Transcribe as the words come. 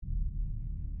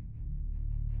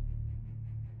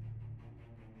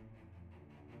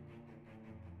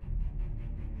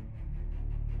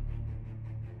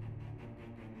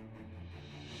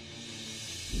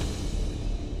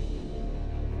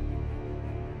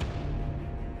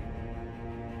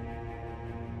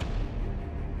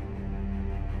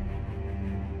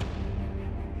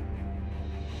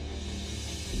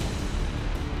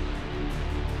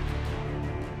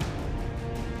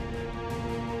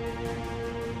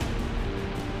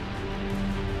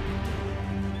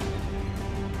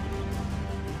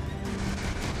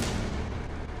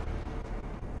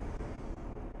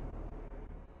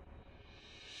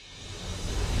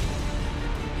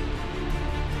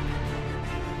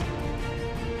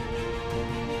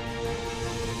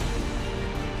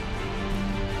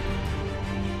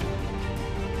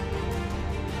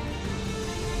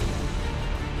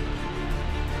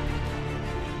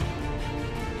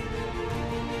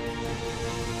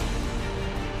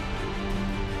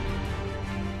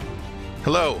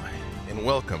Hello, and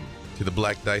welcome to the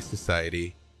Black Dice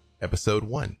Society, Episode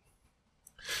 1.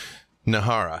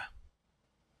 Nahara.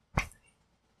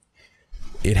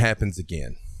 It happens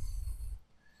again.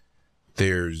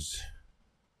 There's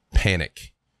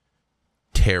panic,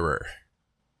 terror,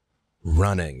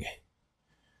 running,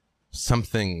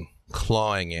 something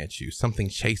clawing at you, something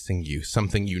chasing you,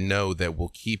 something you know that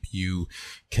will keep you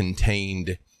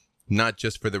contained not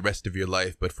just for the rest of your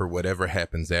life, but for whatever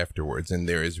happens afterwards. And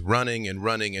there is running and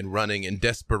running and running and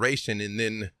desperation and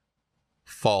then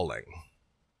falling.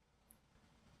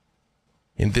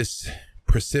 In this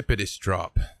precipitous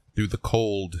drop through the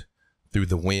cold, through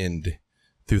the wind,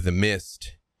 through the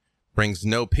mist, brings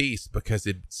no peace because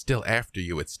it's still after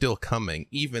you. It's still coming.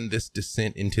 Even this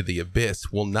descent into the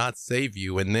abyss will not save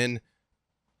you. And then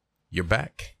you're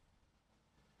back.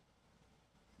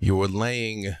 You're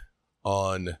laying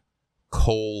on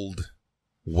cold,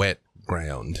 wet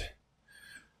ground.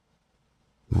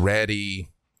 Ratty,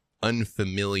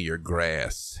 unfamiliar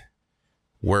grass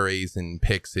worries and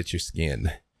picks at your skin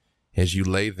as you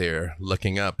lay there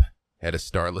looking up at a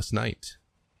starless night.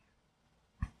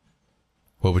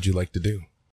 What would you like to do?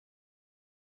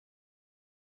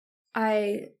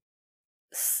 I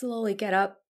slowly get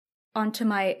up onto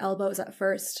my elbows at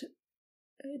first,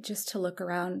 just to look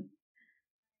around.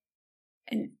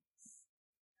 And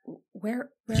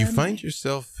where you find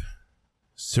yourself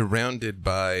surrounded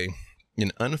by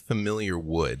an unfamiliar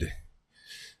wood.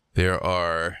 There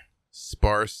are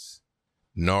sparse,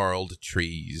 gnarled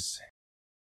trees.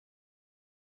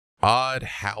 Odd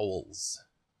howls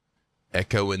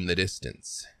echo in the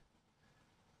distance.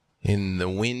 And the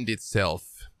wind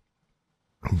itself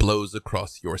blows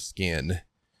across your skin,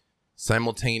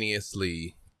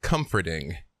 simultaneously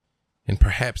comforting and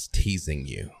perhaps teasing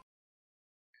you.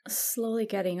 Slowly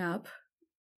getting up.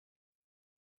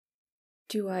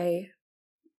 Do I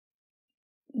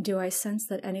sense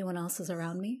that anyone else is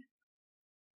around me?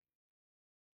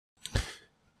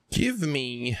 Give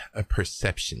me a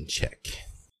perception check.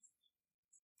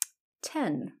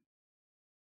 10.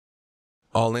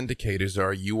 All indicators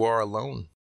are you are alone.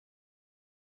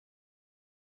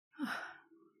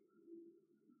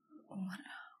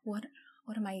 What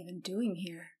am I even doing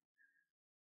here?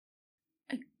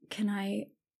 Can I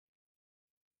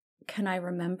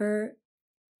remember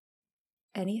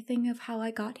anything of how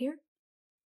I got here?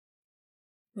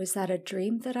 Was that a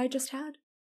dream that I just had?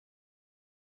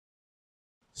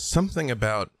 Something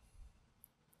about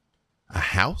a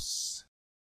house?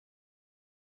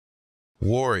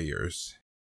 Warriors?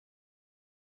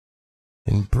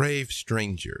 And brave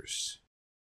strangers.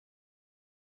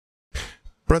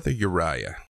 Brother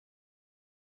Uriah,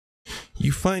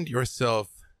 you find yourself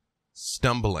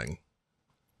stumbling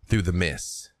through the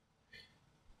mist,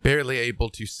 barely able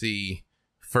to see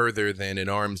further than an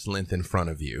arm's length in front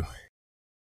of you.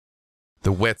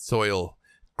 The wet soil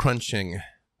crunching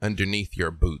underneath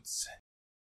your boots.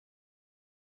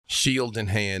 Shield in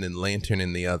hand and lantern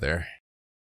in the other.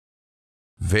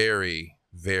 Very,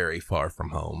 very far from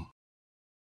home.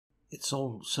 It's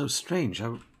all so strange.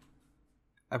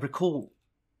 I recall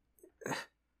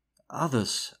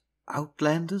others,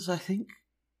 outlanders, I think,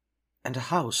 and a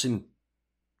house in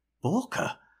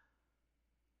Borka.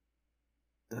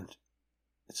 And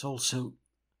it's all so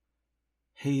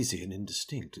hazy and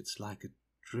indistinct. It's like a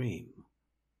dream.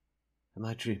 Am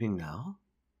I dreaming now?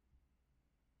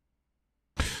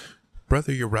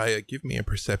 Brother Uriah, give me a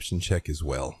perception check as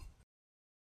well.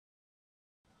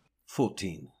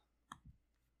 14.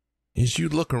 As you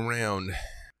look around,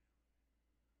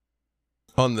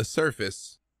 on the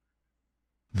surface,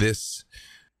 this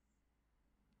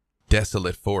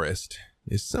desolate forest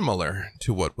is similar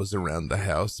to what was around the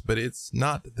house, but it's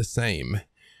not the same.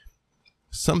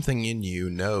 Something in you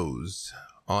knows,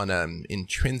 on an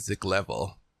intrinsic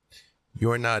level,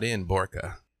 you're not in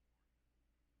Borka.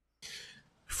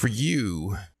 For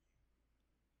you,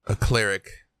 a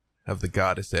cleric of the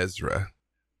goddess Ezra,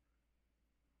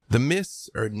 the mists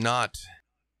are not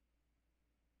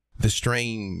the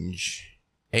strange,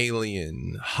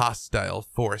 alien, hostile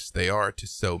force they are to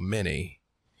so many.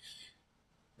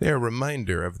 They're a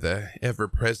reminder of the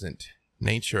ever-present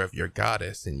nature of your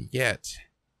goddess, and yet,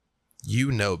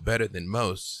 you know better than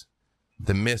most,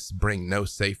 the mists bring no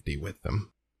safety with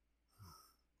them.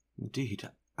 Indeed,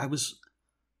 I was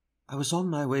on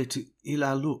my way to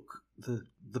Ilaluk,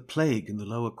 the plague in the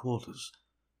lower quarters.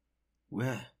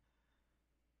 Where?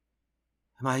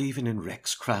 Am I even in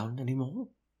Rex Crown anymore?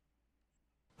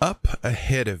 Up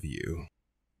ahead of you,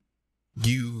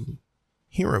 you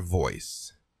hear a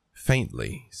voice,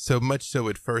 faintly, so much so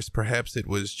at first perhaps it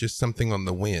was just something on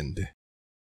the wind.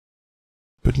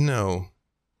 But no,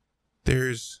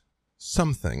 There's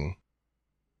something.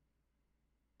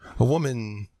 A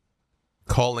woman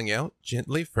calling out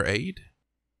gently for aid?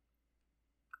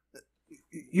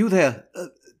 You there,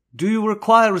 do you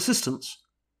require assistance?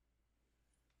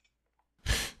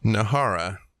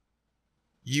 Nahara,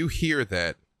 you hear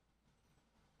that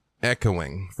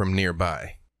echoing from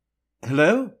nearby.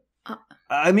 Hello?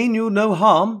 I mean you no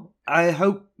harm. I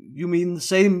hope you mean the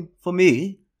same for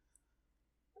me.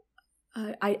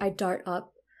 I dart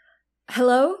up.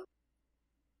 Hello?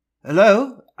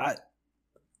 Hello?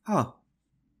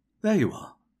 There you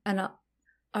are. And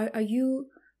are you...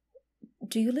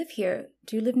 Do you live here?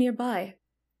 Do you live nearby?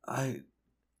 I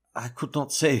could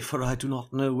not say, for I do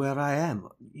not know where I am.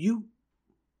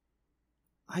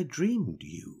 I dreamed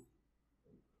you.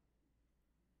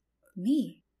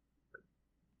 Me?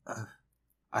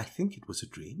 I think it was a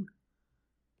dream.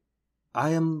 I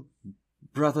am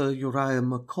Brother Uriah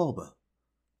Micawber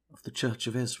of the Church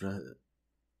of Ezra,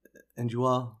 and you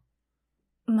are?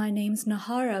 My name's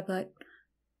Nahara, but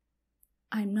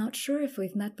I'm not sure if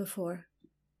we've met before.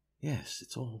 Yes,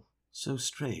 it's all so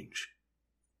strange.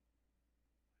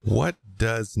 What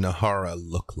does Nahara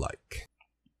look like?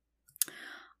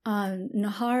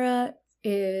 Nahara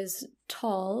is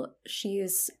tall. She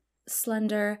is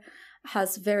slender,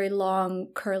 has very long,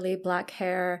 curly black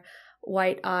hair,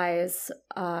 white eyes,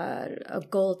 a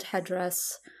gold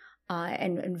headdress,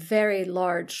 and very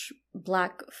large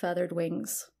black feathered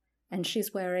wings. And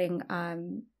she's wearing,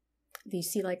 you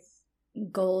see, like,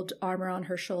 gold armor on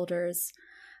her shoulders.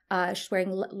 She's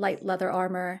wearing light leather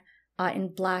armor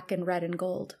in black and red and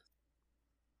gold.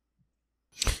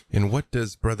 And what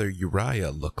does Brother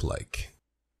Uriah look like?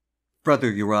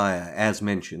 Brother Uriah, as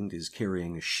mentioned, is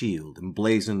carrying a shield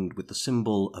emblazoned with the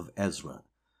symbol of Ezra.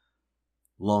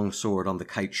 Long sword on the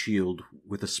kite shield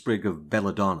with a sprig of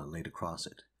belladonna laid across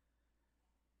it.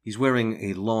 He's wearing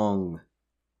a long,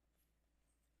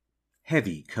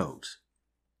 heavy coat,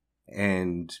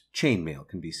 and chainmail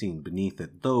can be seen beneath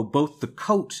it, though both the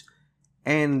coat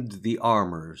and the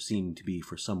armor seem to be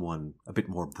for someone a bit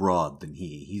more broad than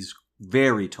he. He's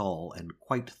very tall and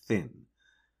quite thin.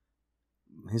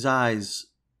 His eyes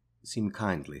seem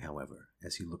kindly, however,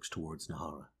 as he looks towards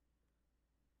Nahara.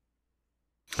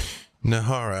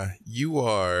 Nahara, you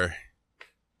are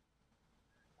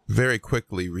very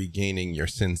quickly regaining your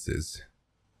senses.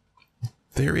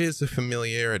 There is a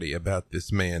familiarity about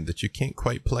this man that you can't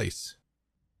quite place.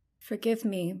 Forgive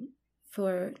me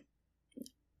for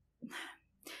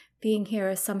being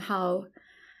here somehow.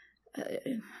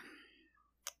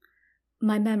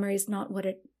 My memory's not what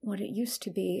it used to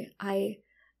be.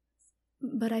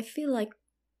 But I feel like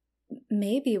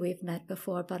maybe we've met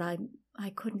before, but I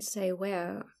couldn't say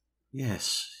where.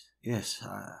 Yes, it's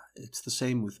the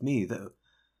same with me, though.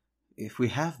 If we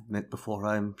have met before,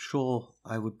 I'm sure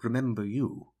I would remember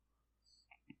you.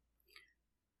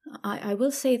 I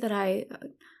will say that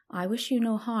I wish you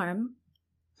no harm.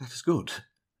 That is good.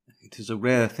 It is a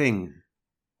rare thing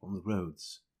on the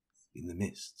roads, in the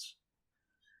mists.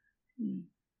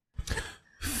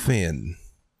 Finn,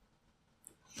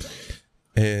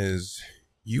 as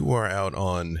you are out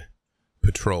on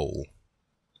patrol,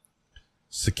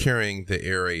 securing the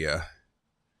area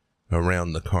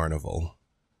around the carnival,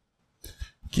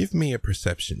 give me a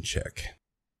perception check.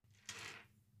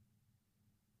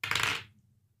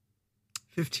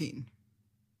 15.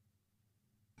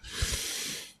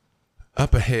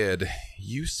 Up ahead,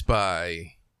 you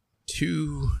spy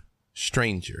two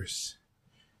strangers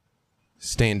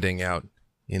standing out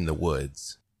in the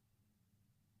woods.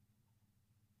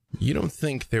 You don't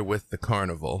think they're with the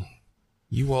carnival.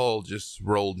 You all just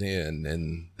rolled in,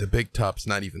 and the big top's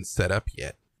not even set up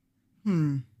yet.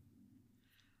 I'm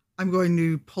going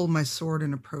to pull my sword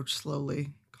and approach slowly,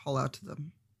 call out to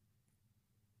them.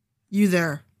 You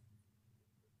there.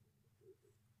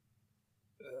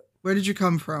 Where did you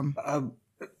come from?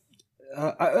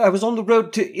 I was on the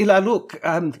road to Ilaluk.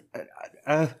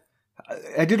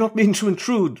 I did not mean to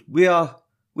intrude.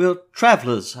 We're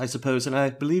travelers, I suppose, and I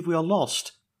believe we are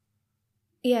lost.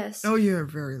 Yes. Oh, you're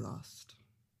very lost.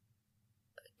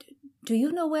 Do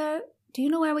you know where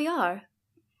we are?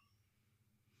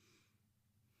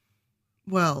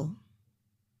 Well,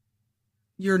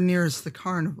 you're nearest the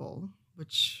carnival,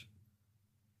 which...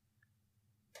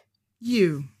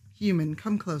 You, human,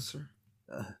 come closer.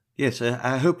 Yes,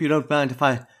 I hope you don't mind if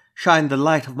I shine the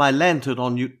light of my lantern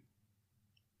on you.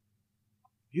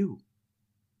 You?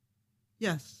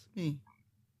 Yes, me.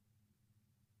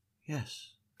 Yes.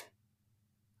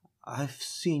 I've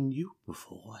seen you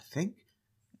before, I think.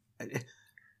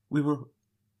 We were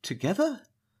together?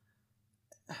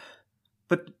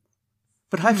 But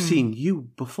I've seen you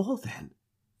before then.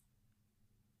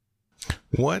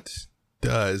 What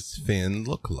does Finn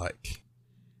look like?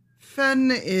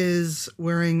 Fen is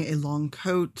wearing a long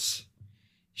coat.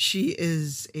 She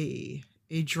is a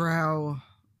drow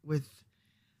with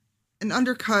an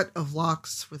undercut of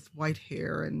locks with white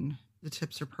hair, and the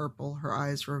tips are purple. Her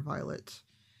eyes are violet.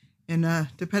 And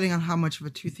depending on how much of a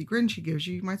toothy grin she gives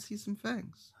you, you might see some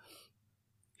fangs.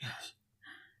 Yes.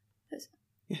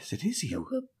 Yes, it is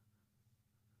you.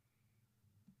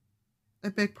 I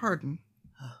beg pardon.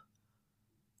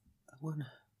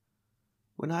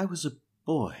 When I was a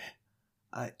boy,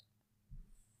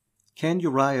 Can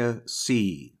Uriah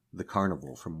see the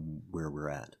carnival from where we're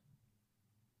at?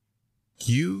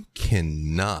 You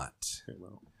cannot. Very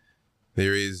well.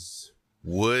 There is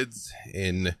woods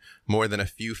in more than a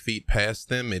few feet past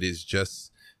them. It is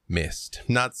just mist.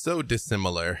 Not so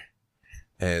dissimilar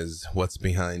as what's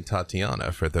behind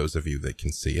Tatiana, for those of you that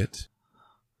can see it.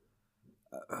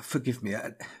 Forgive me,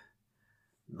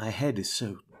 my head is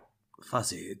so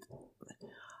fuzzy.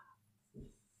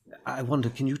 I wonder,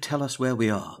 can you tell us where we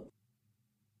are?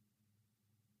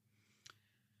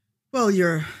 Well,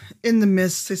 you're in the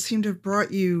mist. They seem to have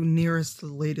brought you nearest the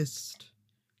latest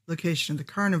location of the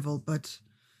carnival, but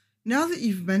now that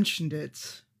you've mentioned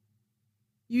it,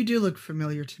 you do look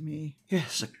familiar to me.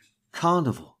 Yes, a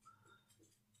carnival.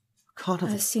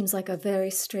 Carnival. Seems like a very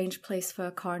strange place for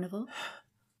a carnival.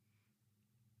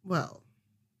 Well,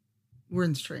 we're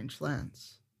in strange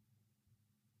lands.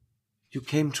 You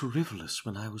came to Riverless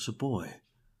when I was a boy.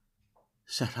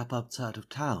 Set up outside of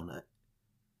town.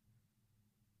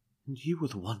 And you were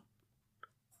the one.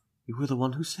 You were the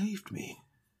one who saved me.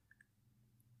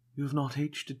 You have not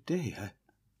aged a day.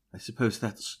 I suppose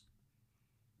that's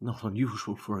not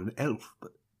unusual for an elf,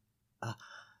 but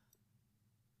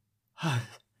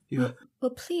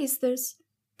Well, please,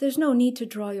 there's no need to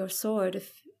draw your sword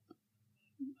if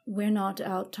we're not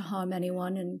out to harm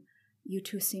anyone, and you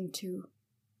two seem to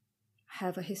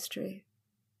have a history.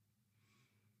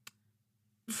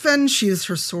 Fen sheathes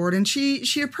her sword, and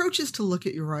she approaches to look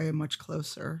at Uriah much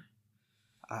closer.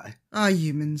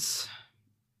 Humans.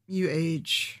 You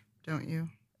age, don't you?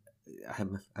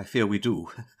 I fear we do.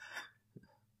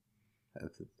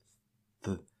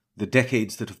 The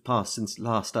decades that have passed since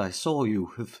last I saw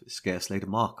you have scarce laid a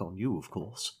mark on you, of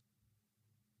course.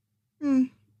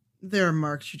 There are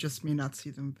marks, you just may not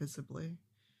see them visibly.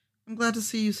 I'm glad to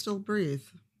see you still breathe.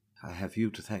 I have you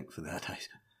to thank for that.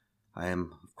 I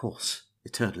am, of course,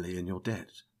 eternally in your debt.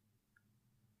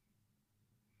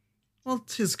 Well,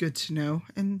 'tis good to know.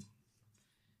 And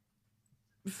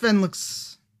Fen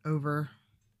looks over.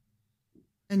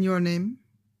 And your name?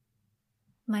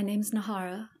 My name's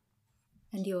Nahara.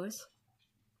 And yours?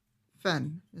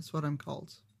 Fen is what I'm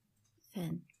called.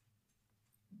 Fen.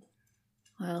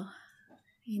 Well,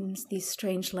 in these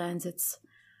strange lands, it's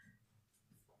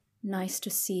nice to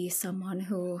see someone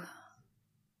who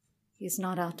is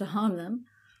not out to harm them.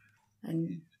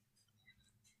 And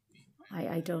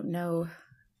I don't know,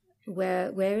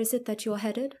 where is it that you're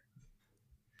headed?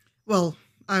 Well,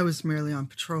 I was merely on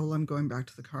patrol. I'm going back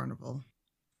to the carnival.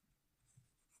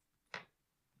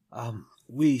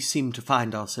 We seem to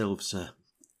find ourselves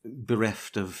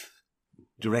bereft of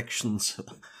directions.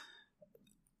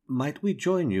 Might we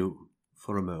join you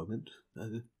for a moment,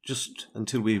 just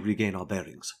until we regain our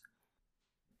bearings?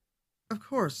 Of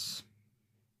course.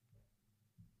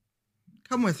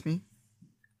 Come with me.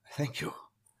 Thank you.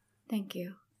 Thank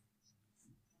you.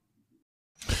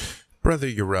 Brother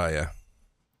Uriah,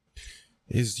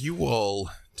 as you all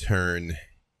turn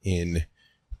in,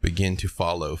 begin to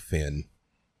follow Finn,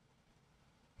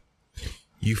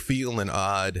 you feel an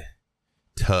odd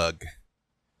tug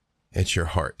at your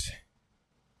heart.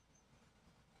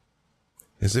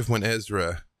 As if when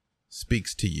Ezra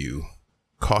speaks to you,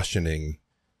 cautioning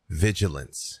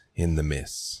vigilance in the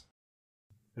mists.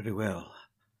 Very well.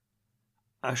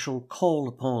 I shall call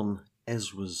upon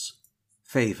Ezra's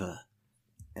favor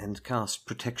and cast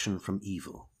protection from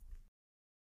evil.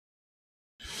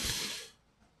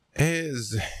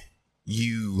 As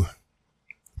you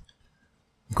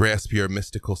grasp your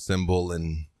mystical symbol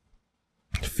and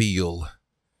feel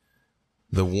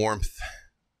the warmth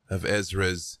of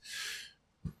Ezra's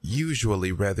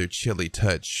usually rather chilly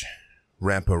touch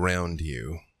wrap around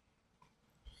you,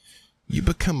 you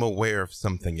become aware of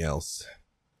something else,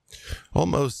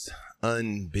 almost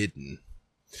unbidden.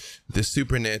 The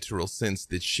supernatural sense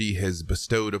that she has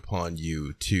bestowed upon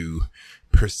you to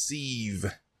perceive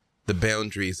the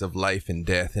boundaries of life and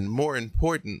death, and more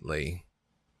importantly,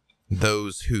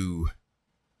 those who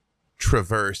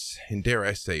traverse, and dare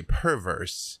I say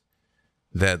perverse,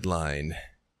 that line,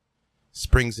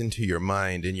 springs into your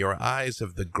mind, and your eyes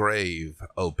of the grave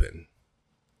open.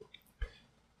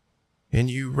 and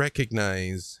you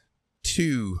recognize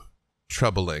two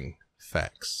troubling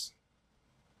facts.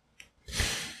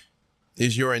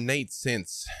 As your innate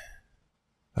sense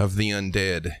of the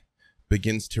undead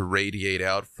begins to radiate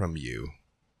out from you,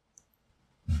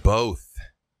 both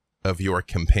of your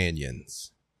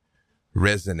companions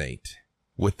resonate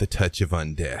with the touch of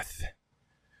undeath.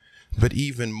 But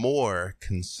even more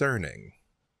concerning,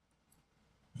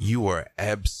 you are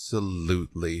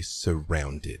absolutely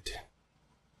surrounded.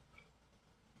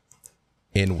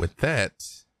 And with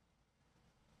that,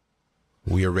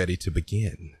 we are ready to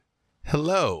begin.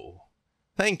 Hello,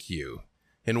 thank you,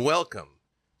 and welcome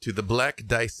to the Black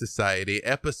Dice Society,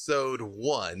 Episode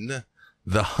 1,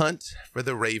 The Hunt for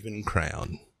the Raven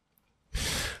Crown.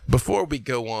 Before we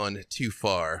go on too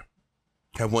far,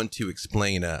 I want to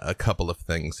explain a couple of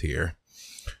things here.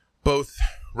 Both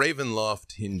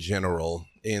Ravenloft in general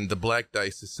and the Black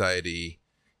Dice Society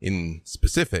in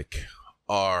specific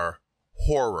are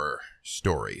horror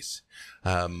stories.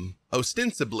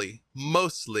 Ostensibly,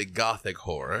 mostly gothic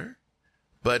horror,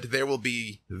 but there will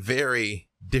be very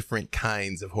different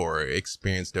kinds of horror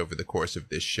experienced over the course of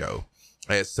this show.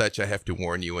 As such, I have to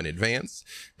warn you in advance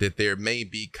that there may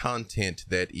be content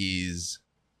that is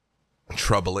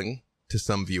troubling to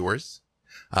some viewers.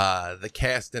 The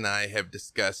cast and I have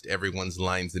discussed everyone's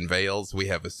lines and veils. We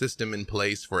have a system in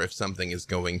place for if something is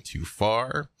going too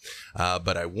far.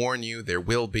 But I warn you, there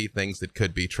will be things that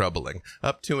could be troubling.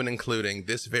 Up to and including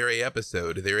this very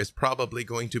episode, there is probably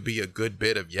going to be a good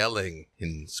bit of yelling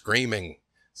and screaming.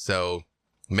 So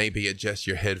maybe adjust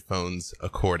your headphones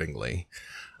accordingly.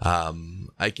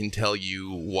 I can tell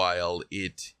you, while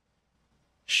it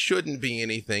shouldn't be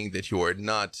anything that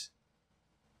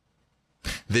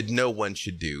no one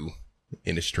should do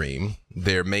in a stream,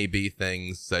 there may be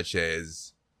things such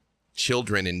as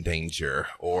children in danger,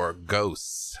 or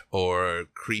ghosts, or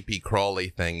creepy crawly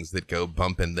things that go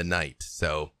bump in the night.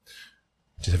 So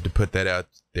just have to put that out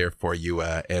there for you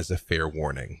as a fair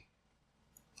warning.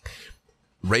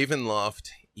 Ravenloft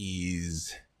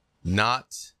is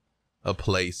not a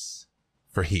place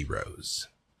for heroes.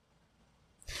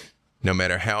 No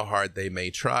matter how hard they may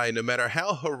try, no matter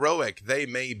how heroic they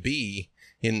may be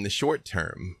in the short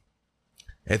term,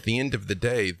 at the end of the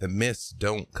day, the myths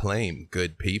don't claim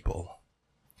good people.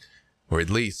 Or at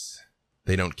least,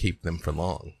 they don't keep them for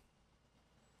long.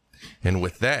 And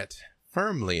with that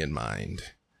firmly in mind,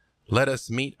 let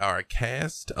us meet our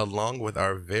cast along with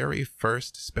our very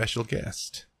first special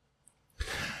guest.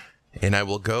 And I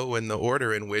will go in the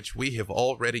order in which we have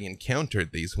already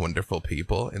encountered these wonderful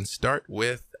people, and start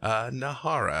with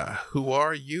Nahara. Who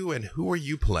are you and who are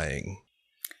you playing?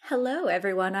 Hello,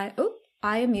 everyone. I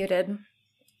am muted.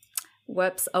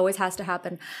 Whoops, always has to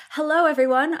happen. Hello,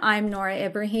 everyone. I'm Nora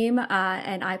Ibrahim,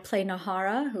 and I play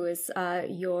Nahara, who is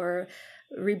your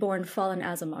reborn fallen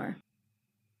Azamar.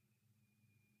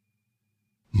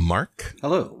 Mark?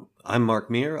 Hello, I'm Mark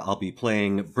Meir. I'll be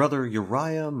playing Brother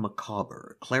Uriah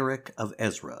Macabre, Cleric of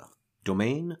Ezra.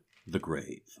 Domain, the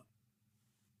Grave.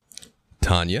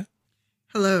 Tanya?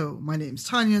 Hello, my name's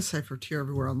Tanya, Cypher Tier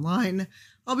everywhere online.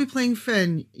 I'll be playing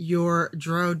Finn, your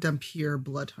Drow Dhampir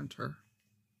Blood Hunter.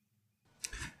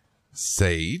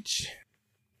 Sage?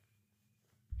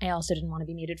 I also didn't want to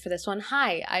be muted for this one.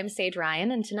 Hi, I'm Sage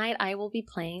Ryan, and tonight I will be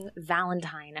playing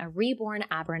Valentine, a reborn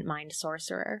aberrant mind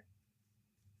sorcerer.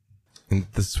 And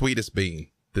the sweetest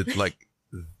being,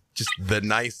 just the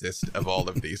nicest of all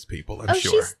of these people, I'm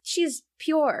sure. She's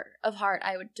pure of heart,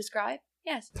 I would describe.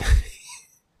 Yes.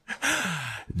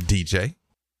 DJ?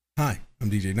 Hi, I'm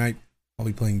DJ Knight. I'll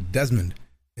be playing Desmond,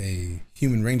 a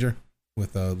human ranger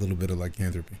with a little bit of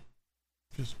lycanthropy.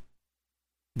 Just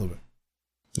a little bit.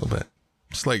 A little bit.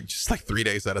 Just like 3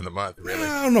 days out of the month, really.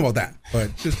 I don't know about that,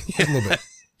 but just a little bit.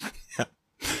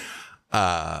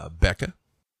 Becca?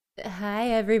 Hi,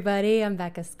 everybody. I'm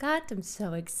Becca Scott. I'm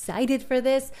so excited for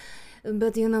this.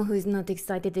 But you know who's not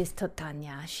excited is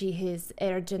Totania. She is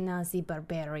Ergenazi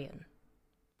Barbarian.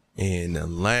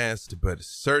 And last, but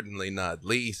certainly not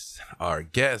least, our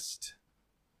guest,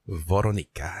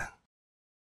 Voronika.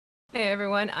 Hey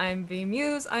everyone, I'm V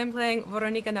Muse. I'm playing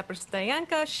Voronika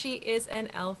Naprstayanka. She is an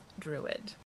elf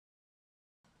druid.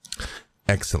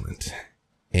 Excellent.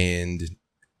 And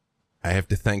I have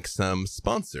to thank some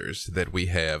sponsors that we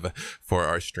have for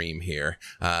our stream here.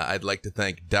 I'd like to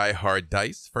thank Die Hard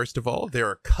Dice. First of all, there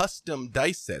are custom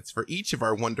dice sets for each of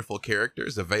our wonderful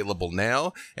characters available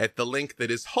now at the link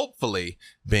that is hopefully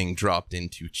being dropped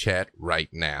into chat right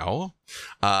now.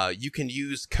 You can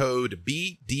use code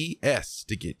BDS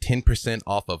to get 10%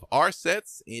 off of our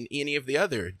sets and any of the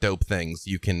other dope things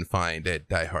you can find at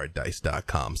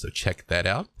dieharddice.com. So check that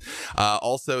out.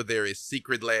 Also, there is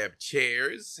Secret Lab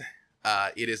chairs.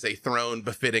 It is a throne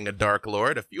befitting a Dark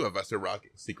Lord. A few of us are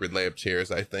rocking secret layup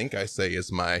chairs, I think. I say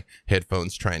as my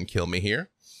headphones try and kill me here.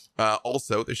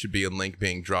 Also, there should be a link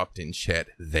being dropped in chat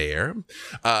there.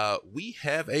 We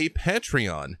have a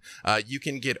Patreon. You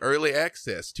can get early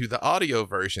access to the audio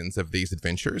versions of these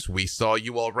adventures. We saw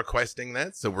you all requesting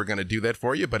that, so we're going to do that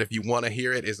for you. But if you want to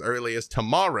hear it as early as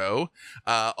tomorrow,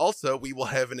 also, we will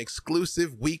have an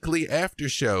exclusive weekly after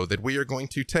show that we are going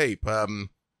to tape.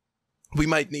 We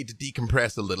might need to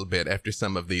decompress a little bit after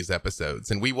some of these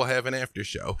episodes, and we will have an after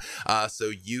show. So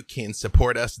you can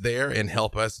support us there and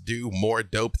help us do more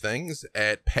dope things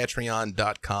at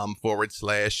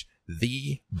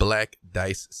patreon.com/The Black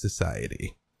Dice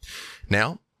Society.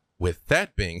 Now, with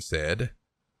that being said,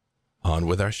 on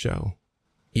with our show.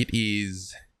 It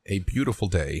is a beautiful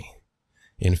day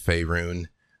in Faerun,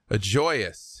 a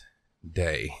joyous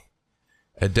day,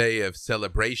 a day of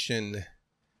celebration,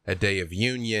 a day of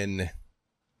union.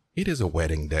 It is a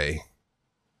wedding day.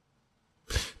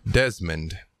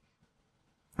 Desmond,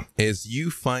 as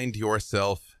you find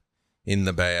yourself in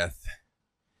the bath,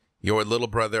 your little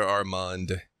brother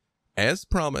Armand, as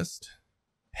promised,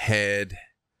 had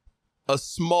a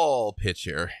small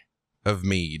pitcher of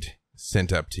mead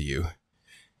sent up to you.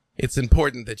 It's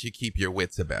important that you keep your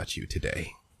wits about you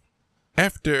today.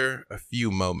 After a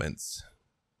few moments,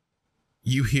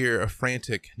 you hear a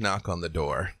frantic knock on the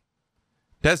door.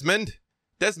 Desmond,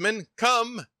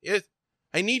 come.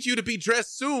 I need you to be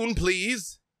dressed soon,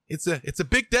 please. It's a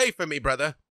big day for me,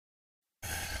 brother.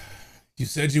 You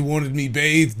said you wanted me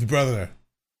bathed, brother.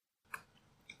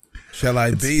 Shall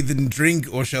I bathe and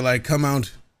drink, or shall I come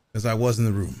out as I was in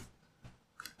the room?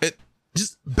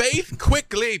 Just bathe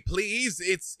quickly, please.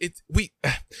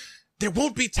 There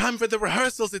won't be time for the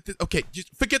rehearsals. Okay,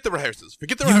 just forget the rehearsals.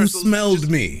 You smelled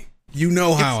me. You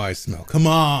know how I smell. Come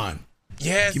on.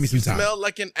 Yes, give me some time. You smell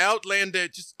like an outlander.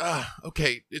 Just,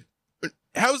 okay.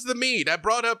 How's the mead? I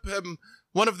brought up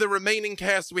one of the remaining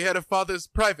casts we had of Father's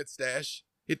private stash.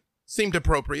 It seemed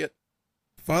appropriate.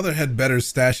 Father had better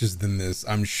stashes than this,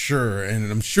 I'm sure,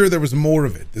 and I'm sure there was more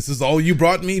of it. This is all you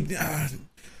brought me?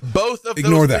 Both of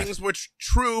Ignore those that. things were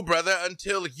true, brother,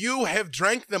 until you have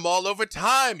drank them all over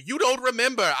time. You don't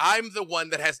remember. I'm the one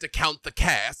that has to count the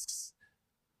casks.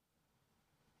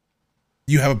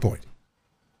 You have a point.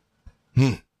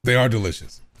 They are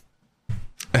delicious.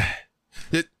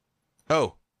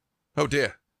 Oh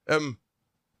dear.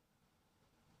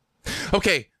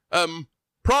 Okay.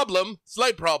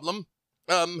 Slight problem.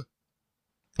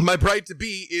 My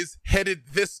bride-to-be is headed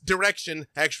this direction,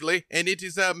 actually, and it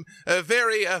is a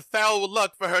very foul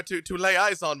luck for her to lay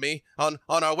eyes on me on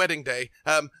our wedding day.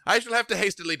 I shall have to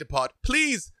hastily depart.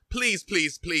 Please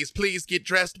get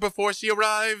dressed before she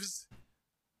arrives.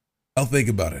 I'll think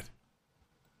about it.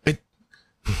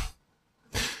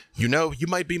 You know, you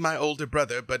might be my older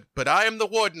brother, but I am the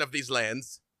warden of these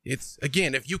lands. It's,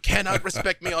 again, if you cannot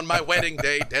respect me on my wedding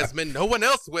day, Desmond, no one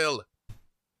else will.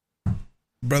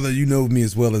 Brother, you know me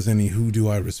as well as any. Who do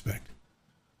I respect?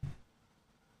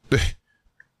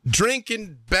 Drink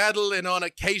and battle and on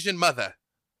occasion mother.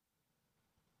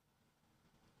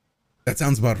 That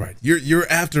sounds about right. You're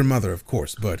after mother, of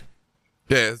course, but...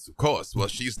 Yes, of course. Well,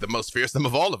 she's the most fearsome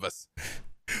of all of us.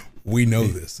 We know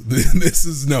this. This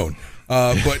is known.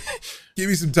 But give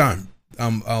me some time.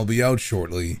 I'll be out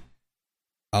shortly.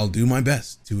 I'll do my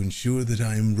best to ensure that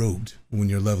I am robed when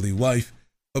your lovely wife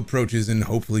approaches, and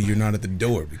hopefully you're not at the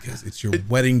door, because it's your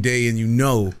wedding day and you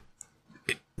know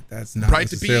that's not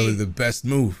necessarily the best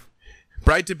move.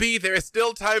 Bride-to-be, there is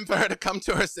still time for her to come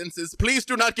to her senses. Please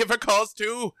do not give her cause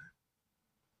to.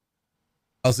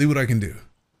 I'll see what I can do.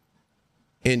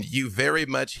 And you very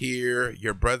much hear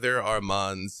your brother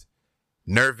Armand's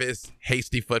nervous,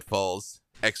 hasty footfalls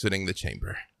exiting the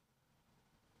chamber.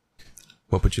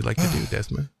 What would you like to do,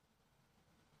 Desmond?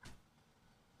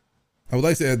 I would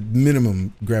like to, at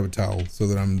minimum, grab a towel so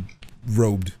that I'm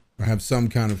robed or have some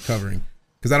kind of covering.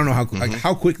 Because I don't know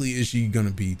how quickly is she going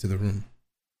to be to the room?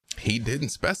 He didn't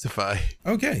specify.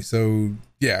 Okay, so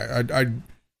yeah, I'd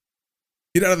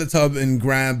get out of the tub and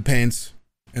grab pants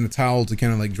and a towel to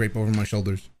kind of like drape over my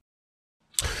shoulders.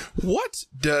 What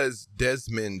does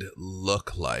Desmond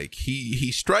look like?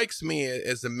 He strikes me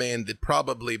as a man that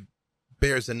probably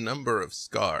bears a number of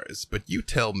scars, but you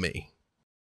tell me.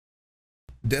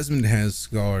 Desmond has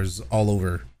scars all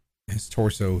over his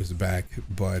torso, his back,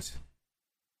 but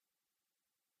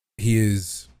he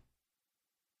is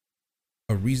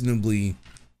a reasonably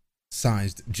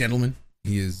sized gentleman.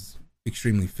 He is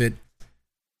extremely fit.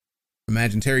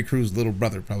 Imagine Terry Crews' little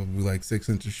brother, probably like 6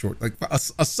 inches short, like a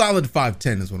solid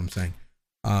 5'10" is what I'm saying.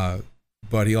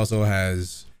 But he also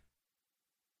has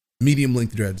medium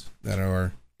length dreads that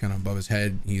are kind of above his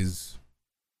head.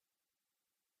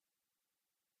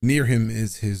 Near him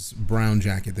is his brown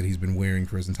jacket that he's been wearing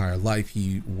for his entire life.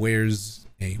 He wears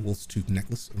a wolf's tooth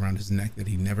necklace around his neck that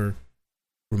he never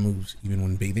removes, even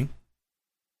when bathing.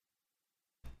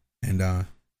 And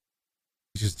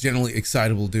he's just generally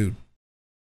excitable dude.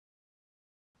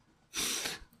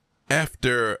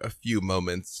 After a few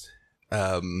moments,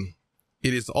 it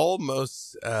is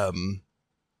almost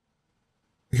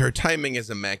her timing is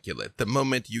immaculate. The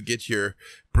moment you get your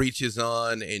breeches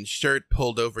on and shirt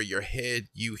pulled over your head,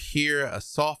 you hear a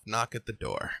soft knock at the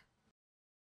door.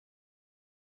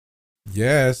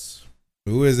 Yes.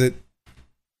 Who is it?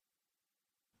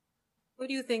 Who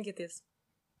do you think it is?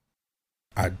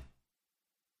 I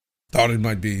thought it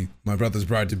might be my brother's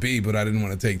bride-to-be, but I didn't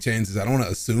want to take chances. I don't want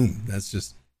to assume. That's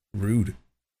just rude.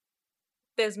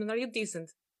 Desmond, are you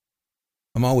decent?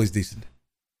 I'm always decent.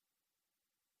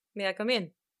 May I come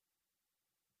in?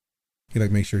 You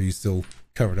like make sure you still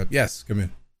covered up. Yes, come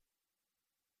in.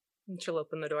 And she'll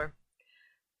open the door.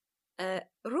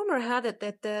 Rumor had it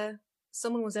that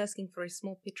someone was asking for a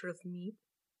small picture of me.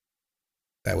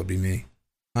 That would be me.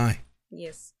 Hi.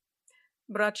 Yes.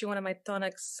 Brought you one of my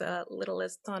tonics, a little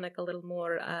less tonic, a little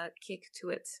more kick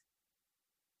to it.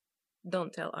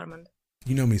 Don't tell Armand.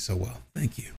 You know me so well.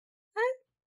 Thank you.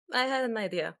 I had an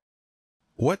idea.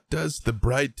 What does the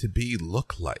bride-to-be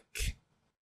look like?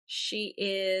 She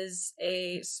is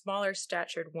a smaller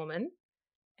statured woman,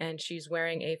 and she's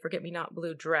wearing a forget-me-not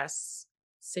blue dress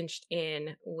cinched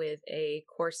in with a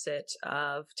corset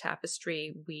of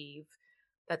tapestry weave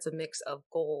that's a mix of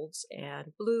golds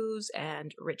and blues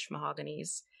and rich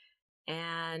mahoganies.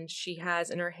 And she has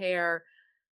in her hair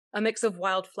a mix of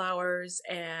wildflowers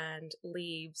and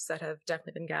leaves that have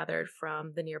definitely been gathered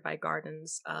from the nearby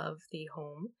gardens of the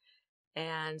home,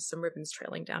 and some ribbons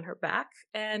trailing down her back.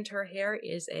 And her hair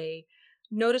is a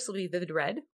noticeably vivid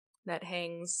red that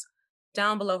hangs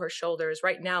down below her shoulders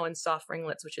right now in soft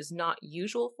ringlets, which is not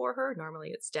usual for her.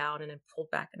 Normally it's down and then pulled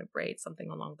back in a braid, something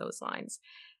along those lines.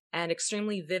 And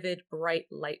extremely vivid, bright,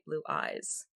 light blue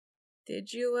eyes.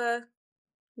 Did you,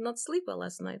 not sleep well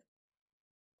last night?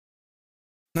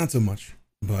 Not so much,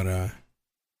 but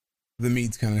the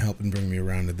mead's kind of helping bring me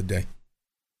around to the day.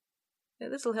 Yeah,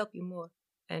 this will help you more.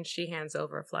 And she hands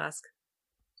over a flask.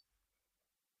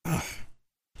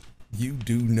 You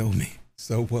do know me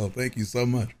so well. Thank you so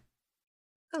much.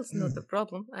 That's not the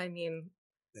problem. I mean,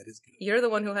 That is good. you're the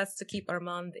one who has to keep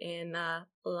Armand in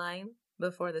line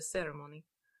before the ceremony.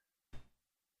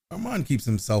 Armand keeps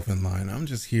himself in line. I'm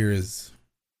just here as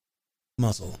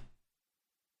muscle.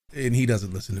 And he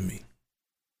doesn't listen to me.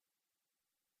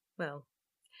 Well,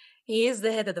 he is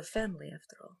the head of the family,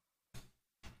 after all.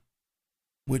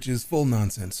 Which is full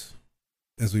nonsense,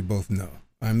 as we both know.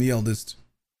 I'm the eldest.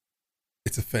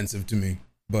 It's offensive to me,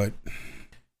 but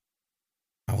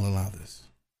I will allow this.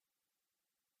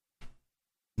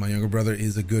 My younger brother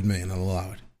is a good man. I'll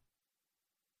allow it.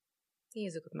 He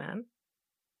is a good man.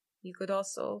 You could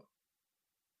also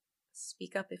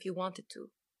speak up if you wanted to.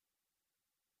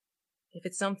 If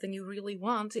it's something you really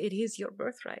want, it is your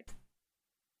birthright.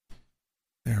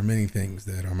 There are many things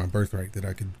that are my birthright that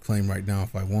I could claim right now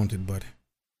if I wanted, but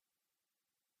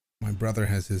my brother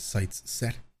has his sights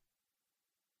set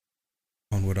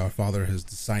on what our father has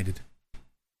decided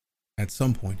at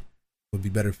some point would be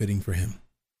better fitting for him.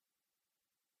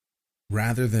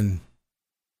 Rather than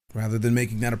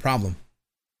making that a problem,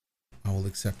 I will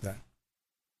accept that.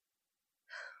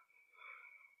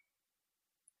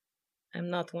 I'm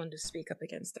not one to speak up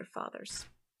against their fathers.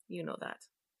 You know that.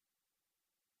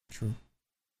 True.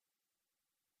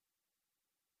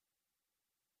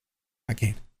 I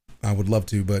can't. I would love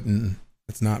to, but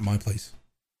it's not my place.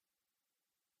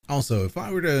 Also, if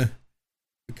I were to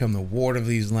become the ward of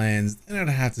these lands, then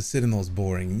I'd have to sit in those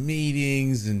boring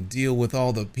meetings and deal with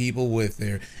all the people with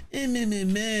their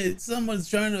someone's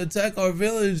trying to attack our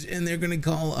village and they're gonna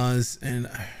call us. And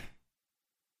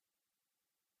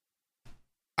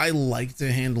I like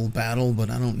to handle battle, but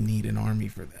I don't need an army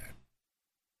for that.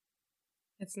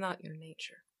 It's not your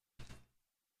nature.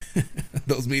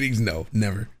 Those meetings, no,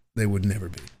 never. They would never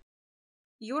be.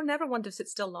 You were never one to sit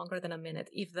still longer than a minute,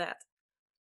 if that.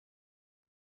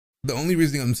 The only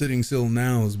reason I'm sitting still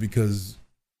now is because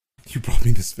you brought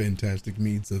me this fantastic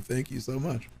mead, so thank you so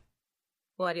much.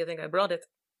 Why do you think I brought it?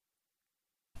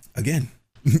 Again,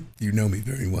 you know me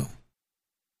very well.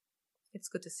 It's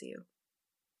good to see you.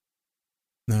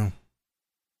 No,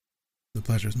 the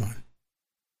pleasure's mine.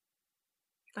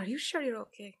 Are you sure you're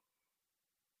okay?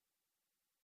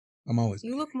 I'm always.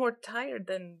 You look more tired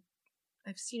than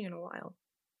I've seen you in a while.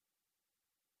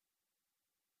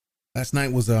 Last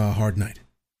night was a hard night.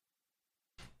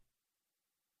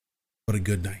 but a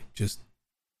good night. There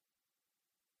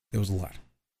was a lot.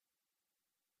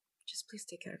 Just please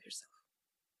take care of yourself.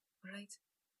 All right?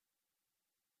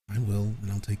 I will,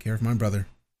 and I'll take care of my brother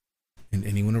and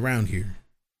anyone around here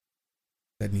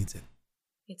that needs it.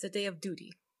 It's a day of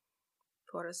duty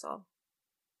for us all.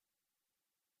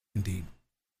 Indeed.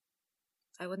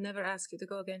 I would never ask you to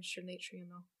go against your nature, you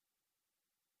know.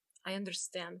 I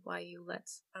understand why you let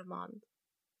Armand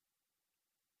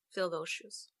fill those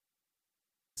shoes.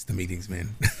 It's the meetings, man.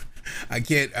 I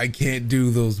can't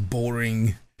do those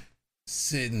boring,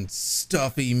 sitting,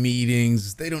 stuffy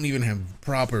meetings. They don't even have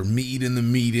proper meat in the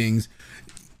meetings.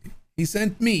 He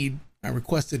sent mead. I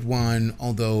requested wine,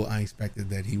 although I expected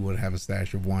that he would have a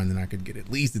stash of wine, then I could get at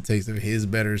least a taste of his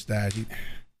better stash.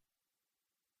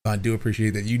 I do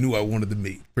appreciate that. You knew I wanted the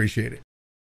meat. Appreciate it.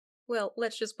 Well,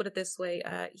 let's just put it this way.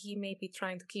 He may be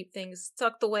trying to keep things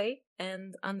tucked away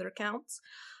and under accounts.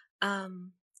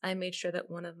 I made sure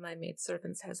that one of my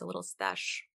maidservants has a little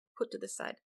stash put to the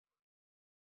side.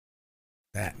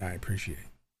 That I appreciate.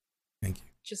 Thank you.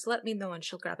 Just let me know and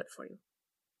she'll grab it for you.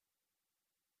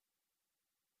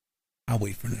 I'll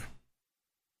wait for now.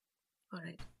 All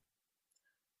right.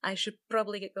 I should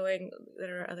probably get going.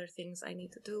 There are other things I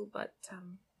need to do, but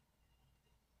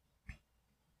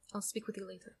I'll speak with you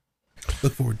later.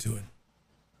 Look forward to it.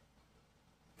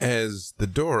 As the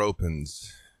door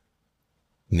opens,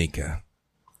 Nika,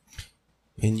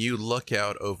 and you look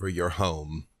out over your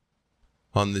home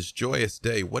on this joyous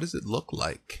day, what does it look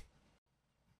like?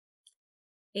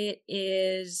 It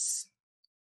is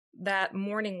that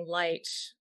morning light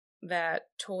that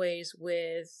toys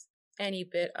with any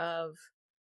bit of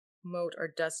mote or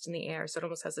dust in the air, so it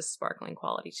almost has a sparkling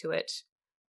quality to it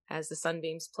as the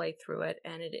sunbeams play through it,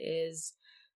 and it is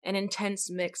an intense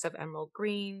mix of emerald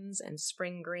greens and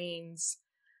spring greens.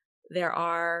 There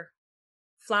are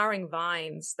flowering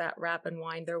vines that wrap and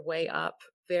wind their way up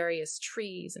various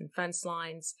trees and fence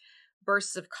lines,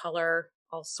 bursts of color,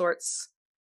 all sorts.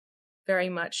 Very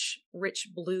much rich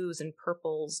blues and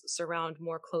purples surround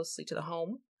more closely to the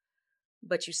home,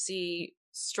 but you see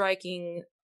striking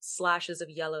slashes of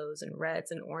yellows and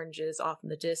reds and oranges off in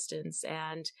the distance,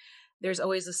 and there's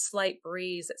always a slight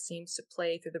breeze that seems to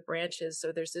play through the branches,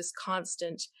 so there's this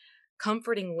constant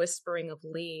comforting whispering of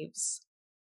leaves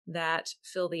that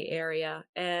fill the area.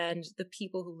 And the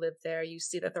people who live there, you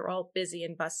see that they're all busy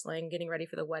and bustling, getting ready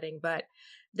for the wedding, but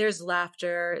there's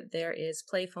laughter, there is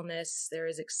playfulness, there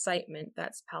is excitement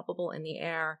that's palpable in the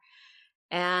air,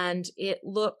 and it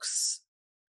looks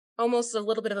almost a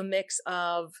little bit of a mix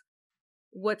of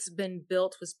what's been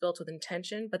built was built with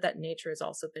intention, but that nature has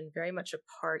also been very much a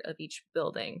part of each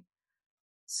building,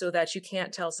 so that you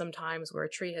can't tell sometimes where a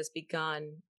tree has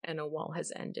begun and a wall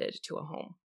has ended to a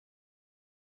home.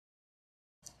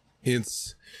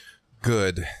 It's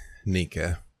good,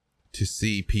 Nika, to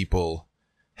see people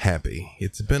happy.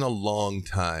 It's been a long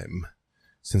time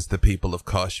since the people of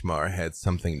Koshmar had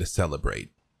something to celebrate.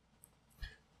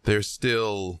 There's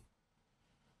still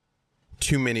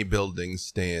too many buildings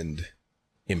stand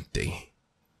empty.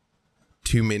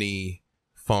 Too many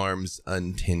farms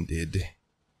untended.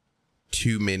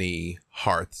 Too many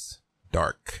hearths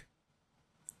dark.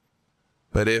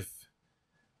 But if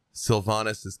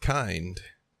Sylvanas is kind,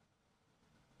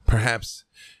 perhaps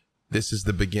this is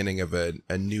the beginning of a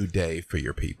new day for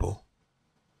your people.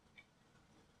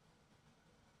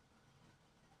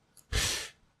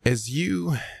 As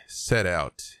you set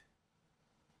out,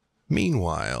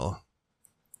 meanwhile,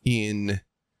 in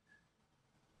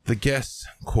the guest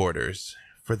quarters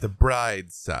for the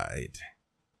bride's side,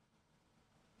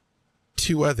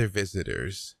 two other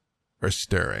visitors are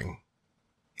stirring.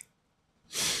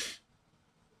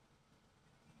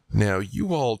 Now,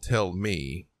 you all tell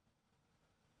me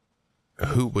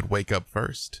who would wake up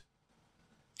first.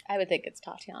 I would think it's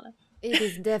Tatiana. It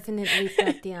is definitely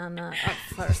Tatiana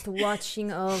up first,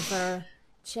 watching over,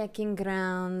 checking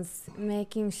grounds,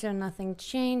 making sure nothing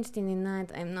changed in the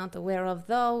night I'm not aware of,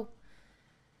 though.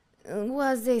 It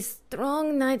was a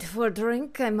strong night for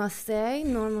drink, I must say.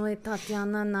 Normally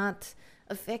Tatiana not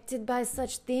affected by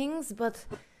such things, but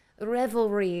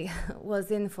revelry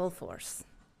was in full force.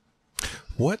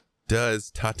 What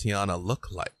does Tatiana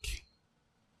look like?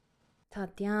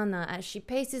 Tatiana, as she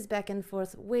paces back and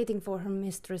forth, waiting for her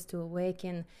mistress to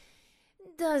awaken,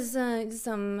 does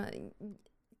some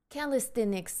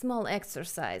calisthenics, small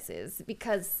exercises,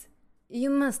 because you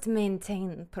must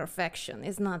maintain perfection.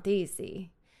 It's not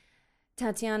easy.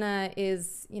 Tatiana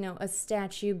is, a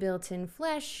statue built in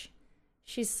flesh.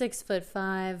 She's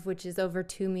 6'5", which is over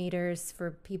 2 meters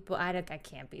for people. I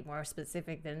can't be more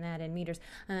specific than that in meters.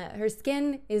 Her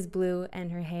skin is blue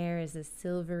and her hair is a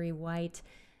silvery white.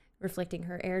 reflecting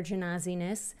her air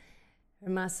genaziness. Her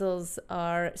muscles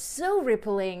are so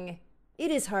rippling,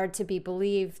 it is hard to be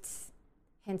believed,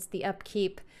 hence the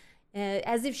upkeep,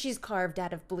 as if she's carved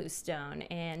out of blue stone.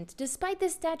 And despite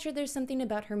this stature, there's something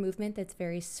about her movement that's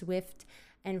very swift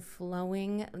and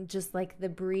flowing, just like the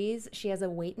breeze. She has a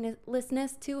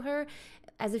weightlessness to her,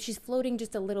 as if she's floating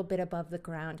just a little bit above the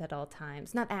ground at all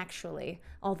times. Not actually,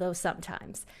 although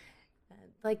sometimes.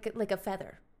 Like a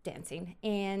feather dancing.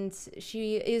 And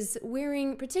she is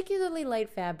wearing particularly light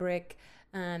fabric,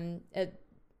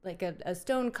 like a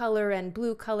stone color and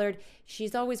blue colored.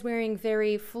 She's always wearing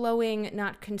very flowing,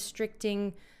 not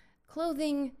constricting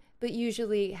clothing, but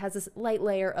usually has a light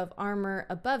layer of armor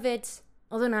above it,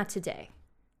 although not today.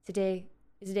 Today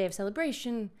is a day of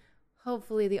celebration.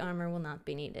 Hopefully the armor will not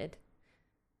be needed.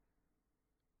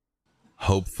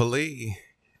 Hopefully,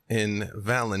 in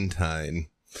Valentine,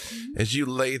 as you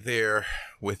lay there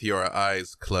with your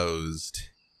eyes closed,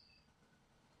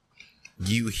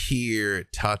 you hear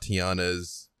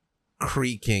Tatiana's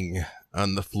creaking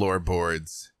on the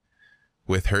floorboards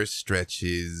with her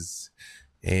stretches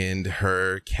and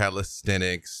her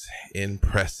calisthenics in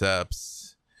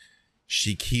press-ups.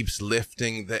 She keeps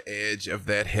lifting the edge of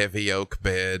that heavy oak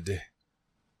bed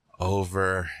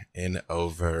over and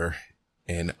over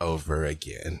and over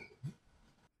again.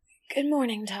 Good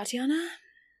morning, Tatiana.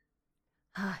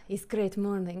 It's great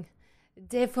morning.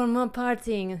 Day for more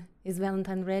partying. Is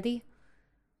Valentine ready?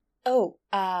 Oh,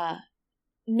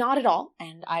 not at all,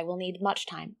 and I will need much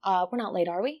time. We're not late,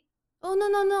 are we? Oh,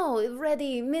 no.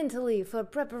 Ready mentally for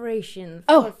preparation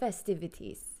for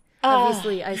festivities.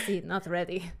 Obviously, I see not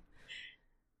ready.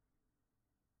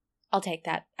 I'll take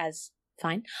that as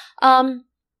fine.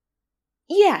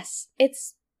 Yes,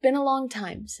 it's been a long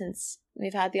time since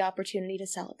we've had the opportunity to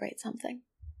celebrate something.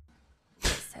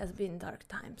 This has been dark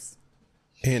times.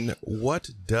 And what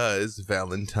does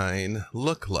Valentine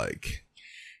look like?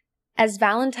 As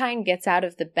Valentine gets out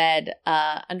of the bed,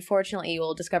 unfortunately, you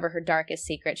will discover her darkest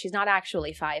secret. She's not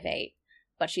actually 5'8",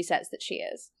 but she says that she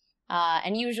is.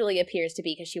 And usually appears to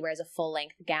be because she wears a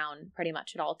full-length gown pretty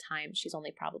much at all times. She's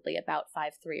only probably about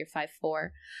 5'3"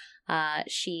 or 5'4".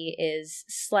 She is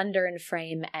slender in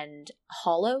frame and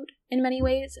hollowed in many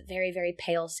ways. Very, very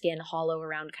pale skin, hollow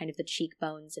around kind of the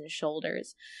cheekbones and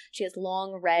shoulders. She has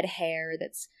long red hair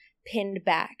that's pinned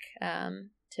back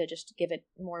to just give it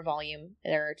more volume.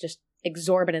 There are just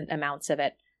exorbitant amounts of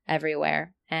it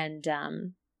everywhere. And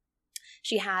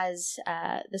she has,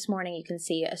 this morning you can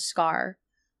see a scar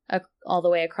all the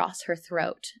way across her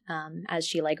throat as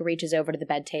she reaches over to the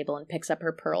bed table and picks up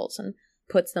her pearls and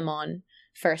puts them on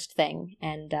first thing.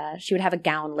 And she would have a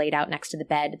gown laid out next to the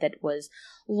bed that was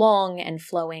long and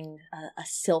flowing, a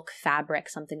silk fabric,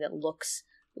 something that looks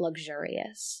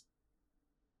luxurious.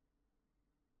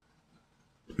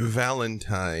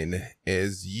 Valentine,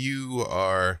 as you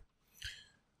are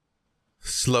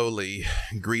slowly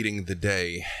greeting the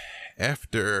day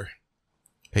after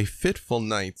a fitful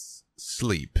night's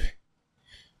sleep,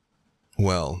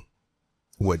 well,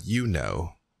 what you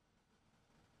know,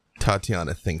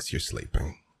 Tatiana thinks you're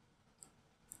sleeping.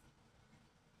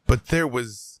 But there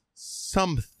was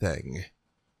something.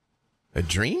 A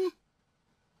dream?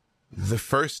 The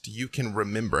first you can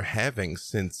remember having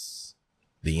since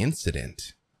the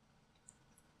incident.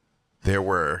 There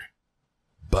were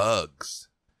bugs.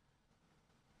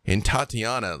 And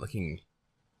Tatiana looking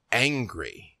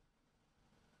angry.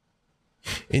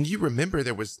 And you remember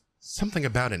there was something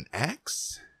about an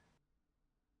axe?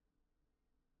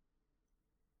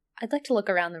 I'd like to look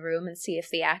around the room and see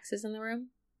if the axe is in the room.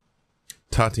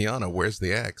 Tatiana, where's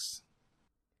the axe?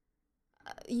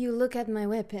 You look at my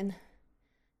weapon.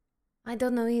 I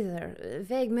don't know either.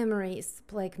 Vague memories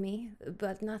plague me,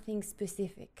 but nothing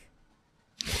specific.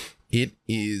 It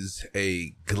is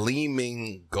a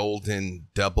gleaming golden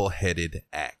double-headed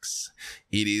axe.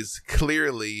 It is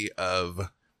clearly of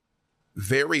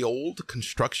very old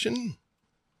construction,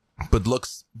 but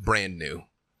looks brand new.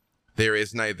 There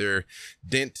is neither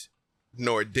dent,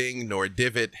 nor ding, nor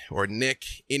divot, or nick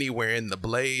anywhere in the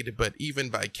blade, but even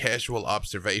by casual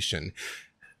observation,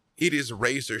 it is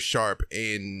razor sharp,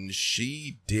 and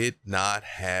she did not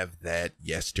have that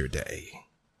yesterday.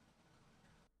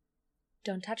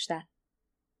 Don't touch that.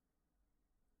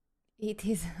 It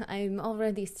is. I'm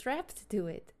already strapped to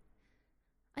it.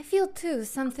 I feel, too,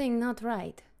 something not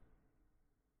right.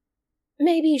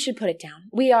 Maybe you should put it down.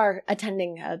 We are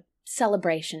attending a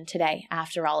celebration today.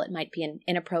 After all, it might be an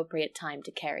inappropriate time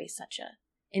to carry such a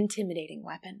intimidating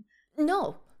weapon.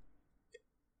 No.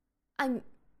 I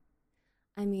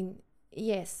mean,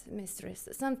 yes, mistress.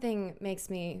 Something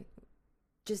makes me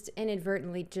just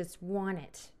inadvertently just want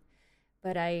it.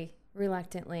 But I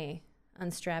reluctantly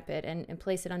unstrap it and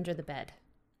place it under the bed.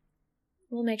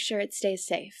 We'll make sure it stays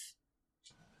safe.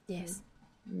 Yes.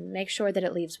 Make sure that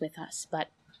it leaves with us, but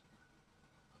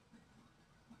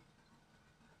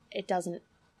it doesn't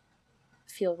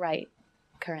feel right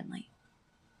currently.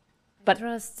 But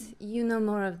trust you know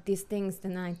more of these things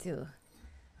than I do.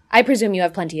 I presume you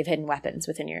have plenty of hidden weapons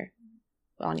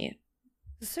on you.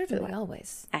 Certainly,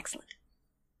 always. Excellent.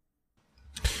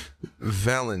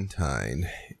 Valentine,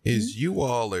 as you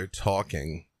all are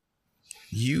talking,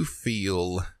 you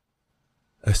feel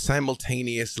a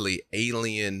simultaneously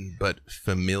alien but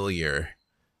familiar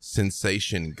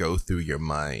sensation go through your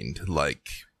mind, like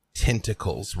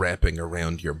tentacles wrapping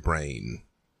around your brain.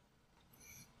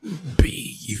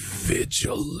 Be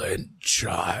vigilant,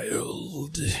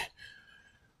 child.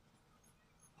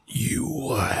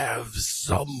 You have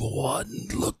someone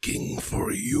looking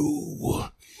for you.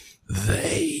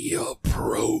 They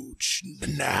approach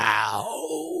now.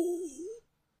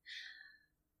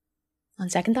 On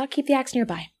second thought, keep the axe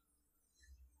nearby.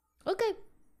 Okay.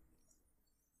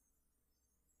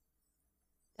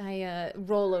 I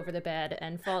roll over the bed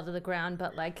and fall to the ground,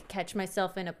 but catch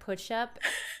myself in a push-up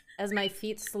as my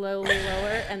feet slowly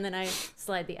lower, and then I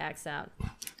slide the axe out.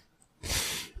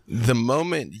 The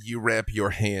moment you wrap your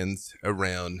hands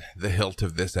around the hilt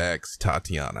of this axe,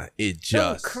 Tatiana, it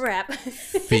just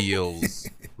feels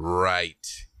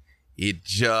right. It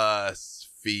just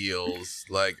feels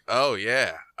like, oh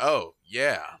yeah,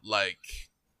 like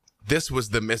this was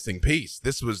the missing piece.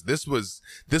 This was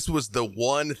the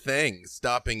one thing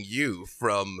stopping you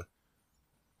from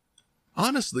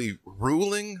honestly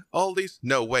ruling all these.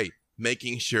 No, wait,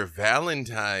 making sure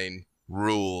Valentine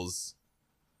rules.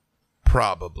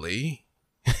 Probably.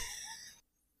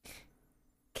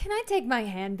 Can I take my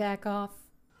hand back off?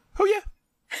 Oh yeah.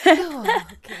 Oh,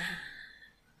 okay.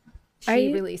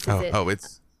 She releases it. Oh,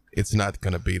 it's not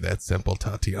gonna be that simple,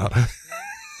 Tatiana.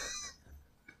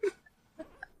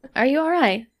 Are you all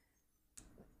right?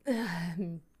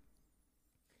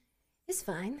 It's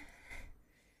fine.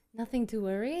 Nothing to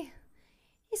worry.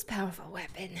 He's a powerful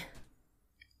weapon.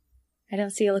 I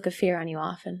don't see a look of fear on you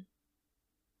often.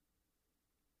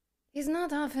 It's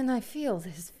not often I feel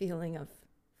this feeling of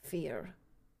fear.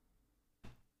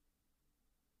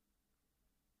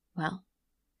 Well,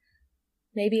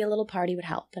 maybe a little party would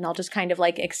help, and I'll just kind of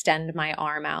extend my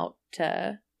arm out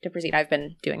to proceed. I've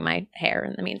been doing my hair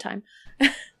in the meantime.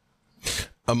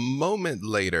 A moment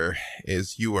later,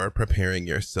 as you are preparing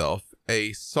yourself,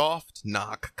 a soft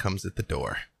knock comes at the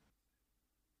door.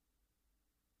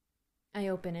 I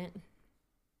open it.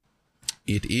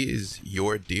 It is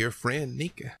your dear friend,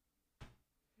 Nika.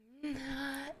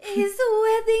 It's a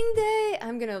wedding day.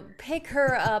 I'm gonna pick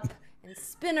her up and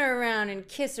spin her around and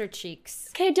kiss her cheeks.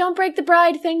 Okay, don't break the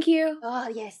bride, thank you. Oh,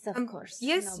 yes, of course.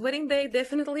 Yes, wedding day.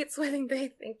 Definitely it's wedding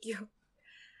day. Thank you.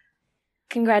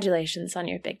 Congratulations on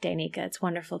your big day, Nika. It's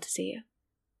wonderful to see you.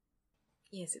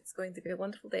 Yes, it's going to be a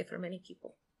wonderful day for many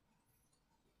people.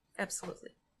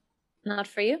 Absolutely. Not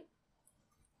for you?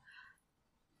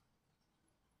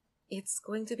 It's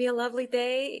going to be a lovely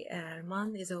day.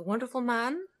 Armand is a wonderful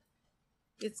man.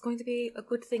 It's going to be a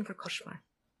good thing for Koshmar.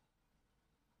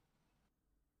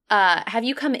 Have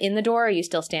you come in the door, or are you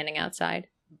still standing outside?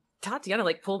 Tatiana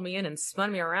pulled me in and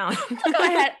spun me around.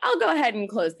 I'll go ahead and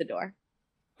close the door.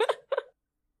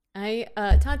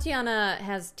 Tatiana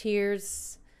has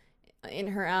tears in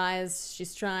her eyes.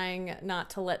 She's trying not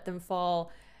to let them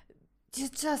fall. You're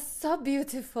just so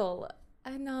beautiful.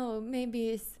 I know maybe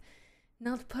it's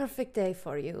not perfect day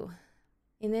for you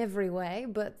in every way,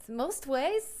 but most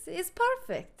ways is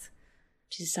perfect.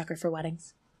 She's a sucker for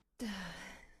weddings.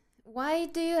 Why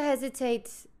do you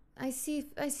hesitate? I see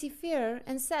fear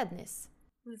and sadness.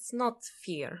 It's not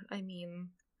fear. I mean,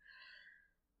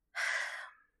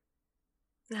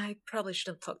 I probably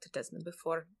should have talked to Desmond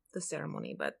before the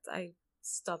ceremony, but I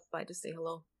stopped by to say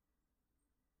hello.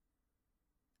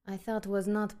 I thought it was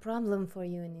not a problem for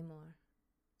you anymore.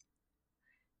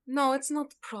 No, it's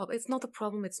not It's not a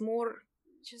problem. It's more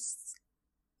just,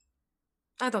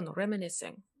 I don't know,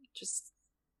 reminiscing. Just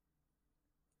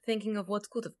thinking of what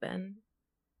could have been.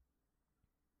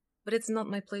 But it's not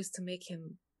my place to make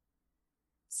him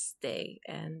stay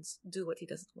and do what he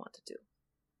doesn't want to do.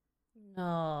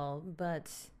 No,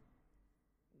 but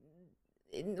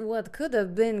what could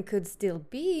have been could still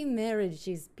be. Marriage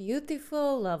is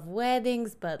beautiful, love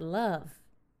weddings, but love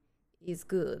is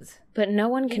good. But no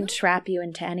one can trap you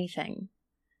into anything.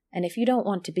 And if you don't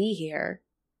want to be here,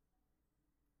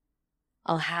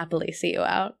 I'll happily see you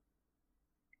out.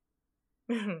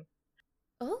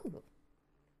 Oh,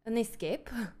 an escape?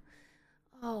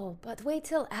 Oh, but wait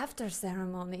till after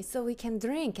ceremony so we can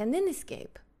drink and then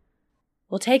escape.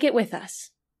 We'll take it with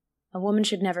us. A woman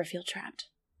should never feel trapped.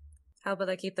 How about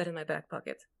I keep that in my back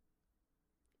pocket?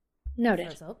 Noted.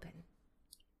 Doors open.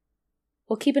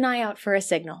 We'll keep an eye out for a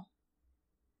signal.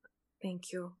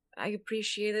 Thank you. I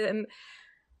appreciate it. And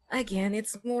again,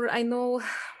 it's more, I know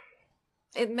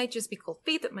it might just be cold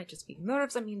feet, it might just be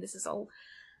nerves. I mean, this is all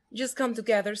just come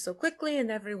together so quickly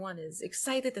and everyone is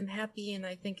excited and happy. And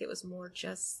I think it was more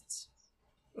just,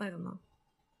 I don't know.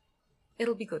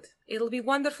 It'll be good. It'll be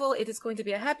wonderful. It is going to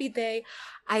be a happy day.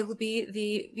 I will be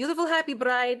the beautiful, happy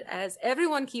bride, as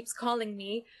everyone keeps calling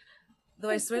me. Though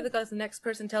I swear to God, if the next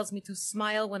person tells me to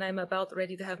smile when I'm about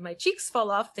ready to have my cheeks fall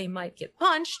off, they might get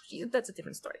punched. That's a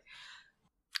different story.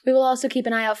 We will also keep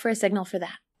an eye out for a signal for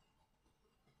that.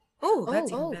 Oh,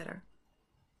 that's even better.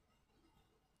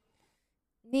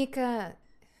 Nika,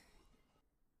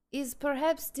 is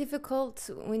perhaps difficult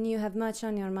when you have much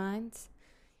on your mind,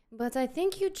 but I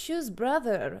think you choose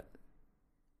brother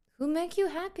who make you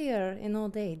happier in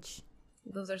old age.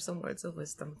 Those are some words of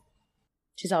wisdom.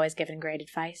 She's always given great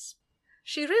advice.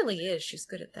 She really is. She's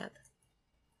good at that.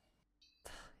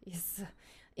 It's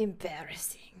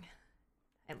embarrassing.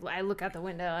 I look out the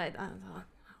window. I don't know.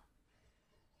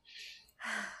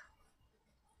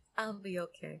 I'll be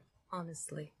okay,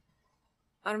 honestly.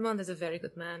 Armand is a very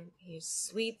good man. He is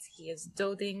sweet, he is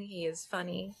doting, he is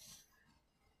funny.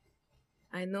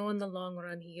 I know in the long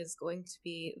run he is going to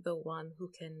be the one who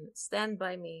can stand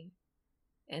by me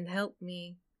and help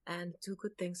me and do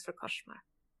good things for Koshmar.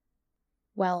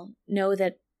 Well, know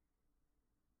that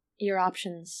your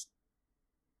options,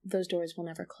 those doors will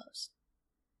never close.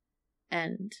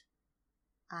 And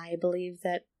I believe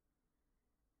that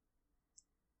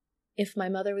if my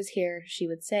mother was here, she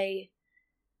would say,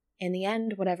 in the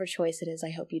end, whatever choice it is,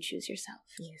 I hope you choose yourself.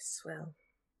 Yes, well,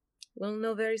 we'll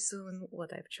know very soon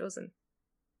what I've chosen.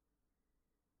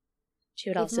 She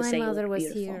would also say my mother you look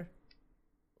was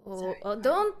beautiful. here.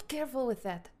 Don't careful with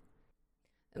that.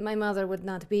 My mother would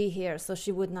not be here, so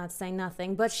she would not say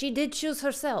nothing, but she did choose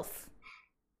herself.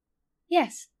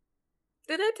 Yes.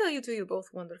 Did I tell you two you're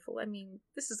both wonderful? I mean,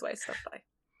 this is why I stopped by.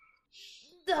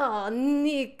 Oh,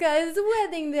 Nika, it's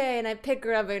wedding day, and I pick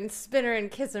her up and spin her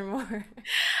and kiss her more.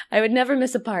 I would never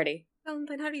miss a party.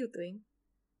 Valentine, how are you doing?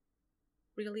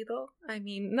 Really, though? I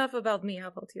mean, enough about me, how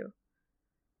about you?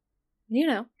 You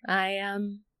know, I've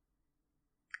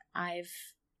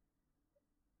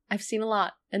seen a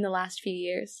lot in the last few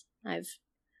years. I've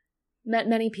met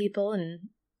many people and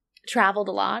traveled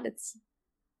a lot.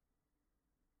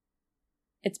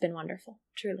 It's been wonderful,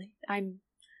 truly. I'm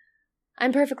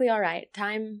perfectly all right.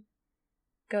 Time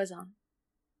goes on.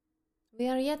 We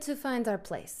are yet to find our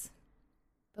place,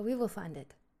 but we will find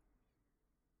it.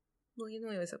 Well, you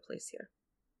know there's a place here.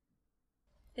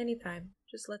 Anytime,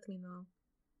 just let me know.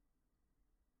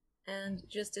 And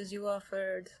just as you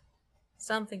offered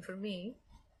something for me,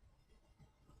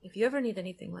 if you ever need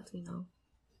anything, let me know.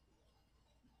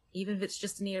 Even if it's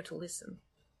just an ear to listen.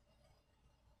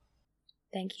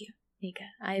 Thank you, Nika.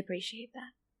 I appreciate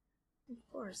that. Of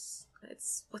course.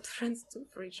 It's what friends do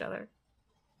for each other.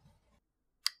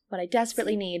 What I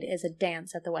desperately need is a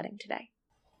dance at the wedding today.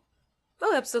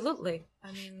 Oh, absolutely.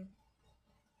 I mean,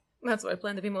 that's where I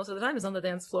plan to be most of the time, is on the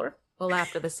dance floor. Well,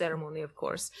 after the ceremony, of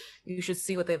course. You should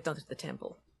see what they've done to the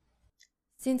temple.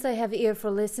 Since I have ear for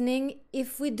listening,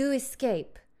 if we do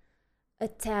escape, a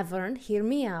tavern, hear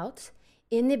me out,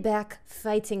 in the back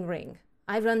fighting ring.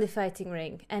 I run the fighting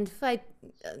ring and fight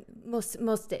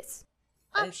most days.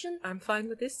 Option. I'm fine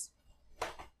with this.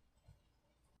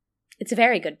 It's a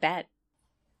very good bet.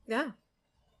 Yeah.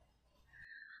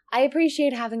 I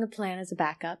appreciate having a plan as a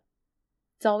backup.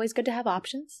 It's always good to have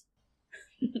options.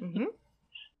 Mm-hmm.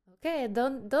 Okay,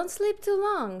 don't sleep too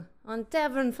long on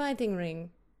tavern fighting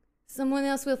ring. Someone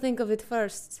else will think of it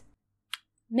first.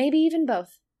 Maybe even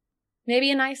both.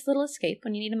 Maybe a nice little escape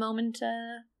when you need a moment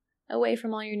away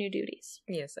from all your new duties.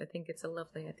 Yes, I think it's a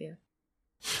lovely idea.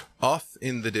 Off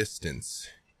in the distance,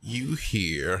 you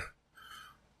hear,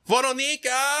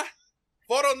 Veronica!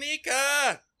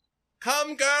 Veronica!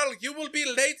 Come, girl, you will be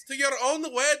late to your own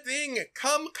wedding.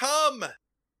 Come.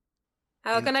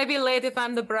 How can I be late if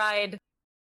I'm the bride?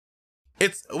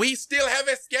 We still have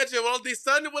a schedule. The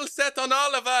sun will set on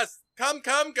all of us. Come,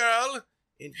 girl.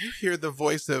 And you hear the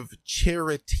voice of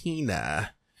Cheritina,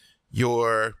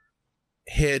 your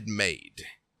head maid.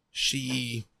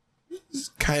 She's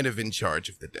kind of in charge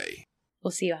of the day.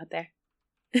 We'll see you out there.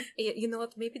 You know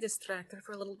what? Maybe distract her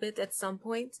for a little bit at some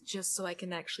point, just so I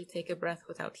can actually take a breath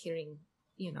without hearing,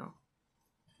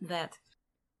 that.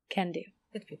 Can do.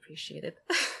 It'd be appreciated.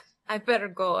 I better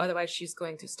go, otherwise she's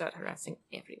going to start harassing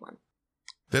everyone.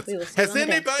 We will stay Has on the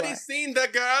dance anybody floor. seen the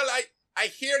girl? I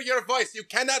hear your voice. You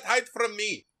cannot hide from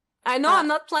me. I know I'm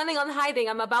not planning on hiding.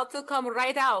 I'm about to come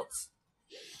right out.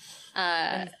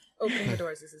 Opening the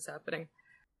doors, this is happening.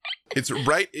 It's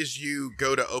right as you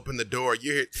go to open the door,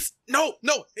 you hear, no,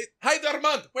 hide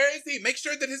Armand. Where is he? Make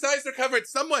sure that his eyes are covered.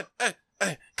 Someone,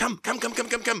 come.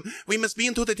 We must be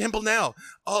into the temple now.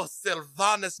 Oh,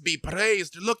 Sylvanus be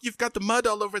praised. Look, you've got the mud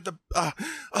all over the,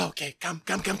 okay, come.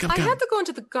 I had to go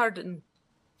into the garden.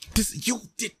 You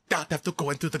did not have to go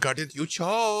into the gardens. You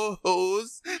chose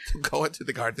to go into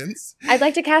the gardens. I'd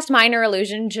like to cast Minor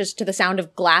Illusion just to the sound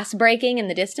of glass breaking in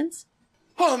the distance.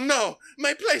 Oh no,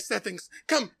 my place settings.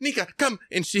 Come, Nika, come.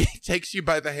 And she takes you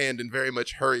by the hand and very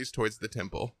much hurries towards the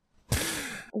temple.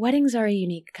 Weddings are a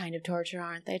unique kind of torture,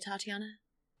 aren't they, Tatiana?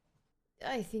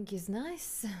 I think it's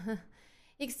nice.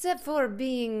 Except for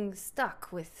being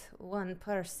stuck with one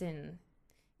person.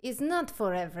 It's not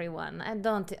for everyone. I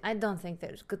don't think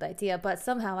that's a good idea, but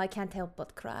somehow I can't help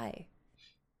but cry.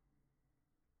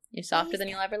 You're softer than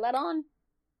you'll ever let on.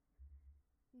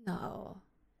 No.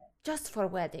 Just for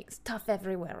weddings. Tough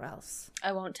everywhere else.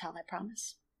 I won't tell, I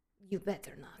promise. You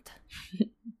better not.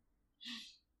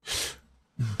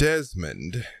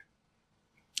 Desmond,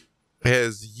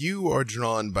 as you are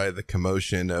drawn by the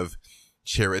commotion of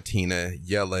Charatina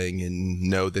yelling and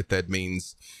know that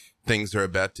means things are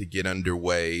about to get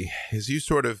underway, as you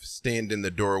sort of stand in the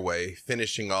doorway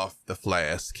finishing off the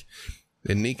flask,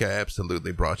 and Nika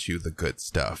absolutely brought you the good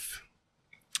stuff.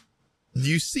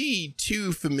 You see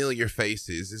two familiar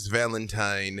faces as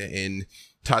Valentine and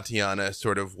Tatiana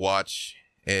sort of watch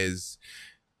as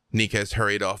Nika has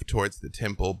hurried off towards the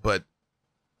temple, but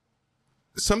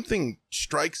something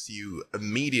strikes you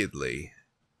immediately.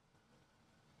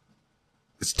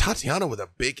 It's Tatiana with a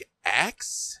big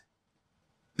axe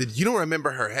that you don't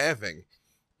remember her having,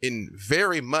 and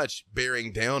very much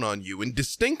bearing down on you and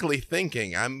distinctly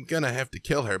thinking, I'm gonna have to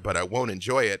kill her, but I won't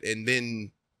enjoy it, and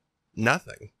then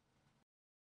nothing.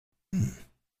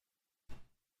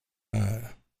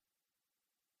 Where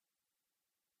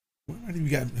might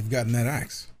have gotten that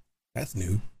axe? That's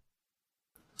new.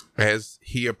 As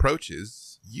he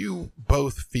approaches, you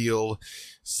both feel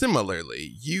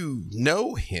similarly. You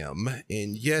know him,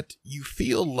 and yet you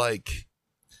feel like,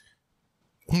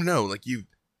 I don't know, like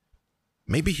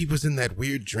maybe he was in that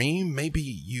weird dream. Maybe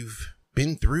you've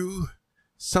been through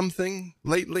something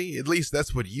lately. At least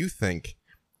that's what you think,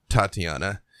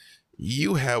 Tatiana.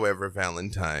 You, however,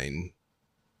 Valentine,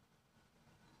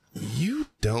 you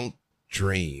don't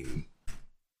dream.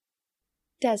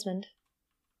 Desmond,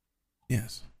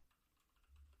 Yes.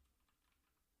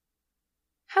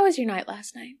 how was your night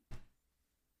last night?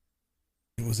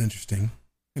 It was interesting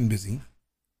and busy.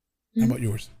 How about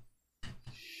yours?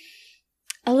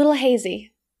 A little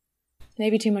hazy.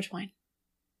 Maybe too much wine.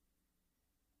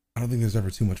 I don't think there's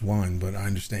ever too much wine, but I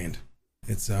understand.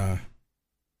 It's, I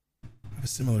have a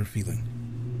similar feeling.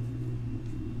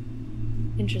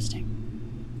 Interesting.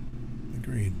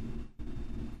 Agreed.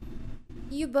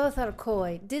 You both are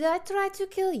coy. Did I try to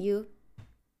kill you?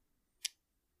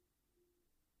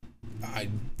 I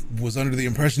was under the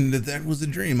impression that was a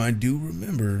dream. I do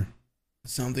remember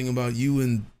something about you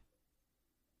and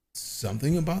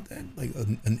something about that, like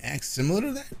an act similar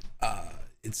to that.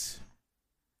 It's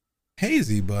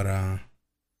hazy, but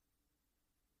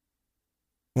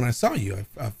when I saw you,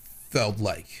 I felt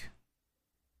like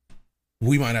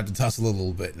we might have to tussle a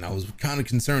little bit, and I was kind of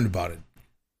concerned about it.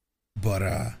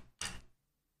 But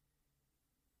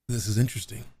this is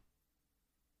interesting.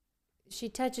 She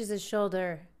touches his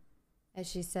shoulder as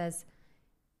she says,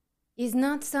 "Is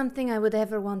not something I would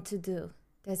ever want to do.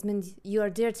 Desmond, you are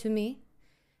dear to me,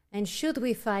 and should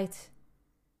we fight,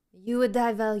 you would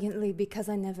die valiantly because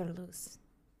I never lose."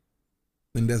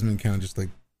 Then Desmond kind of just like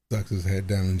sucks his head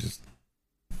down and just.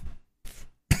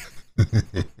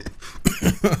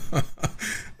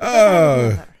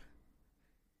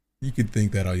 You could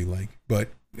think that all you like, but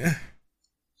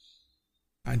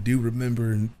I do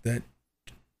remember that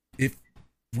if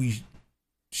we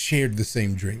shared the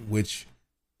same drink, which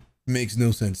makes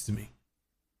no sense to me.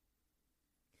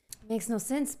 Makes no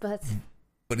sense, but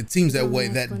it seems that way,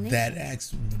 Only that explanation.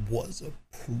 axe was a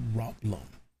problem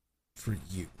for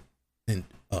you and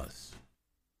us.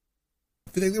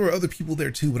 I feel like there were other people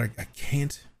there too, but I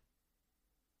can't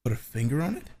put a finger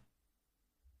on it.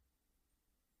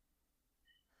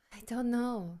 I don't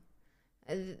know.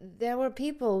 There were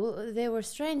people, they were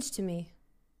strange to me.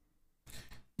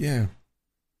 Yeah.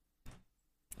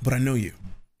 But I know you,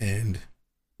 and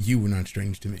you were not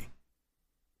strange to me.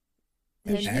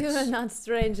 And An you axe. are not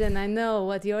strange, and I know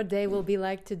what your day will be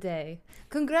like today.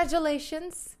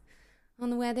 Congratulations On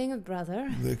the wedding of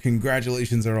brother. The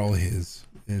congratulations are all his.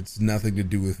 It's nothing to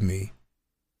do with me.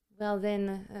 Well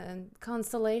then,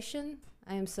 consolation,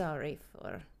 I am sorry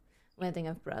for wedding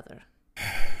of brother.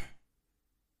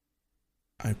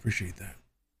 I appreciate that.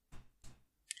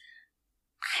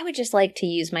 I would just like to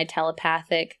use my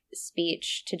telepathic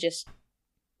speech to just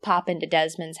pop into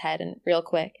Desmond's head and real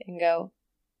quick and go,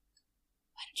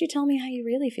 why don't you tell me how you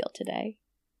really feel today?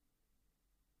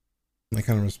 I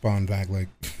kind of respond back like,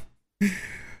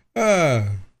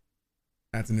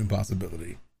 that's an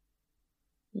impossibility.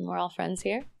 We're all friends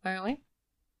here, aren't we?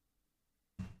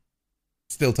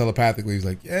 Still telepathically, he's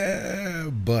like, yeah,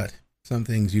 but some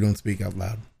things you don't speak out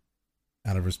loud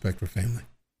out of respect for family.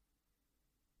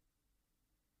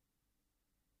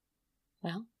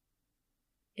 Well,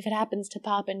 if it happens to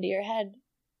pop into your head,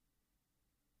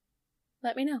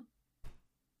 let me know.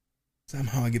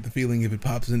 Somehow I get the feeling if it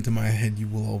pops into my head, you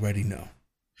will already know.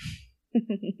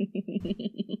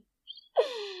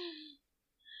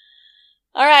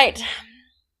 All right.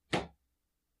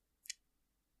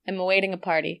 I'm awaiting a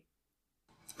party.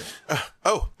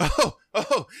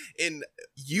 And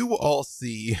you all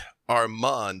see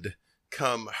Armand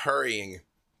come hurrying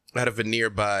out of a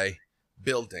nearby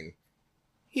building.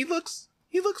 He looks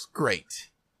great.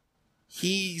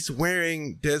 He's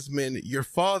wearing, Desmond, your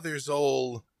father's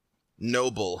old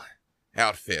noble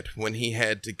outfit when he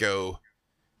had to go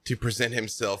to present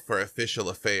himself for official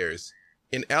affairs.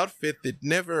 An outfit that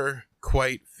never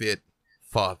quite fit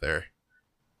father.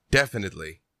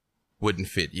 Definitely wouldn't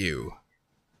fit you.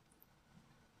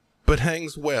 But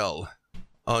hangs well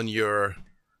on your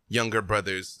younger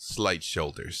brother's slight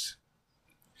shoulders.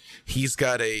 He's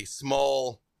got a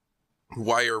small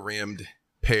wire-rimmed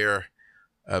pair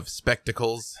of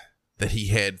spectacles that he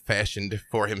had fashioned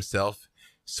for himself.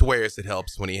 Swears it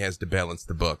helps when he has to balance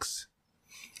the books.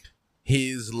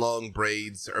 His long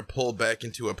braids are pulled back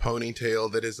into a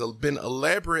ponytail that has been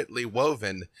elaborately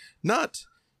woven, not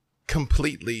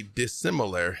completely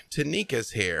dissimilar to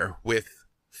Nika's hair, with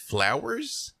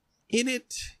flowers in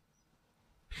it.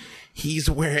 He's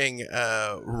wearing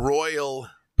royal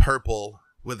purple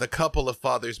with a couple of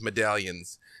father's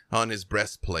medallions on his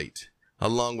breastplate,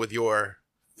 along with your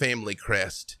family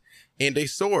crest, and a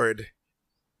sword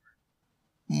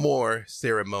more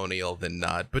ceremonial than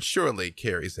not, but surely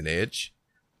carries an edge,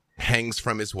 hangs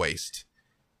from his waist.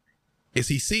 As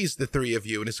he sees the three of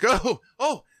you and is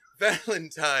oh,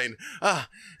 Valentine.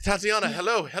 Tatiana,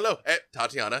 hello.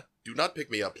 Tatiana, do not pick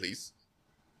me up, please.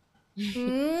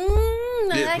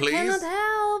 I please? cannot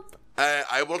help.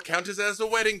 I will count it as a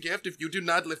wedding gift if you do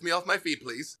not lift me off my feet,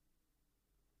 please.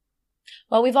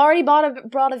 Well, we've already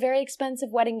brought a very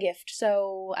expensive wedding gift,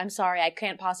 so I'm sorry, I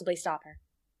can't possibly stop her.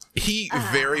 He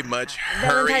very much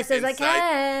Valentine hurries says inside. I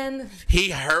can. He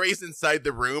hurries inside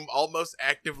the room, almost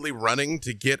actively running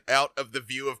to get out of the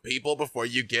view of people before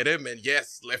you get him, and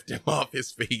yes, lift him off his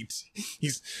feet.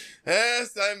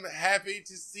 Yes, I'm happy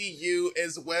to see you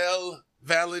as well,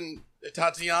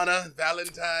 Tatiana,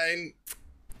 Valentine.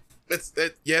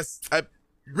 Yes, I'm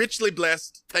richly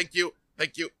blessed. Thank you.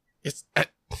 Yes.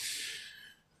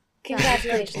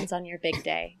 Congratulations on your big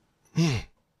day.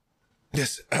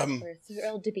 Yes, We're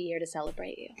thrilled to be here to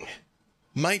celebrate you.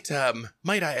 Might I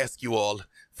ask you all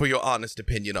for your honest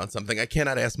opinion on something? I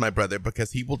cannot ask my brother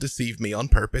because he will deceive me on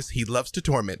purpose. He loves to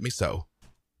torment me so.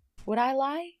 Would I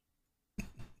lie?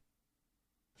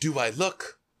 Do I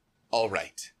look all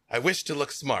right? I wish to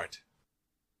look smart.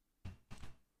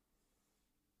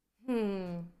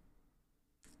 I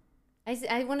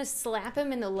want to slap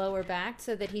him in the lower back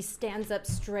so that he stands up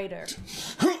straighter.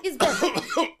 He's better.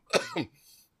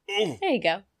 There you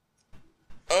go.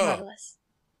 Marvelous.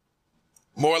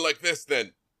 More like this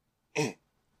then.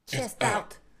 Chest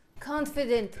out.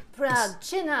 Confident. Proud.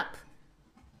 Chin up.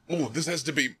 Oh, this has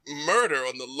to be murder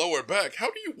on the lower back.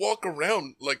 How do you walk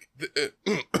around like...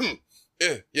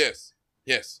 Yes.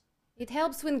 It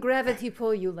helps when gravity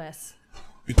pull you less.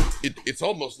 It's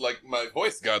almost like my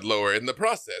voice got lower in the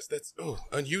process. That's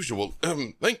unusual.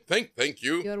 Thank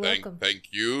you. You're welcome.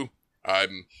 Thank you. I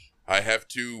have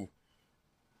to...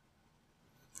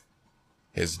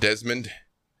 As Desmond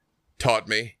taught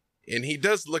me, and he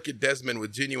does look at Desmond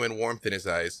with genuine warmth in his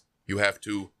eyes, you have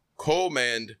to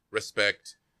command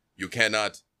respect. You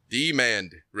cannot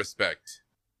demand respect.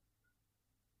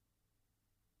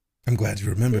 I'm glad you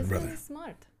remembered, This brother. is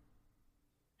smart.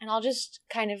 And I'll just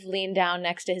kind of lean down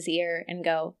next to his ear and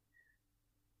go,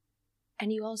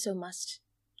 and you also must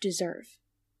deserve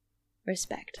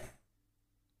respect.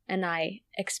 And I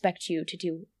expect you to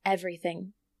do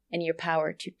everything in your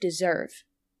power to deserve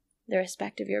the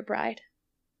respect of your bride.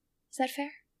 Is that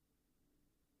fair?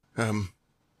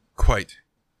 Quite.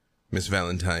 Miss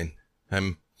Valentine.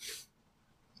 I'm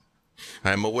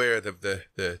aware of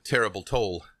the terrible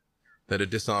toll that a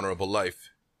dishonorable life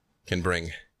can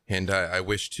bring, and I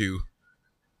wish to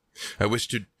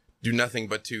do nothing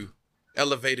but to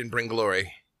elevate and bring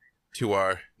glory to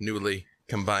our newly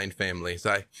combined families.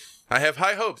 I have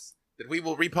high hopes that we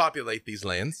will repopulate these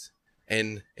lands,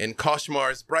 and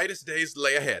Koshmar's brightest days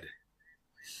lay ahead.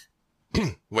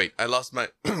 Wait, I lost my...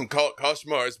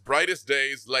 Koshmar's brightest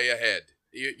days lay ahead.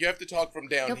 You have to talk from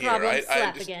down No here. problem.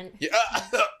 Slap again. Yeah.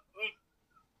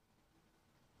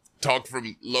 Talk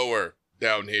from lower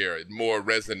down here. It more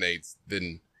resonates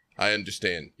than I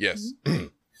understand. Yes.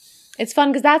 It's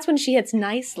fun because that's when she hits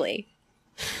nicely.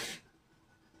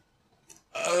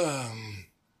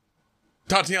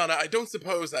 Tatiana, I don't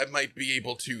suppose I might be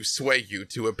able to sway you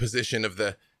to a position of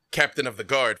the captain of the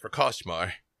guard for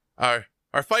Koshmar.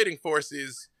 Our fighting force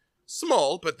is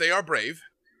small, but they are brave.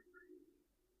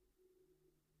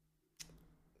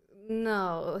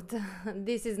 No,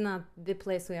 this is not the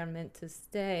place we are meant to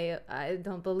stay, I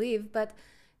don't believe, but,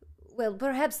 well,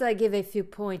 perhaps I give a few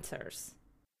pointers.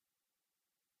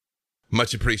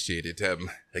 Much appreciated.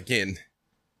 Again,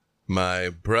 my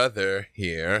brother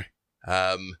here,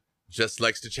 just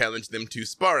likes to challenge them to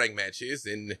sparring matches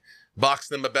and box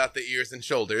them about the ears and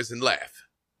shoulders and laugh.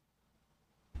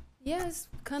 Yes,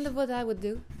 kind of what I would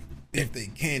do. If they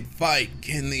can't fight,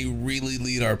 can they really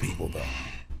lead our people, though?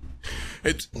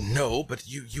 No, but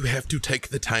you have to take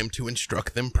the time to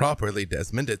instruct them properly,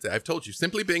 Desmond. I've told you,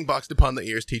 simply being boxed upon the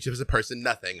ears teaches a person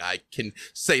nothing. I can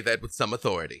say that with some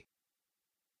authority.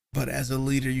 But as a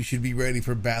leader, you should be ready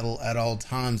for battle at all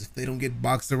times. If they don't get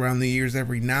boxed around the ears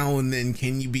every now and then,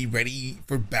 can you be ready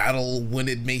for battle when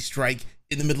it may strike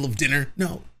in the middle of dinner?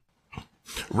 No.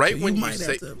 Right, So when you might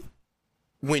say... have to-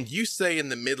 When you say in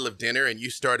the middle of dinner and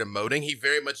you start emoting, he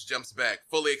very much jumps back,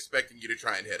 fully expecting you to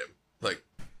try and hit him. Like,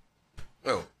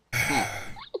 oh.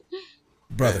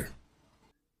 Brother,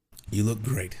 you look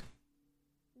great.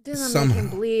 Do not make Somehow. him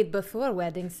bleed before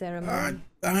wedding ceremony.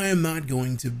 I am not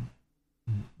going to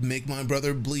make my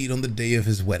brother bleed on the day of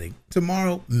his wedding.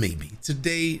 Tomorrow, maybe.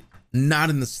 Today,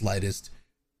 not in the slightest.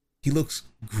 He looks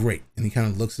great. And he kind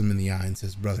of looks him in the eye and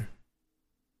says, brother,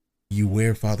 you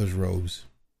wear father's robes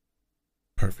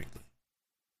perfectly.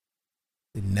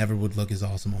 They never would look as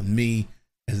awesome on me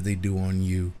as they do on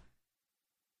you.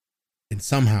 And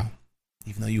somehow,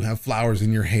 even though you have flowers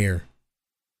in your hair,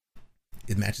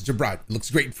 it matches your bride. It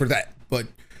looks great for that. But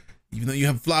even though you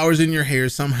have flowers in your hair,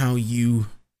 somehow you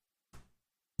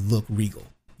look regal.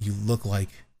 You look like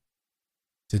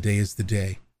today is the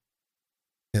day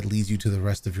that leads you to the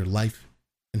rest of your life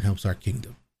and helps our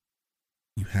kingdom.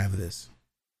 You have this.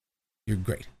 You're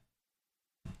great.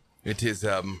 It is,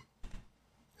 a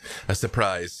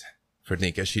surprise for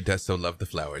Nika. She does so love the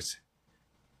flowers.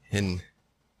 And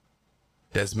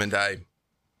Desmond, I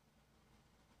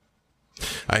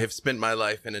have spent my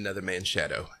life in another man's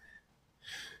shadow,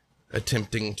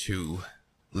 attempting to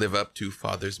live up to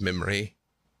father's memory.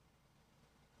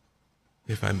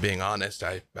 If I'm being honest,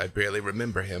 I barely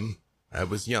remember him. I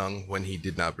was young when he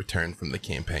did not return from the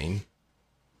campaign.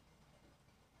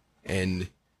 And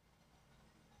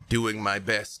doing my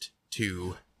best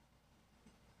to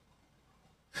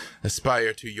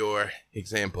aspire to your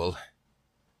example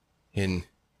and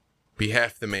be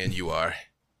half the man you are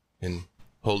and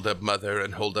hold up mother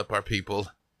and hold up our people.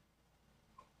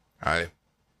 I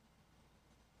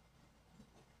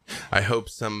hope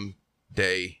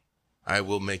someday I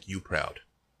will make you proud,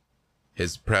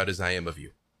 as proud as I am of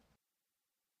you.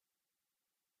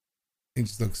 He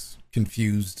just looks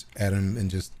confused at him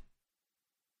and just,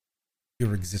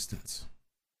 your existence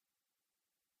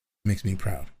makes me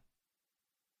proud.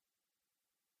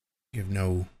 You have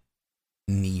no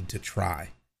need to try.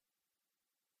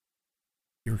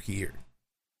 You're here.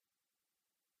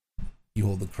 You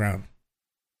hold the crown.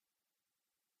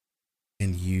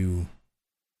 And you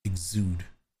exude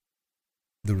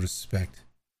the respect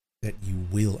that you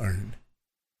will earn,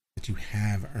 that you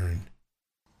have earned.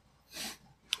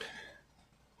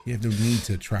 You have no need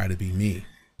to try to be me.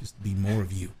 Just be more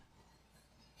of you.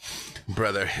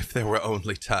 Brother, if there were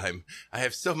only time. I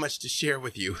have so much to share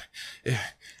with you.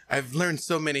 I've learned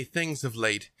so many things of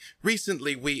late.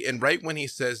 Recently and right when he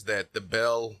says that, the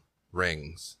bell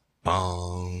rings.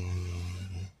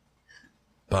 Bong.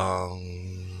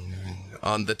 Bong.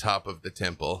 On the top of the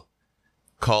temple,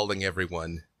 calling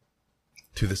everyone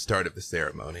to the start of the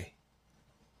ceremony.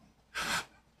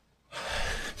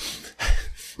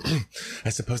 I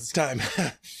suppose it's time.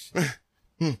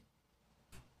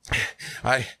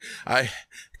 I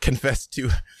confess to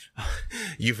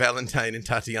you, Valentine and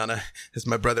Tatiana, as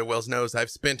my brother well knows, I've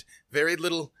spent very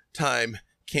little time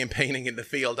campaigning in the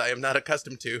field, I am not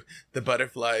accustomed to the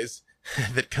butterflies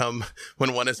that come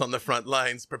when one is on the front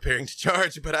lines preparing to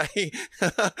charge, but I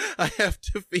I have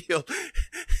to feel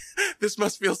this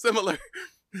must feel similar.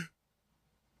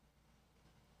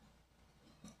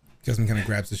 Jasmine kind of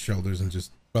grabs his shoulders and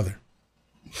just, brother,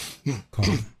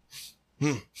 calm.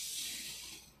 And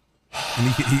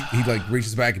he like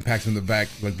reaches back and pats him in the back,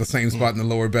 like the same spot in the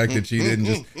lower back that she did,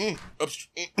 and just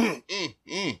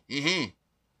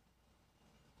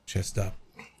chest up.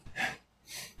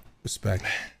 Respect.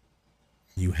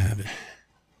 You have it.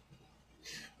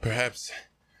 Perhaps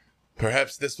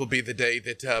this will be the day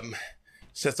that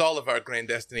sets all of our grand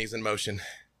destinies in motion.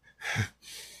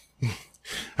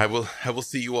 I will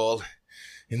see you all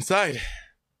inside.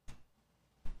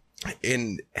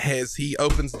 And as he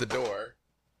opens the door,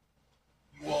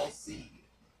 you all see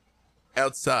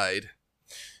outside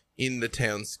in the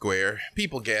town square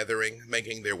people gathering,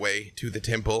 making their way to the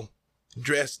temple,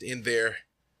 dressed in their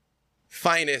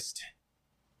finest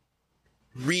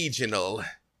regional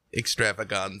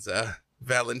extravaganza.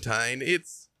 Valentine,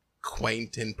 it's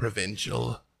quaint and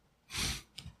provincial,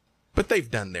 but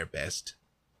they've done their best.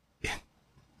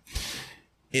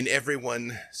 And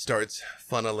everyone starts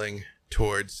funneling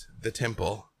towards the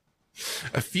temple.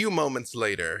 A few moments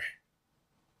later,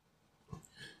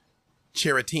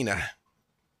 Charatina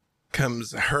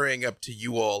comes hurrying up to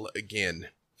you all again.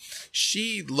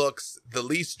 She looks the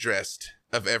least dressed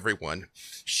of everyone.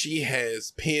 She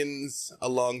has pins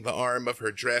along the arm of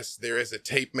her dress. There is a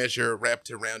tape measure wrapped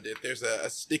around it. There's a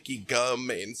sticky gum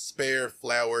and spare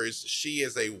flowers. She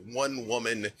is a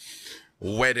one-woman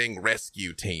wedding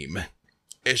rescue team.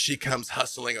 As she comes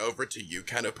hustling over to you,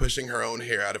 kind of pushing her own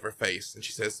hair out of her face, and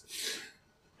she says,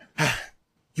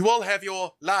 you all have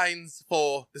your lines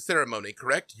for the ceremony,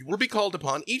 correct? You will be called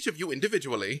upon, each of you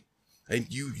individually, and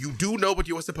you do know what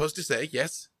you are supposed to say,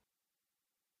 yes?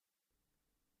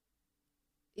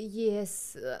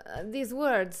 Yes, these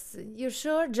words, you're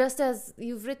sure, just as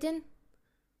you've written?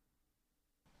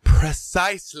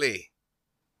 Precisely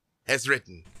as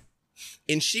written.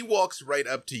 And she walks right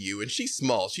up to you, and she's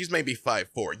small. She's maybe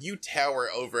 5'4". You tower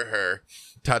over her,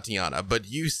 Tatiana, but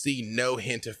you see no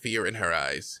hint of fear in her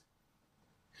eyes.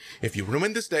 If you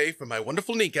ruin this day for my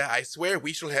wonderful Nika, I swear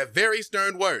we shall have very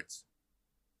stern words.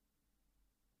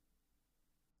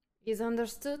 Is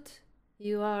understood.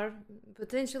 You are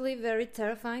potentially very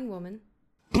terrifying woman.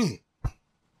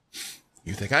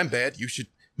 You think I'm bad? You should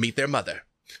meet their mother.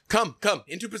 Come,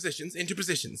 into positions.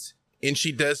 And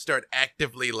she does start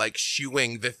actively, like,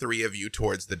 shooing the three of you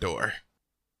towards the door.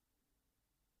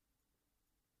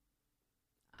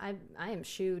 I am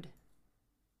shooed.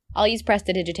 I'll use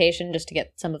prestidigitation just to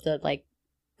get some of the, like,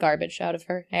 garbage out of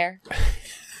her hair.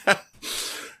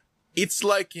 It's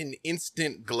like an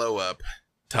instant glow up,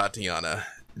 Tatiana.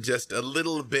 Just a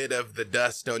little bit of the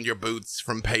dust on your boots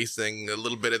from pacing, a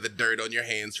little bit of the dirt on your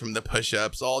hands from the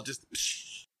push-ups, all just...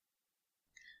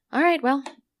 All right, well,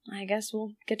 I guess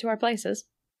we'll get to our places.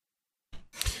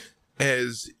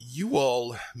 As you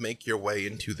all make your way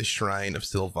into the Shrine of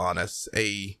Sylvanas,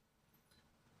 a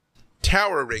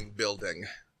towering building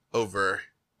over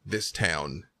this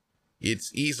town.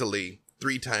 It's easily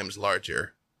 3 times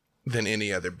larger than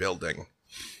any other building.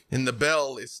 And the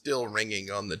bell is still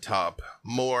ringing on the top,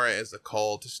 more as a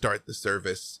call to start the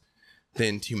service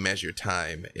than to measure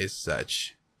time as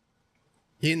such.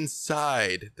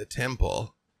 Inside the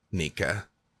temple, Nika,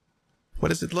 what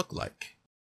does it look like?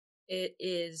 It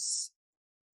is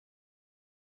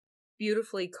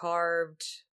beautifully carved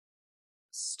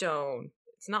stone.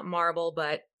 It's not marble,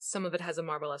 but some of it has a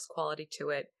marble-esque quality to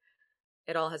it.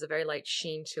 It all has a very light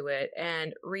sheen to it,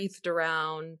 and wreathed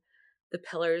around the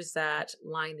pillars that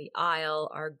line the aisle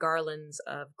are garlands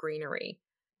of greenery.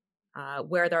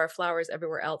 Where there are flowers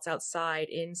everywhere else outside,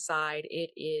 inside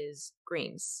it is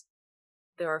greens.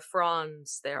 There are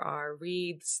fronds, there are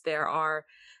wreaths, there are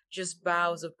just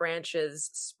boughs of branches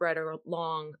spread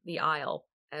along the aisle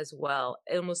as well.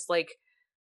 Almost like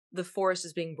the forest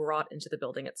is being brought into the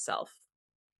building itself.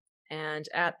 And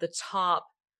at the top,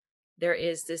 there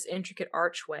is this intricate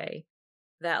archway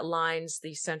that lines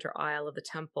the center aisle of the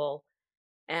temple.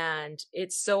 And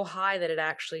it's so high that it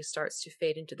actually starts to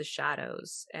fade into the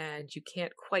shadows, and you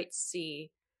can't quite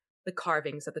see the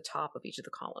carvings at the top of each of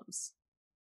the columns.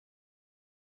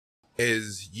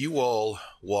 As you all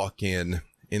walk in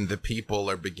and the people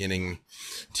are beginning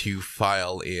to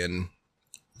file in,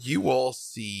 you all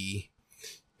see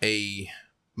a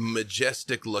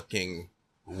majestic-looking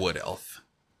wood elf.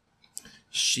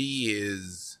 She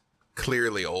is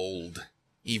clearly old,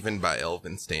 even by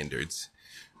elven standards,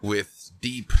 with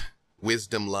deep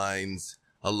wisdom lines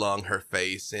along her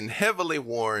face and heavily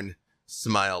worn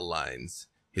smile lines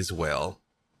as well.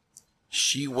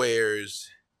 She wears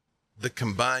the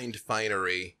combined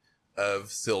finery of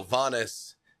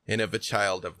Sylvanas and of a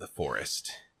child of the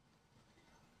forest.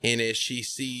 And as she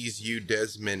sees you,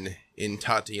 Desmond, and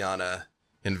Tatiana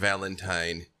and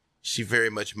Valentine, she very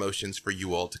much motions for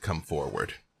you all to come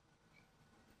forward.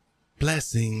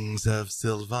 Blessings of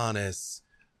Sylvanas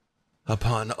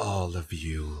upon all of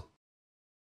you.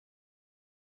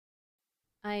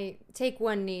 I take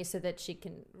one knee so that she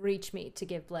can reach me to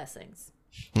give blessings.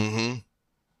 Mm-hmm.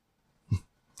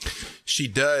 She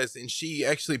does, and she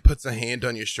actually puts a hand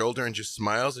on your shoulder and just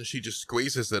smiles, and she just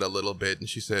squeezes it a little bit, and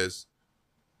she says,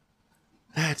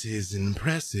 "That is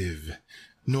impressive.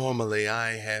 Normally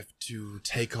I have to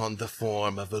take on the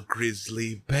form of a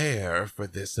grizzly bear for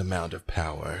this amount of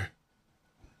power."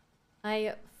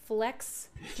 I flex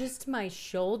just my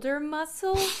shoulder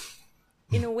muscle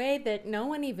in a way that no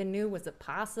one even knew was a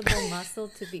possible muscle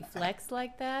to be flexed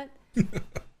like that,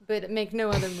 but make no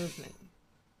other movement.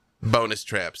 Bonus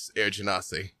traps, air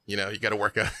genasi. You know, you gotta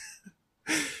work out.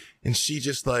 And she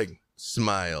just like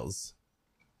smiles.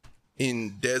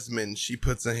 In Desmond, she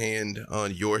puts a hand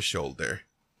on your shoulder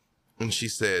and she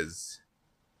says,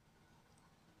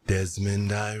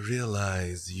 "Desmond, I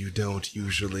realize you don't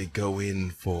usually go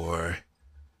in for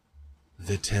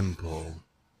the temple,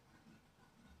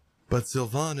 but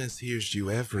Sylvanas hears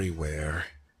you everywhere.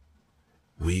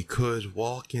 We could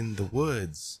walk in the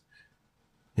woods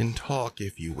and talk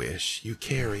if you wish. You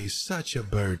carry such a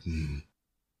burden."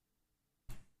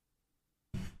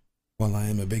 While I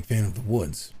am a big fan of the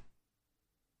woods,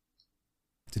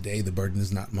 today the burden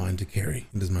is not mine to carry,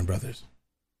 it is my brother's.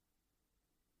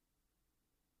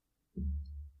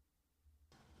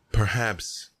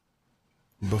 Perhaps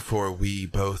before we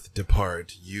both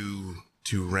depart, you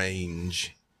to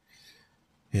range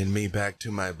and me back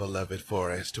to my beloved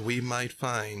forest, we might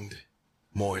find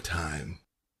more time.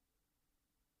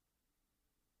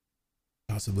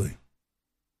 Possibly.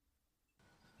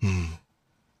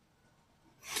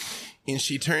 And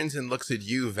she turns and looks at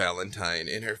you, Valentine,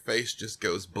 and her face just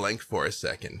goes blank for a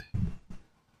second.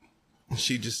 And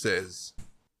she just says,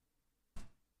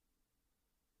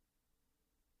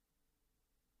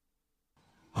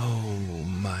 "Oh,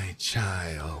 my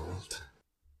child."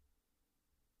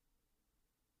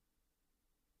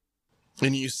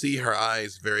 And you see her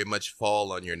eyes very much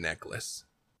fall on your necklace.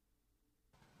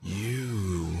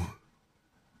 "You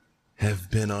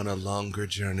have been on a longer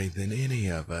journey than any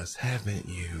of us, haven't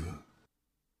you?"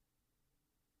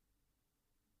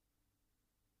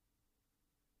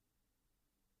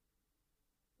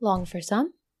 Long for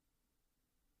some.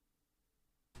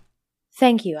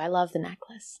 Thank you. I love the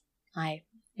necklace.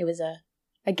 It was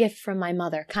a gift from my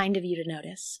mother. Kind of you to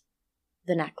notice.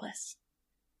 The necklace.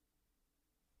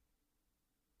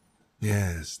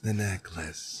 Yes, the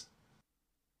necklace.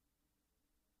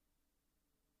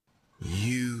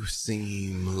 You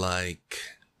seem like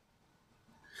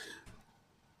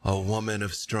a woman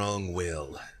of strong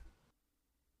will.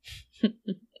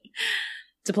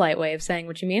 It's a polite way of saying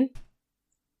what you mean.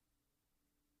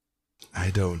 I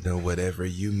don't know whatever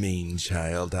you mean,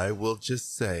 child. I will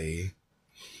just say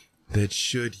that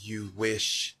should you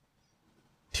wish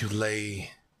to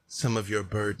lay some of your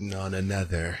burden on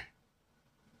another,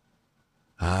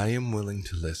 I am willing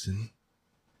to listen.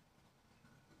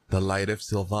 The light of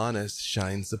Sylvanas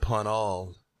shines upon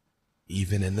all,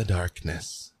 even in the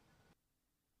darkness.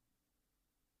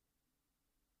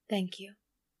 Thank you.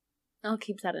 I'll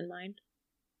keep that in mind.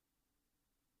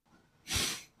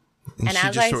 And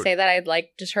as I say that, I'd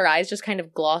like just her eyes just kind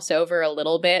of gloss over a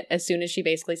little bit as soon as she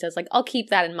basically says, like, "I'll keep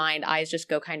that in mind." Eyes just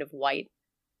go kind of white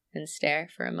and stare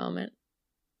for a moment.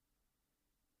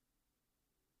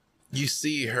 You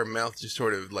see her mouth just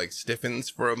sort of like stiffens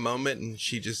for a moment, and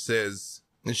she just says,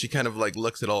 and she kind of like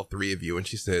looks at all three of you and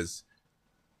she says,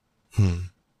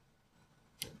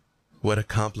 "What a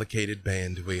complicated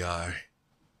band we are.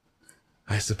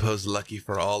 I suppose lucky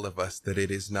for all of us that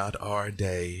it is not our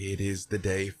day. It is the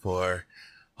day for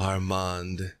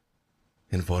Armand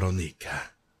and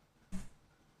Veronica."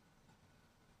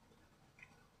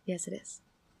 Yes, it is.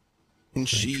 And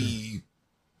she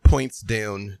points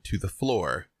down to the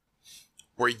floor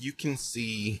where you can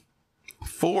see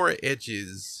four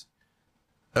edges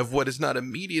of what is not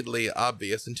immediately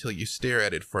obvious until you stare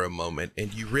at it for a moment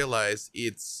and you realize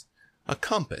it's a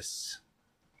compass.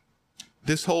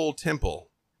 This whole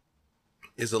temple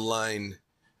is aligned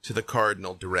to the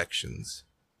cardinal directions.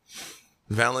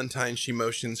 Valentine, she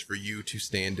motions for you to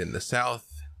stand in the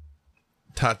south.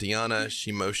 Tatiana,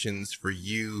 she motions for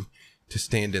you to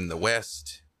stand in the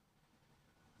west.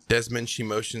 Desmond, she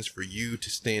motions for you to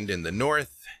stand in the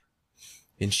north.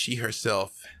 and she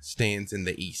herself stands in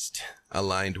the east,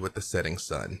 aligned with the setting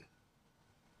sun.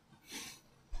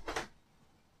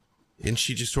 And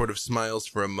she just sort of smiles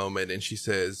for a moment, and she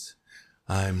says,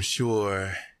 I'm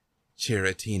sure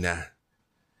Cheratina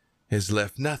has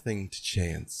left nothing to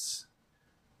chance.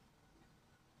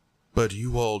 But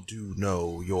you all do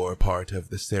know you're part of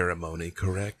the ceremony,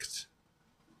 correct?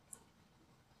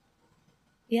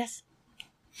 Yes.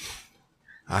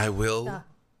 I will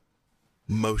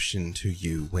motion to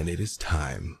you when it is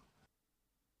time.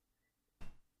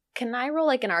 Can I roll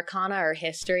like an arcana or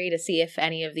history to see if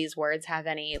any of these words have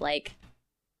any like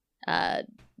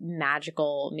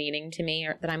magical meaning to me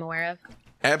or that I'm aware of?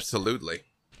 Absolutely.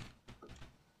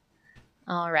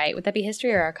 All right. Would that be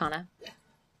history or arcana?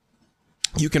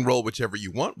 You can roll whichever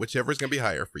you want, whichever is going to be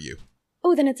higher for you.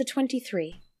 Oh, then it's a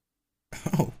 23.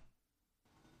 Oh.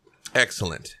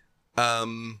 Excellent.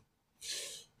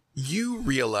 You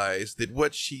realize that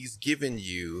what she's given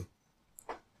you,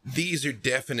 these are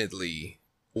definitely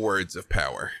words of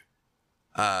power.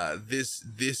 This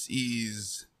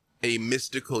is a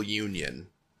mystical union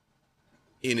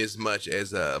in as much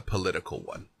as a political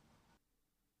one.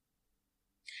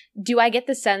 Do I get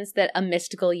the sense that a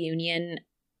mystical union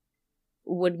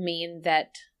would mean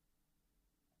that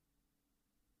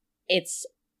it's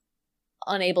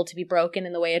unable to be broken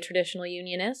in the way a traditional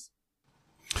union is?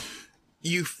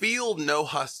 You feel no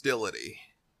hostility,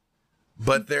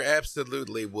 but there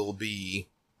absolutely will be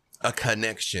a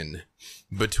connection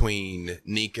between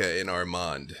Nika and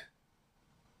Armand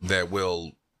that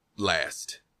will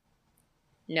last.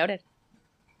 Noted.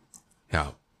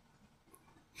 Now,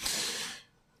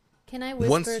 Can I whisper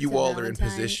once you to all are in Valentine,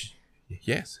 position,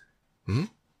 yes. Hmm?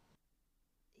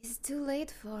 It's too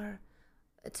late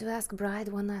to ask Bride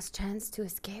one last chance to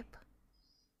escape.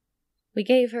 We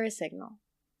gave her a signal.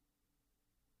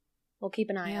 We'll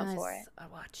keep an eye out Yes, for it. are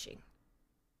watching.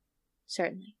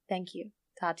 Certainly. Thank you,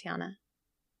 Tatiana.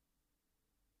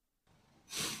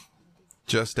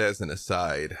 Just as an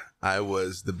aside, I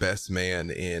was the best man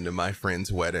in my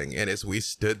friend's wedding, and as we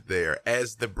stood there,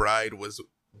 as the bride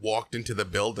walked into the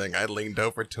building, I leaned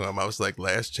over to him. I was like,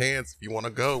 last chance. If you want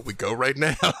to go, we go right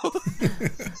now.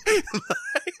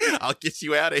 I'll get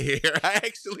you out of here. I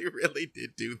actually really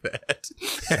did do that.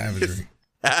 Savagery.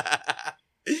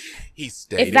 He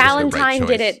stayed. If Valentine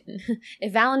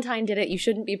did it, you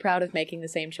shouldn't be proud of making the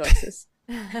same choices.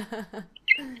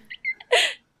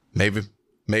 Maybe,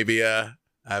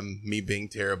 me being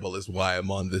terrible is why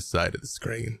I'm on this side of the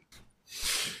screen.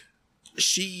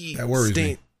 That worries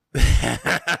me.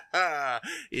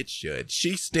 It should.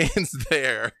 She stands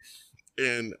there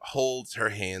and holds her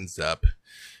hands up,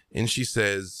 and she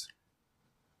says,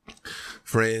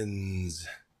 friends,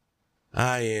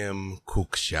 I am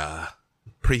Kuksha,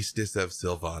 priestess of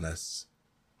Sylvanas.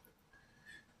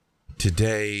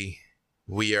 Today,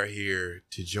 we are here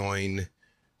to join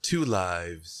 2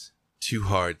 lives, 2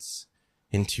 hearts,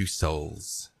 and 2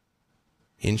 souls.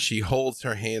 And she holds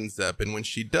her hands up, and when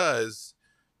she does,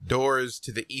 doors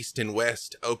to the east and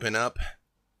west open up,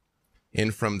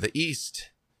 and from the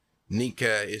east,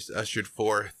 Nika is ushered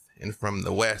forth, and from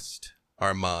the west,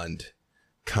 Armand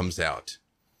comes out.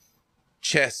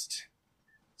 Chest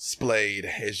splayed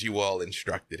as you all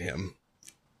instructed him,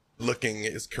 looking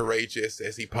as courageous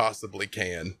as he possibly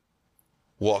can,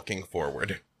 walking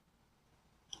forward.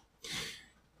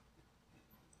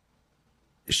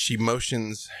 She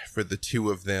motions for the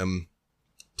 2 of them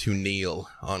to kneel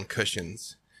on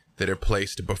cushions that are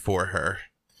placed before her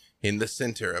in the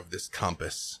center of this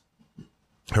compass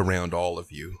around all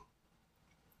of you.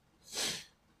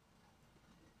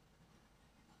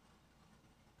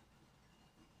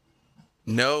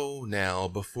 Know now,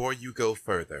 before you go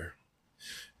further,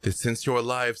 that since your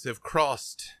lives have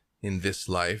crossed in this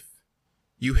life,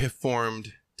 you have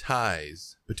formed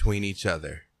ties between each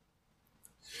other.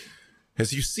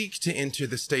 As you seek to enter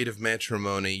the state of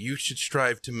matrimony, you should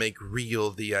strive to make real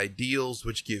the ideals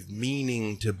which give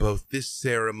meaning to both this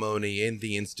ceremony and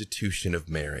the institution of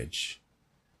marriage.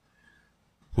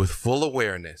 With full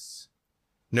awareness,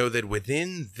 know that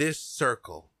within this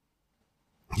circle,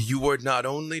 you are not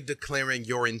only declaring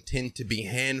your intent to be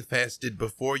handfasted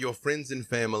before your friends and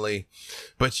family,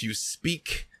 but you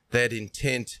speak that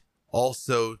intent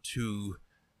also to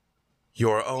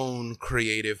your own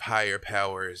creative higher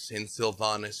powers in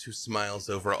Sylvanas, who smiles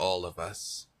over all of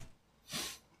us.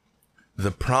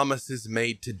 The promises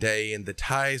made today and the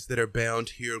ties that are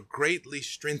bound here greatly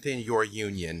strengthen your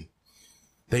union.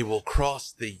 They will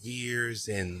cross the years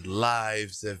and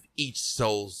lives of each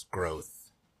soul's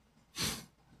growth.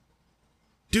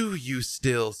 Do you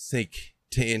still seek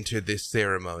to enter this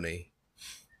ceremony?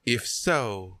 If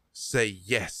so, say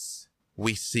yes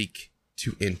we seek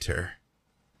to enter.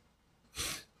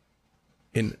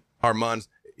 In Armand's,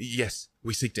 yes,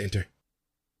 we seek to enter.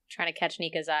 Trying to catch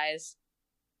Nika's eyes.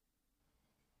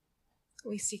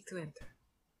 We seek to enter.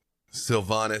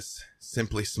 Sylvanas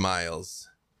simply smiles.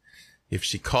 If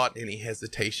she caught any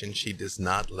hesitation, she does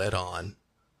not let on.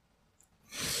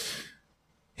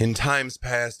 In times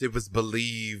past, it was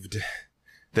believed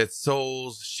that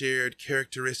souls shared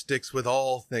characteristics with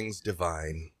all things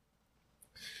divine.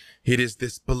 It is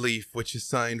this belief which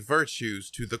assigned virtues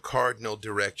to the cardinal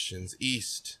directions,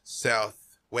 east,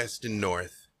 south, west, and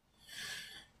north.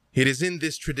 It is in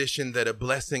this tradition that a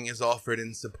blessing is offered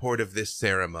in support of this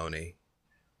ceremony.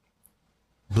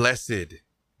 Blessed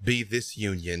be this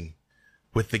union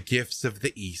with the gifts of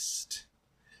the East,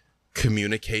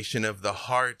 communication of the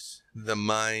heart, the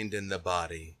mind, and the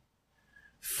body,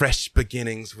 fresh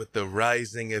beginnings with the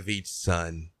rising of each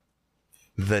sun,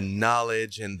 the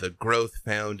knowledge and the growth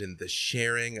found in the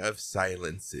sharing of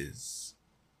silences.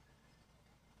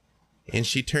 And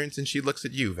she turns and she looks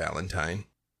at you, Valentine.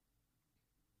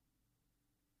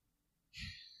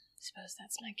 Suppose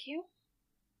that's my cue.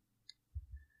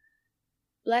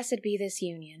 Blessed be this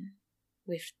union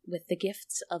with the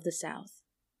gifts of the South,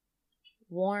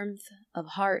 warmth of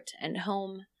heart and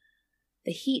home,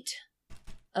 the heat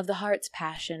of the heart's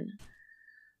passion,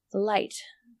 the light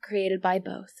created by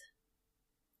both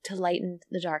to lighten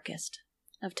the darkest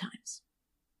of times.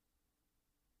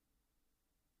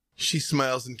 She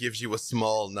smiles and gives you a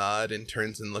small nod and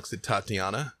turns and looks at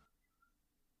Tatiana.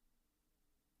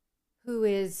 Who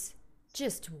is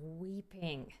just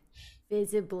weeping,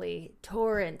 visibly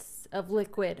torrents of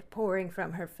liquid pouring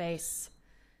from her face.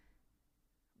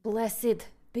 Blessed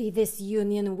be this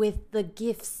union with the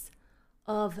gifts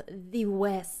of the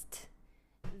West,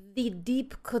 the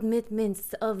deep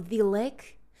commitments of the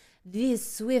lake, the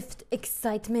swift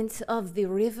excitement of the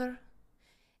river,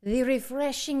 the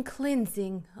refreshing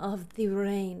cleansing of the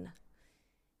rain,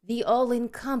 the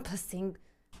all-encompassing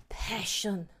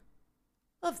passion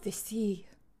of the sea.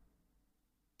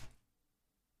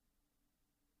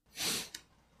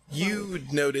 You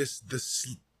notice the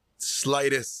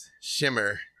slightest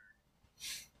shimmer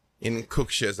in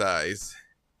Kuksha's eyes.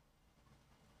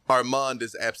 Armand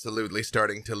is absolutely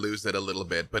starting to lose it a little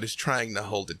bit, but is trying to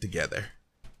hold it together.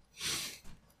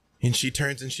 And she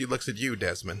turns and she looks at you,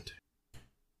 Desmond.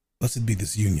 Blessed be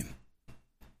this union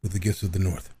with the gifts of the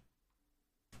North.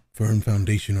 Firm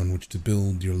foundation on which to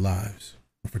build your lives,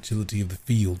 a fertility of the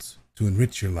fields to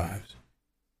enrich your lives,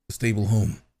 a stable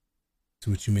home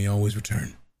to which you may always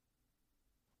return.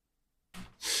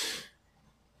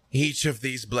 Each of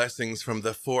these blessings from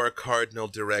the 4 cardinal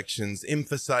directions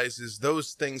emphasizes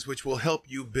those things which will help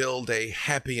you build a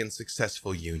happy and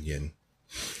successful union.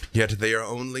 Yet they are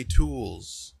only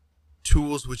tools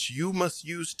which you must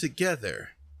use together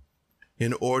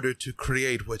in order to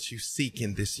create what you seek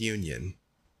in this union.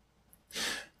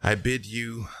 I bid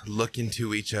you look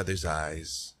into each other's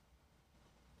eyes.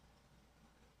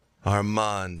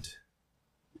 Armand,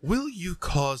 will you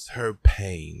cause her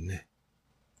pain?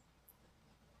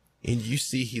 And you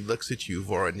see he looks at you,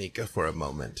 Veronica, for a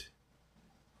moment.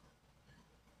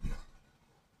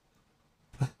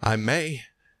 I may.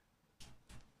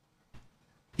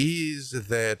 Is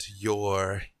that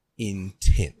your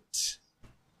intent?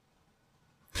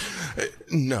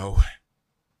 No.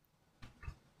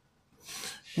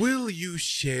 Will you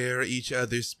share each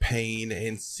other's pain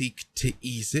and seek to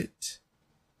ease it?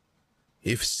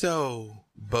 If so,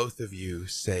 both of you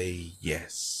say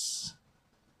yes.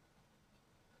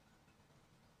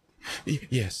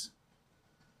 Yes.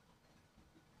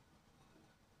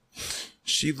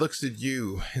 She looks at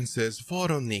you and says,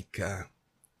 Veronica,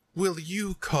 will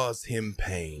you cause him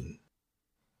pain?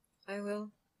 I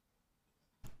will.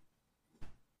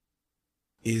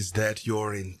 Is that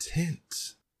your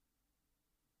intent?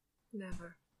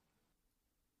 Never.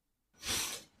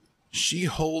 She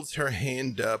holds her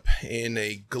hand up and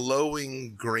a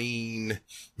glowing green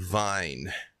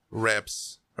vine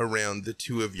wraps around the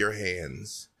 2 of your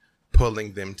hands,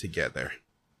 pulling them together.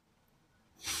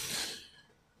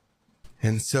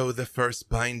 And so the first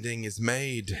binding is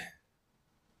made.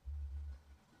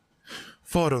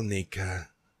 Veronica,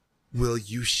 will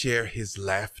you share his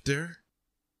laughter?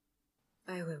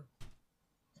 I will.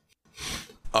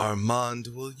 Armand,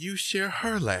 will you share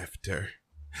her laughter?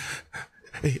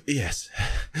 Yes,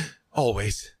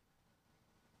 always.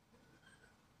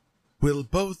 Will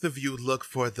both of you look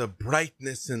for the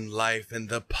brightness in life and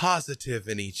the positive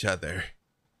in each other?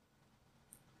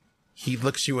 He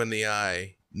looks you in the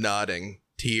eye, nodding,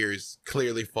 tears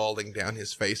clearly falling down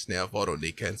his face now,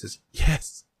 Veronica, and says,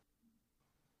 yes.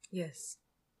 Yes.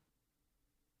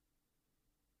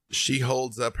 She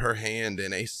holds up her hand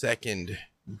and a second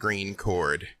green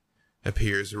cord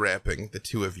appears wrapping the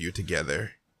two of you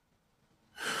together.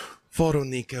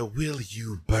 Veronica, will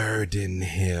you burden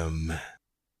him?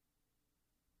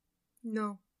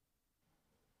 No.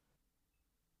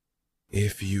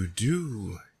 If you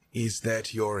do, is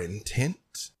that your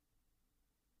intent?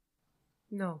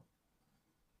 No.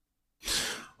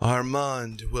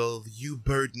 Armand, will you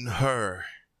burden her?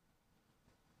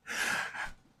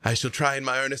 I shall try in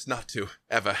my earnest not to,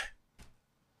 ever.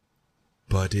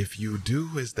 But if you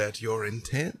do, is that your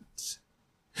intent?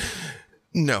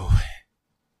 No.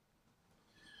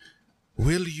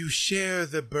 Will you share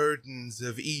the burdens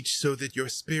of each so that your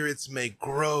spirits may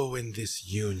grow in this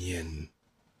union?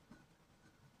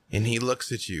 And he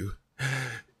looks at you.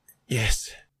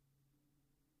 Yes.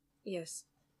 Yes.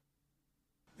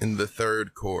 And the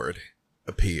third cord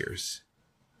appears.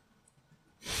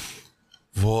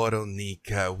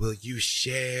 Veronica, will you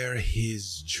share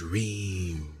his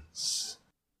dreams?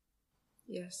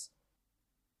 Yes.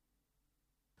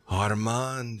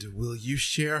 Armand, will you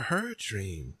share her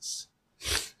dreams?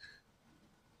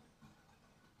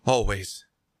 Always.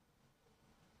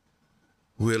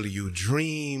 Will you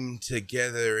dream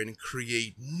together and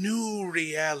create new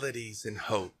realities and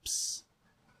hopes?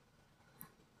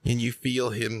 And you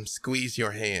feel him squeeze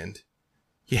your hand.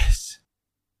 Yes.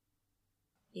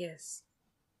 Yes.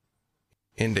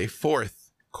 And a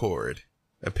fourth cord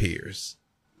appears.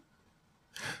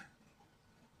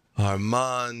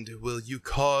 Armand, will you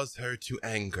cause her to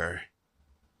anger?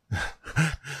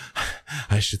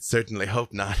 I should certainly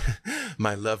hope not.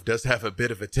 My love does have a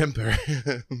bit of a temper.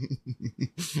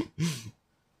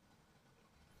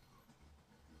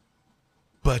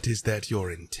 But is that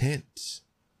your intent?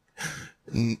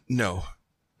 No,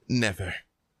 never.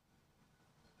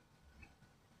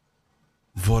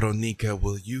 Veronica,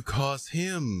 will you cause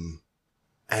him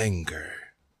anger?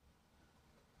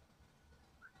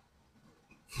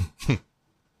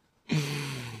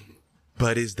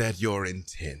 But is that your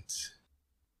intent?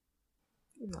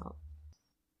 No.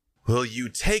 Will you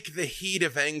take the heat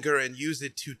of anger and use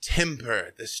it to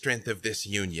temper the strength of this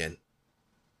union?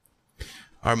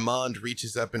 Armand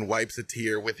reaches up and wipes a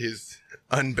tear with his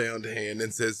unbound hand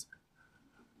and says,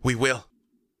 "We will."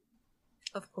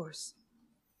 Of course.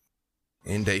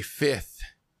 And a fifth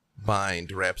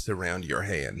bind wraps around your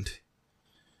hand.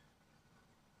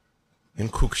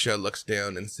 And Kuksha looks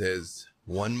down and says,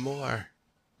 "One more.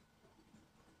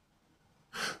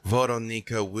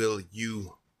 Veronica, will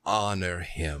you honor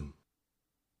him?"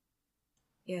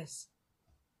 Yes.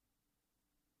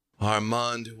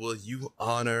 Armand, will you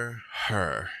honor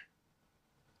her?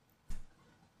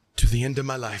 To the end of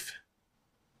my life.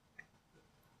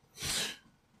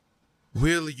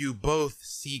 Will you both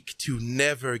seek to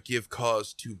never give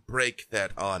cause to break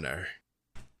that honor?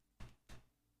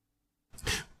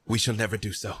 We shall never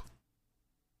do so.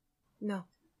 No.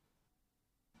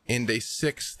 And a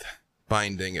sixth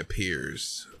binding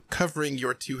appears, covering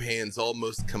your two hands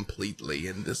almost completely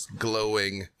in this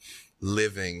glowing,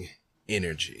 living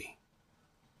energy.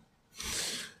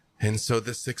 And so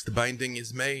the sixth binding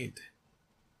is made.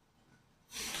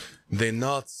 The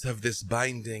knots of this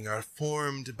binding are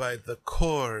formed by the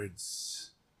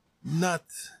cords, not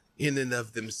in and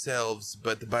of themselves,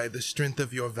 but by the strength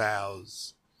of your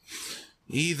vows.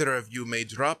 Either of you may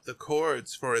drop the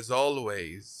cords, for as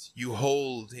always, you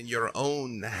hold in your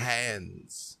own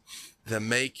hands the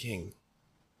making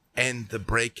and the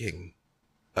breaking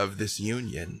of this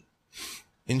union.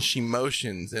 And she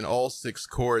motions, and all six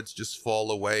cords just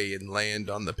fall away and land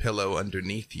on the pillow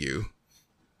underneath you,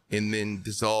 and then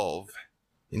dissolve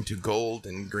into gold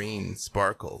and green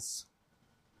sparkles.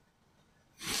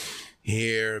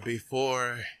 Here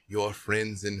before your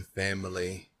friends and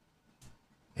family,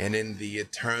 and in the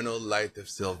eternal light of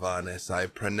Sylvanas, I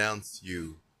pronounce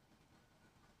you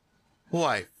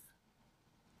wife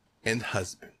and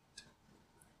husband.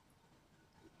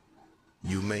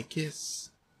 You may kiss.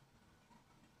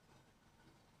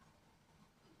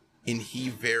 And he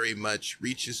very much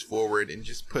reaches forward and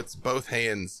just puts both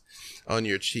hands on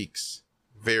your cheeks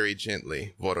very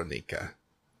gently, Veronica.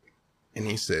 And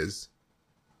he says,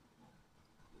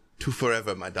 "To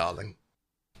forever, my darling."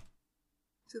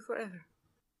 To forever.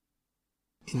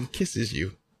 And kisses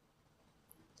you.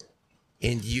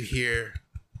 And you hear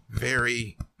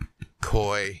very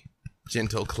coy,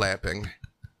 gentle clapping.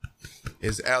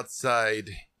 As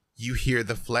outside, you hear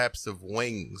the flaps of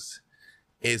wings,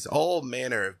 as all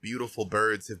manner of beautiful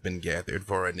birds have been gathered,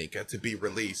 Veronica, to be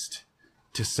released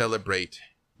to celebrate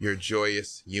your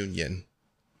joyous union.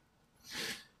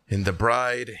 And the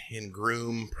bride and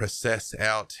groom process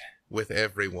out with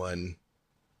everyone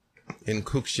And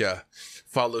Kuksha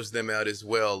follows them out as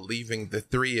well, leaving the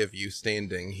three of you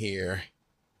standing here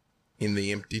in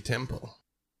the empty temple.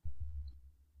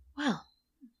 Well,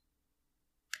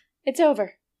 it's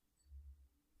over.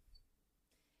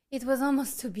 It was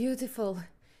almost too beautiful.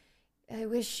 I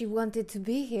wish she wanted to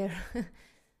be here.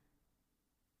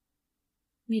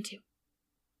 Me too.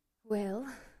 Well,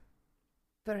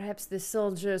 perhaps the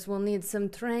soldiers will need some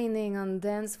training on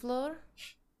dance floor?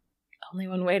 Only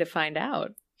one way to find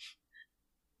out.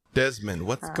 Desmond,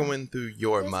 what's going through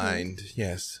your Desmond? mind?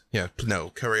 Yes. Yeah, no,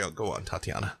 carry on. Go on,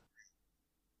 Tatiana.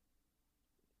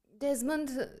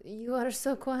 Desmond, you are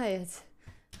so quiet.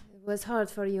 It was hard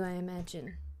for you, I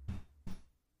imagine.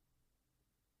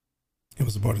 It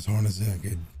was about as hard as I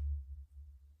could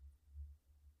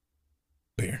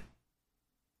bear.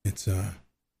 It's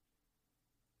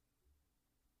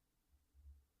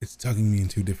tugging me in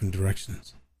two different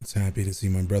directions. It's happy to see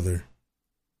my brother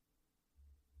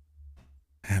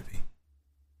happy.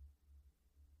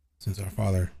 Since our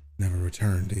father never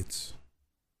returned, it's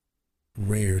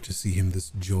rare to see him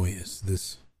this joyous,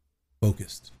 this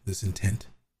focused, this intent.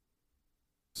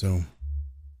 So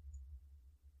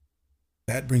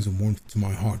that brings a warmth to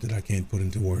my heart that I can't put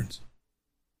into words.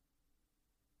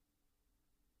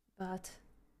 But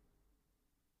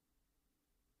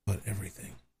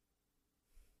Everything.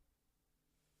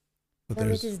 But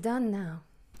well, it is done now.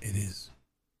 It is.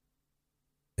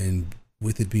 And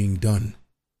with it being done,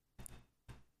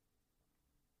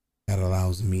 that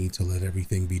allows me to let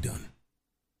everything be done.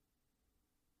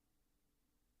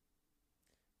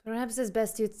 Perhaps it's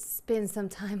best you spend some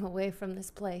time away from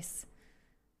this place,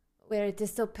 where it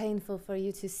is so painful for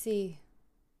you to see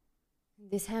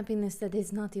this happiness that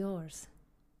is not yours.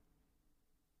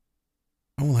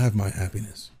 I will have my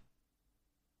happiness.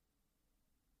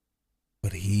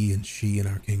 But he and she in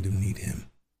our kingdom need him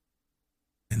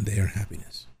and their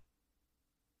happiness.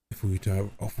 If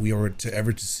we are to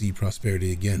ever to see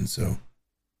prosperity again, so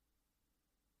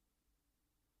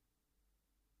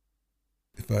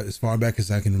as far back as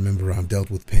I can remember, I've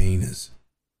dealt with pain as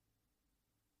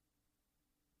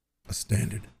a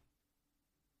standard.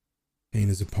 Pain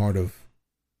is a part of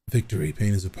victory.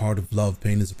 Pain is a part of love.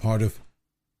 Pain is a part of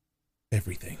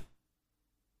everything.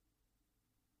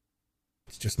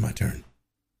 It's just my turn.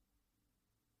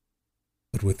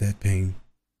 But with that pain,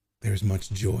 there is much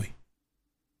joy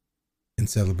and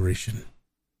celebration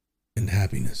and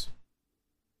happiness.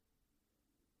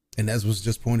 And as was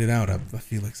just pointed out, I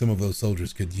feel like some of those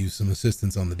soldiers could use some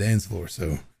assistance on the dance floor.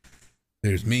 So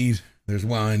there's mead, there's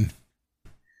wine.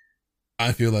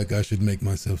 I feel like I should make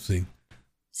myself sing.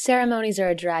 Ceremonies are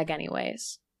a drag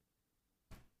anyways.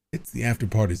 It's the after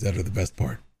parties that are the best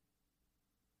part.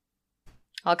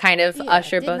 I'll kind of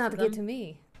usher did both not of get them. to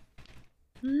me.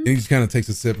 And he just kind of takes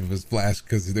a sip of his flask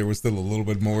because there was still a little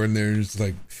bit more in there. And it's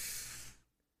like,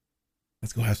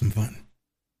 let's go have some fun.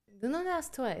 Do not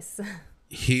ask twice.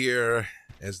 Here,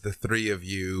 as the three of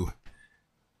you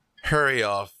hurry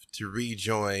off to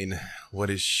rejoin what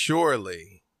is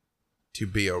surely to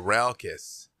be a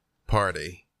raucous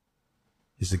party,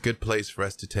 is a good place for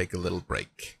us to take a little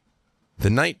break. The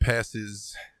night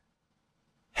passes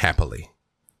happily.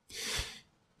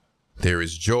 There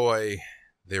is joy,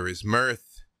 there is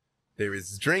mirth, there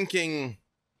is drinking,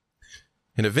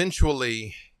 and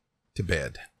eventually to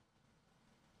bed.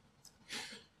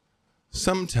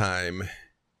 Sometime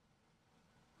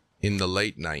in the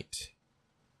late night,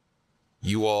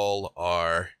 you all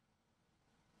are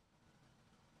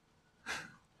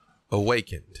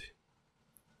awakened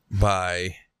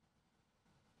by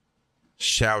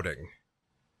shouting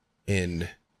and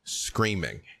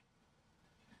screaming.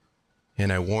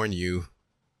 And I warn you,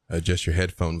 adjust your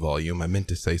headphone volume. I meant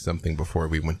to say something before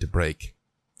we went to break.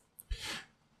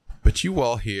 But you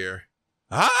all hear,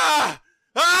 "Ah!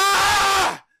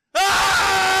 Ah!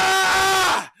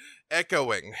 Ah!"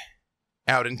 echoing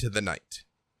out into the night.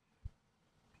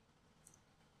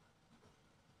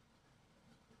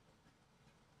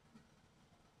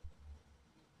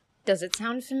 Does it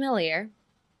sound familiar?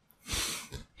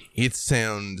 It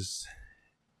sounds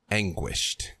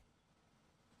anguished.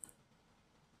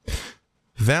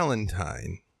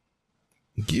 Valentine,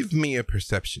 give me a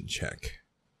perception check.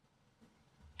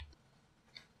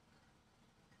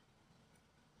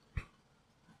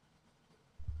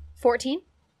 $14?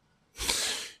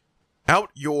 Out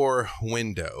your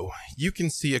window, you can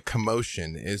see a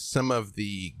commotion as some of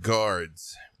the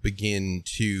guards begin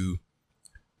to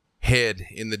head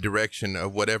in the direction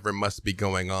of whatever must be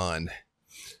going on.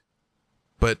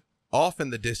 But off in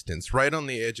the distance, right on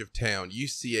the edge of town, you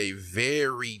see a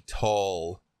very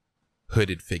tall,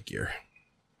 hooded figure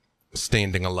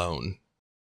standing alone.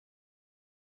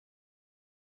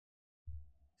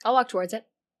 I'll walk towards it.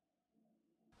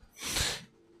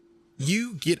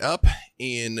 You get up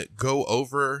and go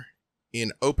over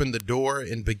and open the door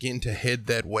and begin to head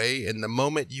that way. And the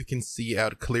moment you can see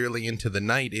out clearly into the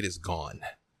night, it is gone.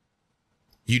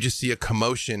 You just see a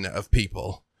commotion of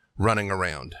people running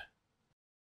around.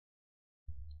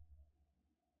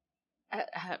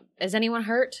 Is anyone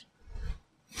hurt?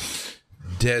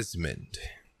 Desmond.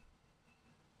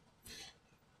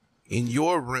 In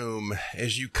your room,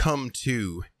 as you come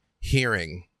to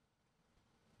hearing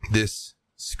this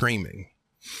screaming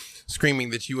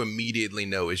that you immediately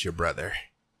know is your brother,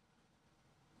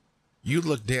 you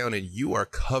look down and you are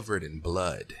covered in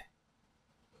blood.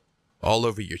 All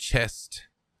over your chest,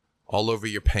 all over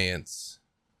your pants,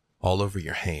 all over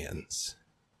your hands.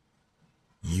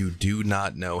 You do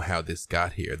not know how this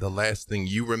got here. The last thing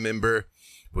you remember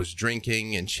was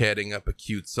drinking and chatting up a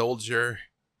cute soldier,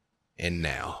 and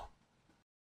now.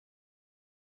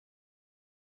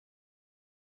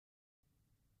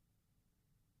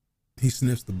 He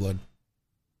sniffs the blood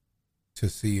to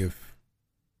see if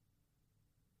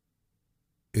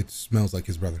it smells like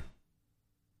his brother.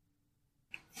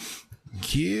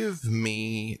 Give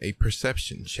me a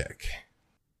perception check.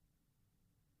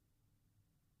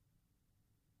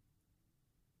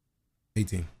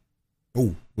 $18.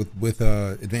 Oh, with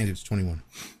advantage, 21.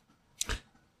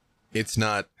 It's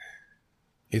not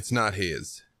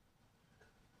his.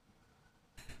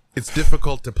 It's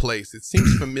difficult to place. It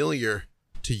seems familiar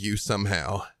to you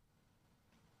somehow.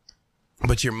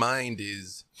 But your mind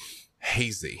is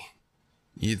hazy.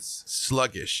 It's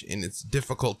sluggish and it's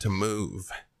difficult to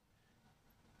move.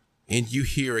 And you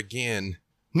hear again,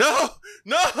 "No!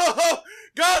 No!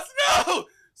 Gods, no!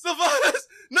 Sylvanas,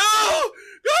 no!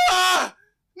 Ah!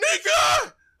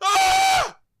 Nika!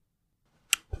 Ah!"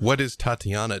 What is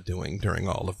Tatiana doing during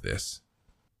all of this?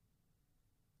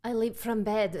 I leap from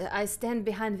bed. I stand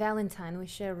behind Valentine. We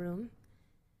share a room.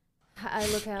 I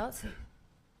look out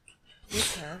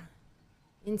with her.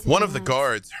 Into One of the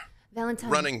guards Valentine.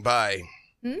 running by.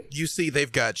 Hmm? You see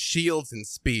they've got shields and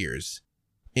spears.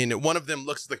 And one of them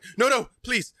looks like, no,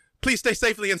 please stay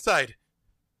safely inside.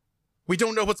 We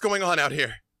don't know what's going on out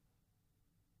here.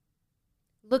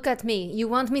 Look at me. You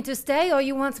want me to stay or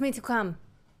you want me to come?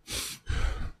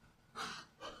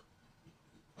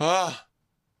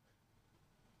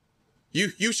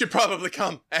 You should probably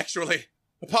come, actually.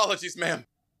 Apologies, ma'am.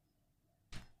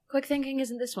 Quick thinking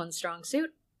isn't this one's strong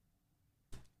suit.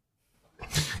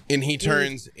 And he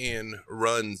turns and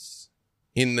runs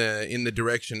in the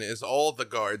direction as all the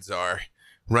guards are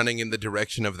running in the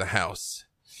direction of the house.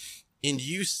 And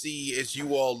you see, as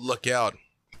you all look out,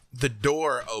 the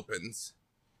door opens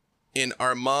and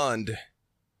Armand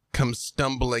comes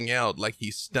stumbling out like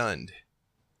he's stunned.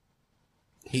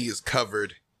 He is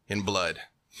covered in blood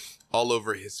all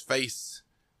over his face,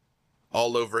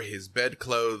 all over his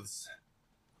bedclothes,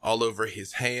 all over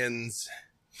his hands.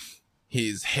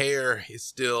 His hair is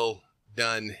still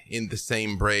done in the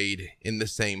same braid, in the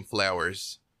same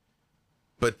flowers,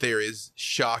 but there is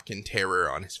shock and terror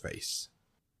on his face.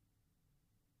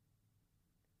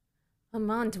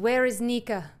 Armand, where is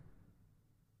Nika?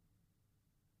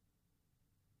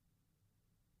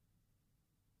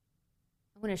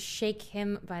 I want to shake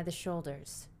him by the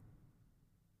shoulders.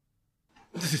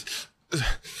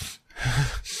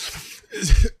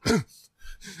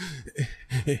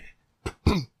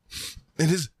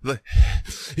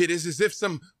 It is as if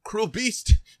some cruel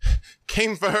beast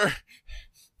came for her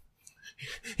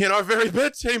in our very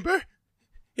bedchamber.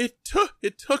 It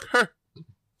took her.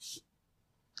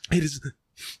 It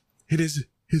is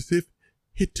as if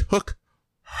it took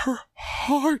her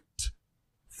heart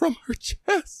from her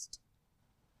chest.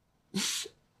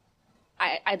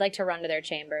 I'd like to run to their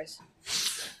chambers.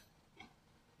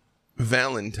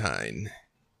 Valentine,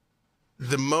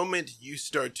 the moment you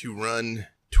start to run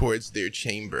towards their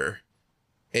chamber,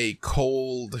 a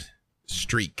cold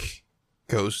streak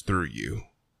goes through you.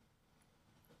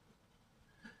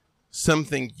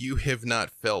 Something you have not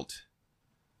felt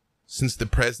since the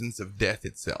presence of death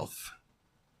itself.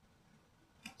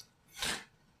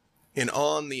 And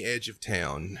on the edge of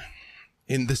town,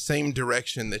 in the same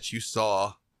direction that you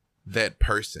saw that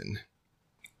person,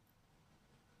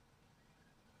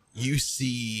 you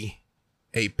see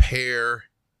a pair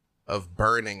of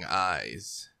burning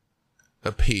eyes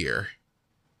appear,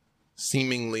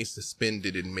 seemingly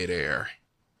suspended in midair.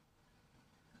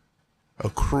 A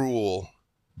cruel,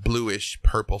 bluish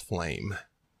purple flame.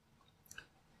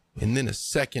 And then a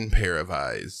second pair of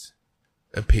eyes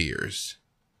appears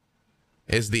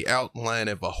as the outline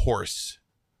of a horse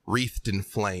wreathed in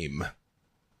flame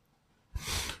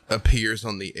appears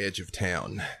on the edge of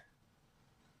town.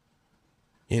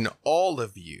 And all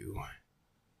of you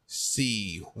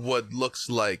see what looks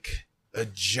like a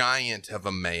giant of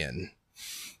a man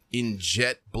in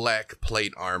jet black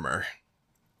plate armor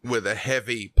with a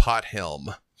heavy pot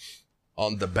helm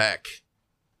on the back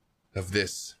of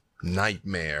this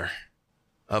nightmare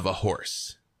of a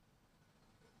horse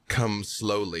come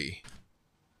slowly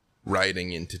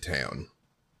riding into town.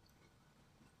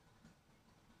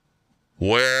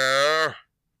 Where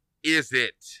is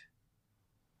it?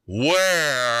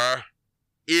 Where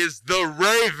is the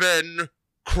Raven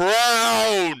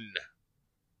Crown?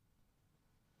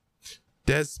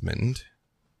 Desmond,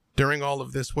 during all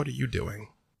of this, what are you doing?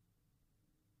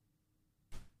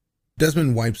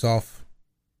 Desmond wipes off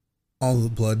all the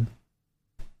blood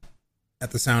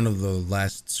at the sound of the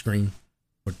last scream,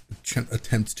 or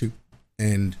attempts to,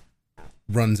 and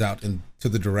runs out into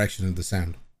the direction of the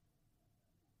sound.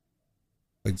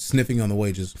 Like sniffing on the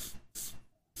way, just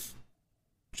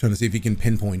trying to see if he can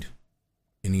pinpoint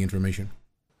any information.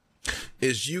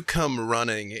 As you come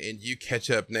running and you catch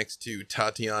up next to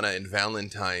Tatiana and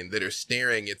Valentine that are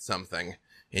staring at something,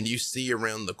 and you see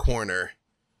around the corner,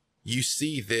 you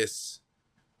see this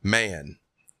man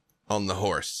on the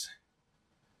horse.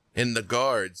 And the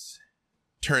guards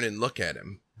turn and look at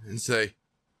him and say,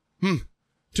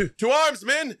 to arms,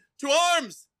 men! To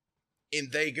arms!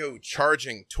 And they go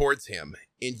charging towards him.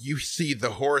 And you see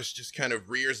the horse just kind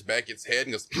of rears back its head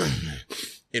and goes,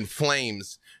 and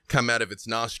flames come out of its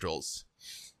nostrils.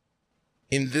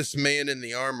 And this man in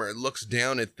the armor looks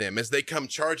down at them as they come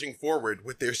charging forward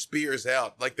with their spears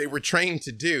out like they were trained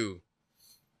to do.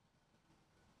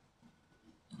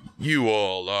 You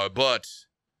all are but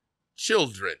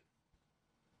children.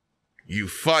 You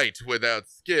fight without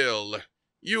skill.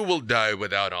 You will die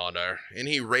without honor. And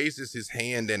he raises his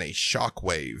hand and a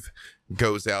shockwave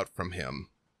goes out from him.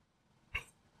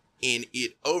 And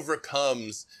it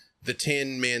overcomes the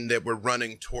 10 men that were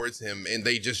running towards him, and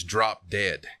they just drop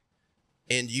dead.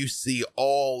 And you see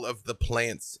all of the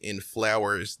plants and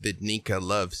flowers that Nika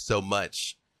loves so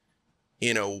much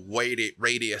in a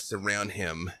radius around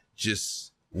him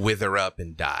just wither up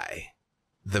and die.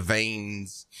 The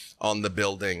veins on the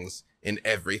buildings and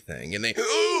everything. And they...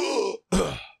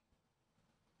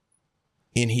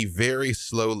 And he very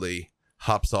slowly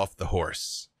hops off the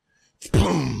horse.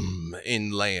 Boom!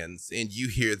 And lands, and you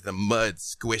hear the mud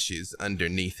squishes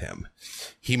underneath him.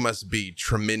 He must be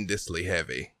tremendously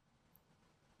heavy.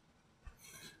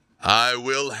 I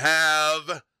will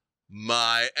have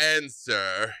my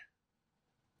answer.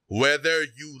 Whether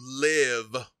you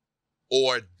live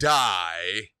or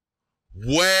die,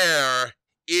 where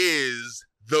is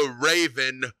the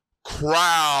Raven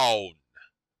Crown?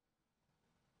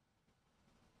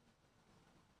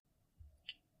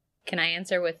 Can I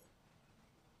answer with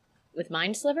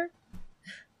Mind Sliver?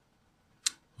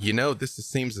 You know, this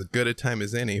seems as good a time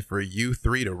as any for you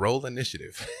three to roll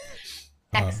initiative.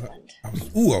 Excellent. I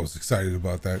was excited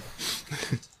about that.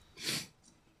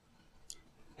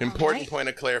 Important point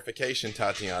of clarification,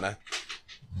 Tatiana.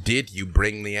 Did you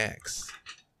bring the axe?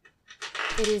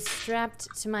 It is strapped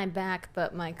to my back,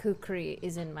 but my kukri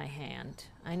is in my hand.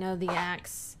 I know the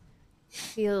axe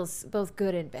feels both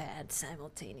good and bad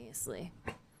simultaneously.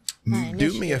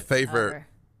 Do me a favor. However,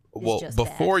 Well,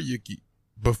 before you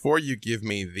give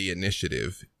me the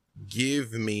initiative,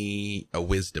 give me a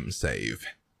wisdom save.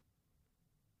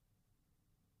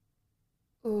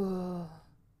 Ooh.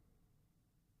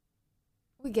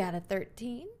 We got a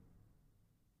 13.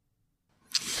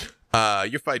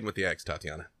 You're fighting with the axe,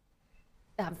 Tatiana.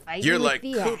 I'm fighting You're with like,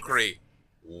 the axe. Kukri,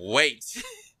 wait.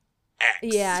 Axe.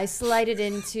 Yeah, I slide it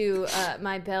into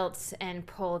my belt and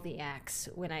pull the axe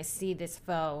when I see this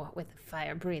foe with a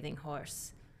fire-breathing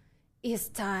horse. It's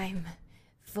time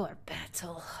for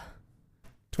battle.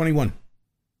 21.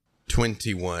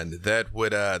 21.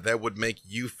 That would make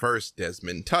you first,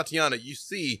 Desmond. Tatiana, you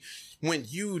see, when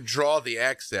you draw the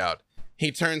axe out,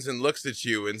 he turns and looks at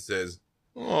you and says,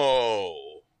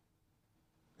 "Oh,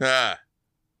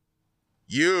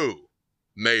 you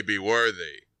may be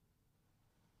worthy."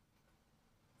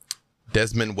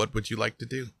 Desmond, what would you like to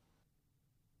do?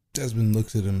 Desmond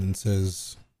looks at him and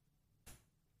says,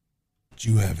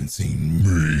 "You haven't seen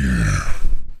me."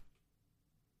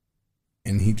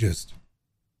 And he just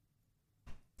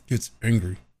gets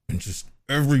angry and just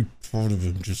every part of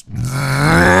him just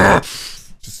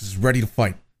is ready to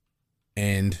fight.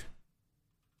 And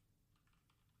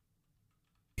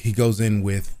he goes in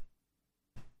with...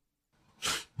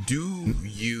 Do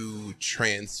you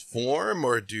transform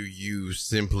or do you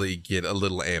simply get a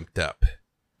little amped up?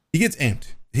 He gets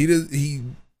amped. He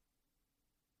doesn't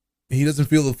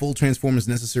feel the full transform is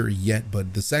necessary yet,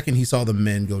 but the second he saw the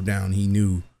men go down, he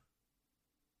knew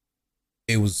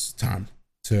it was time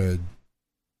to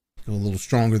go a little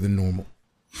stronger than normal.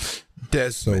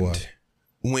 Desmond,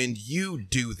 when you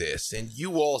do this and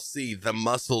you all see the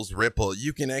muscles ripple,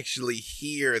 you can actually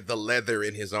hear the leather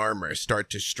in his armor start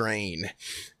to strain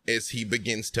as he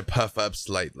begins to puff up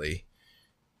slightly.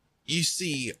 You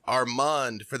see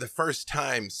Armand, for the first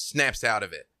time, snaps out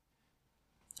of it.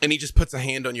 And he just puts a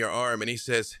hand on your arm and he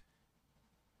says,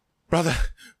 Brother,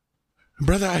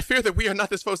 I fear that we are not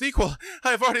this foe's equal.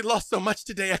 I have already lost so much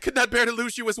today. I could not bear to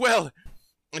lose you as well.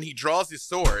 And he draws his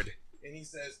sword and he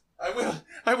says,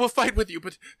 I will fight with you,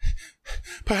 but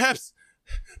perhaps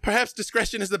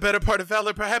discretion is the better part of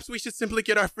valor. Perhaps we should simply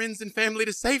get our friends and family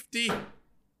to safety.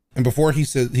 And before he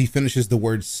finishes the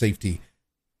word safety,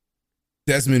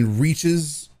 Desmond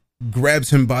reaches, grabs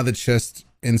him by the chest,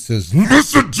 and says,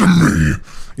 "Listen to me!"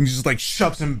 And he just like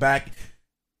shoves him back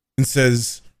and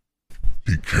says,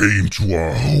 "He came to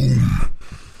our home.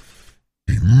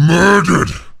 He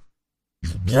murdered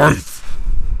his wife.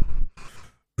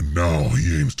 And now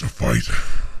he aims to fight.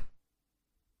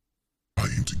 I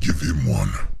aim to give him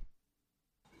one.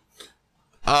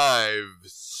 I've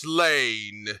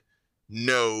slain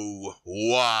no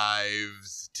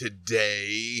wives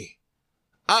today.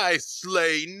 I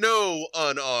slay no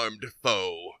unarmed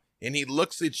foe." And he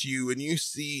looks at you and you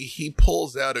see he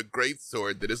pulls out a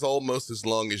greatsword that is almost as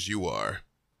long as you are.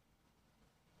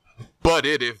 "But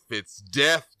if it's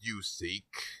death you seek,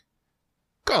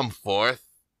 come forth,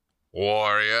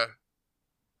 warrior."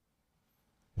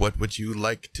 What would you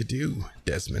like to do,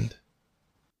 Desmond?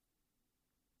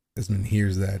 Desmond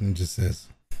hears that and just says,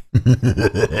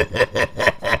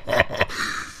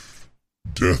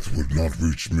 "Death would not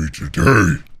reach me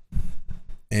today."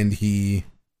 And he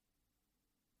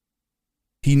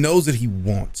knows that he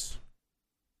wants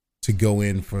to go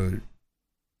in for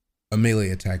a melee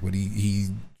attack, but he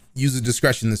uses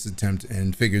discretion in this attempt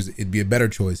and figures it'd be a better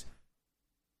choice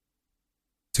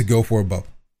to go for a bow.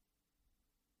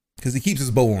 Because he keeps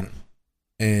his bow on him.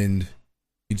 And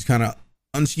he just kind of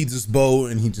unsheathes his bow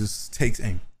and he just takes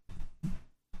aim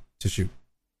to shoot.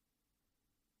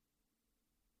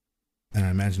 And I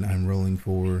imagine I'm rolling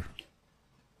for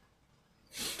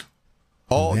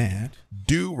all that.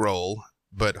 Do roll,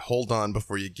 but hold on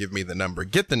before you give me the number.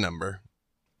 Get the number,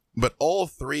 but all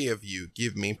three of you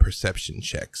give me perception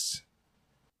checks.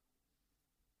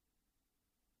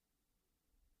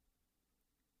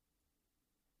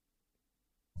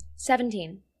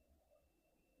 $17.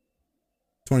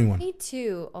 21. Me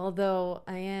too, although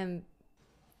I am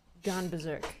gone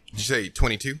berserk. Did you say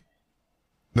 22?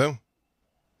 No?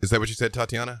 Is that what you said,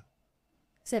 Tatiana?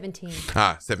 17.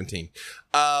 17.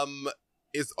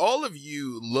 As all of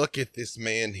you look at this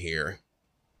man here,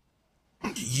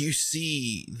 you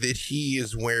see that he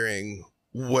is wearing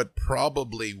what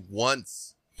probably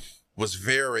once was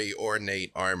very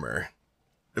ornate armor,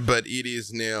 but it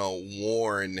is now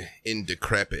worn and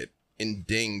decrepit and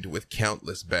dinged with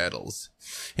countless battles.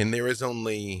 And there is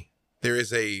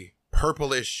a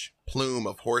purplish plume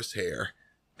of horsehair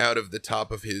out of the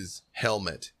top of his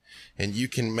helmet. And you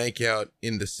can make out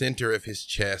in the center of his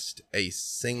chest a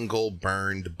single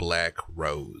burned black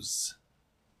rose.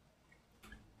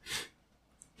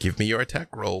 Give me your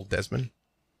attack roll, Desmond.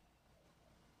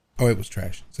 Oh, it was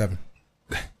trash. 7.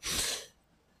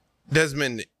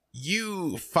 Desmond,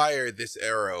 you fire this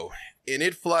arrow, and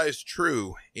it flies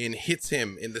true and hits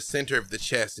him in the center of the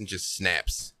chest and just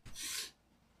snaps.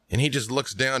 And he just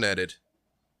looks down at it.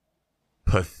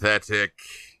 Pathetic.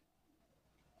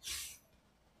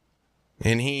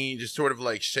 And he just sort of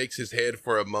like shakes his head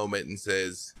for a moment and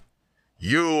says,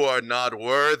 "You are not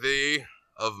worthy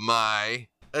of my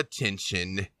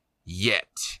attention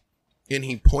yet." And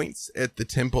he points at the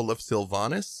Temple of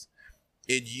Sylvanus,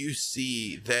 and you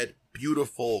see that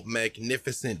beautiful,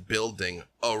 magnificent building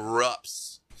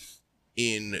erupts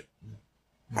in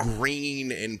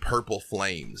green and purple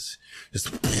flames.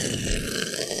 Just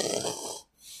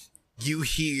you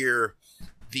hear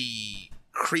the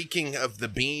creaking of the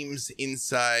beams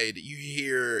inside. You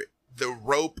hear the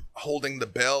rope holding the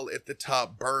bell at the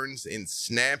top burns and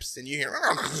snaps, and you hear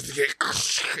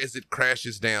as it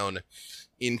crashes down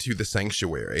into the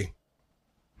sanctuary.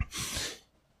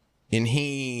 And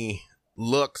he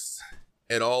looks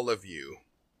at all of you,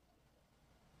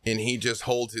 and he just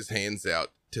holds his hands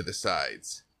out to the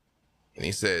sides, and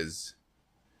he says,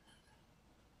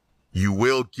 "You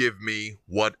will give me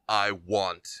what I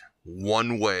want,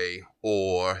 one way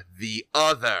or the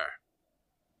other."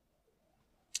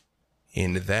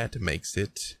 And that makes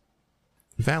it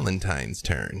Valentine's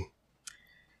turn.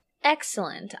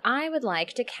 Excellent. I would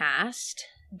like to cast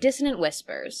Dissonant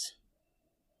Whispers.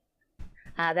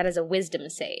 That is a wisdom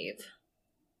save.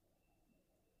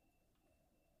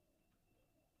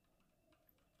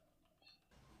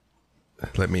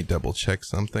 Let me double check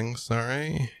something.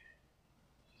 Sorry.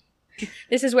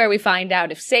 This is where we find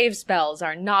out if save spells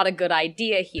are not a good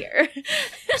idea here.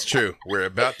 It's true. We're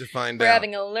about to find out. We're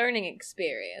having a learning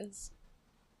experience.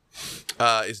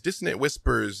 Is Dissonant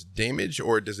Whispers damage,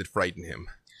 or does it frighten him?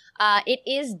 It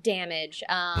is damage.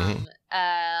 On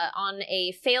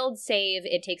a failed save,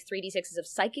 it takes 3d6s of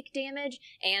psychic damage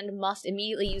and must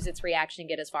immediately use its reaction and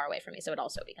get as far away from me, so it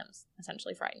also becomes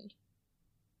essentially frightened.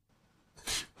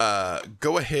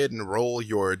 Go ahead and roll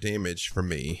your damage for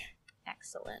me.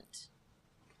 Excellent.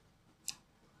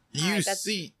 You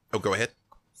see... Oh, go ahead.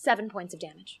 7 points of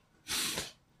damage.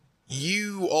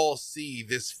 You all see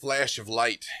this flash of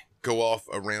light go off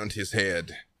around his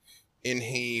head, and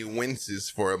he winces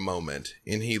for a moment,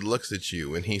 and he looks at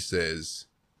you, and he says,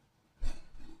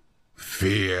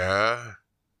 "Fear?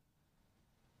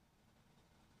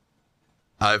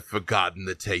 I've forgotten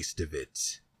the taste of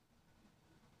it."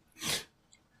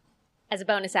 As a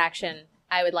bonus action,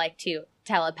 I would like to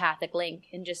telepathic link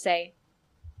and just say,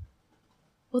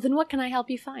 well, then what can I help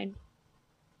you find?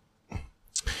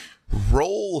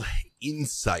 Roll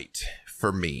insight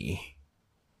for me,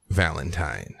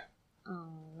 Valentine.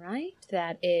 All right,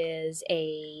 that is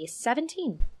a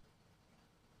 17.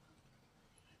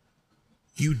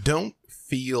 You don't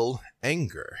feel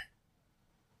anger.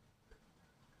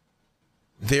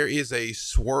 There is a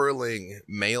swirling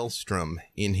maelstrom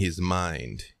in his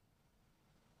mind,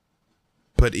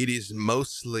 but it is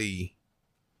mostly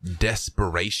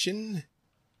desperation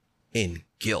and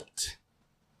guilt.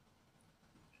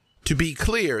 To be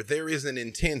clear, there is an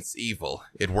intense evil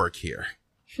at work here.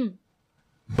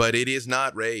 But it is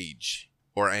not rage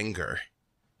or anger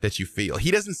that you feel.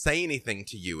 He doesn't say anything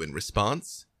to you in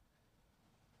response,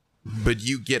 but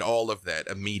you get all of that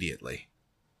immediately.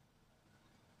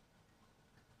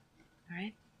 All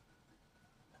right.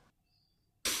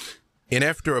 And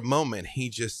after a moment, he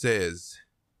just says,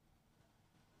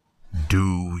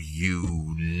 "Do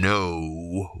you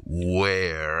know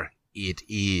where it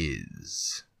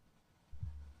is?"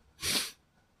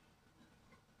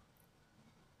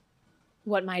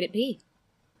 What might it be?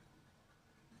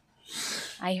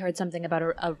 I heard something about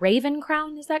a raven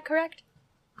crown, is that correct?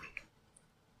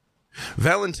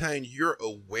 Valentine, you're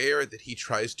aware that he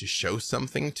tries to show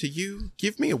something to you.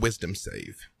 Give me a wisdom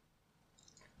save.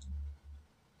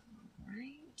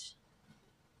 Right.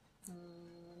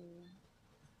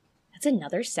 That's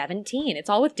another 17. It's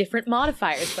all with different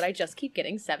modifiers, but I just keep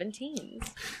getting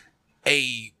 17s.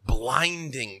 A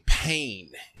blinding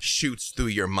pain shoots through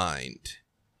your mind.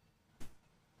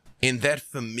 In that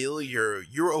familiar,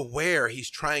 you're aware he's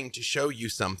trying to show you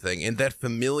something, and that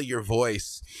familiar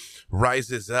voice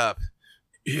rises up.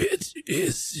 "It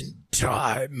isn't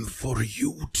time for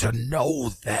you to know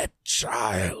that,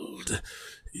 child.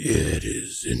 It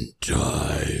isn't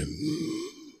time."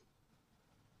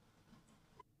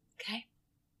 Okay.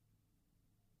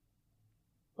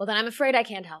 Well, then I'm afraid I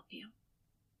can't help you.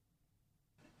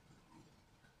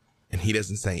 And he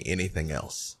doesn't say anything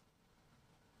else.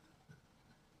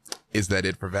 Is that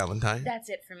it for Valentine? That's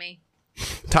it for me.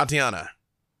 Tatiana.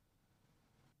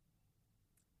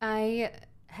 I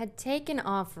had taken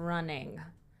off running,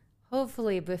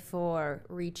 hopefully before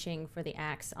reaching for the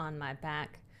axe on my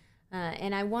back.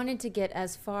 And I wanted to get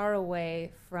as far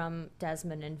away from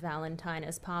Desmond and Valentine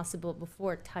as possible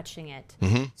before touching it.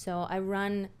 So I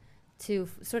run to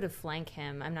sort of flank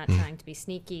him. I'm not trying to be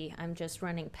sneaky. I'm just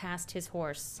running past his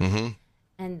horse.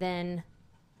 And then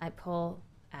I pull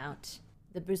out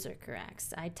the Berserker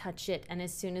axe. I touch it, and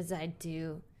as soon as I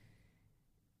do,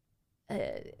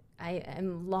 I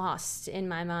am lost in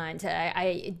my mind.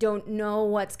 I don't know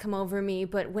what's come over me,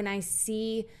 but when I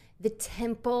see the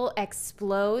temple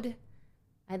explode,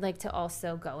 I'd like to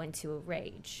also go into a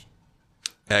rage.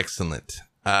 Excellent.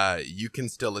 You can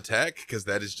still attack, because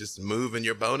that is just move in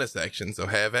your bonus action, so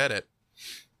have at it.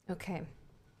 Okay.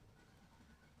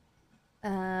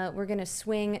 We're going to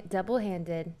swing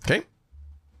double-handed. Okay.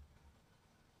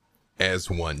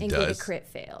 As one and does. get a crit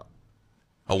fail.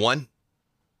 A 1?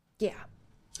 Yeah.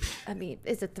 I mean,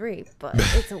 it's a 3, but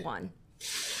it's a 1.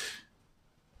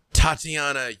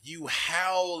 Tatiana, you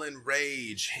howl in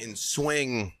rage and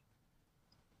swing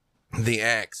the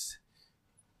axe.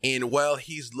 And while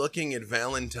he's looking at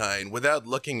Valentine, without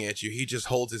looking at you, he just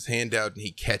holds his hand out and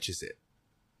he catches it.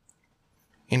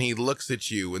 And he looks at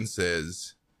you and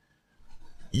says,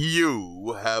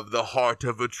 "You have the heart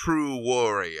of a true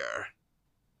warrior.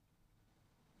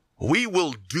 We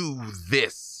will do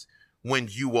this when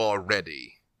you are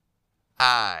ready.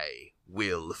 I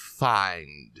will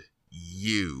find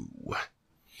you."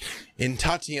 And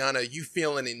Tatiana, you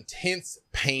feel an intense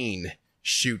pain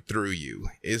shoot through you.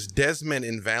 Is Desmond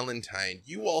and Valentine,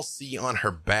 you all see on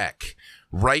her back,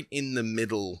 right in the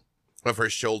middle of her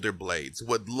shoulder blades,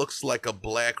 what looks like a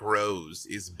black rose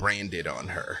is branded on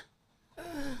her. Oh,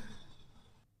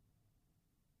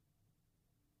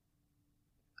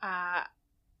 God.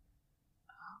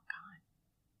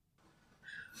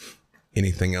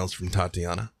 Anything else from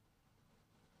Tatiana?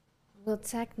 Well,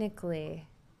 technically,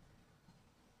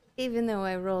 even though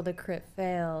I rolled a crit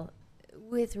fail,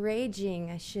 with raging,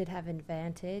 I should have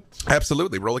advantage.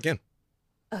 Absolutely. Roll again.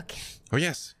 Okay. Oh,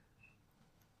 yes.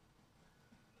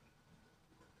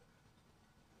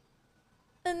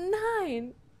 A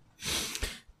 9.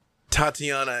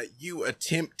 Tatiana, you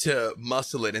attempt to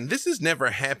muscle it, and this has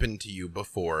never happened to you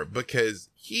before because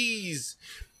he's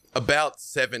about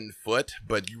 7 foot,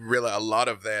 but you realize a lot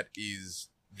of that is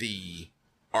the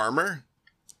armor.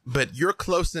 But you're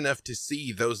close enough to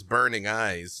see those burning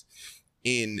eyes,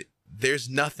 and there's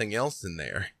nothing else in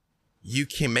there. You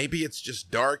can, maybe it's just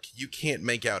dark, you can't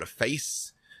make out a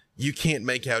face, you can't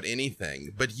make out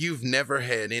anything, but you've never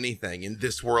had anything in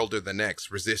this world or the next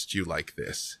resist you like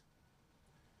this.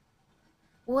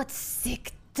 What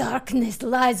sick darkness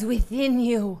lies within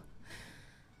you?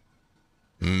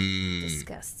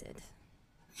 Disgusted.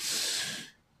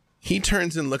 He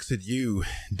turns and looks at you,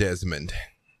 Desmond,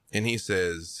 and he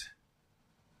says,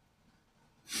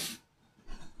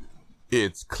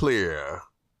 "It's clear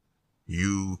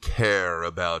you care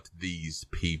about these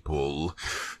people.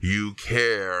 You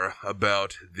care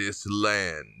about this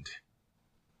land.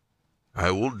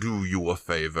 I will do you a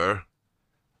favor.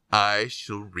 I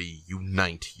shall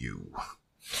reunite you."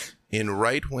 And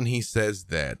right when he says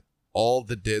that, all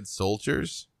the dead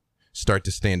soldiers start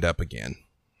to stand up again.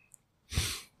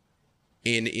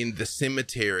 And in the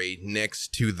cemetery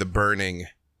next to the burning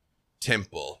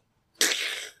temple,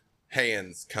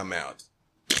 hands come out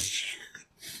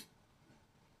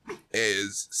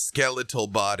as skeletal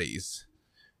bodies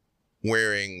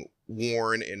wearing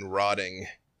worn and rotting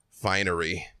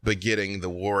finery, begetting the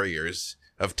warriors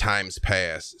of times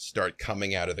past, start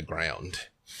coming out of the ground.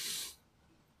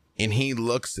 And he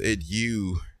looks at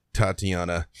you,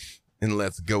 Tatiana, and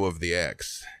lets go of the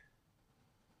axe.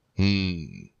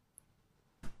 You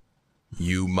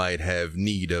might have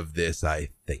need of this, I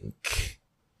think.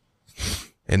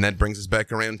 And that brings us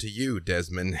back around to you,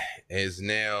 Desmond, as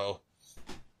now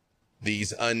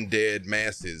these undead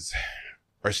masses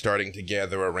are starting to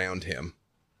gather around him.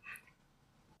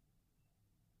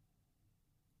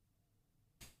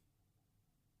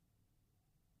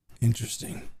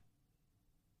 Interesting.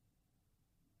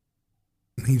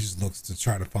 He just looks to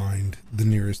try to find the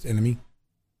nearest enemy,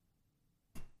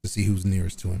 to see who's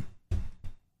nearest to him.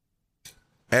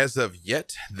 As of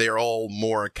yet, they're all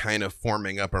more kind of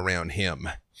forming up around him.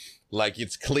 Like,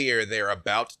 it's clear they're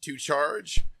about to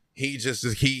charge.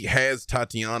 He has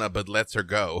Tatiana, but lets her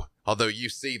go. Although you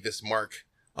see this mark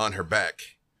on her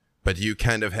back. But you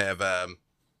kind of have a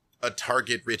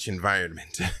target-rich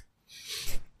environment.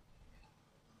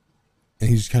 And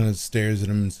he just kind of stares at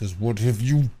him and says, "What have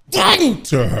you done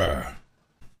to her?"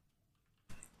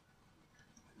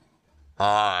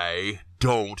 I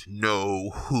don't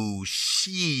know who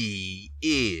she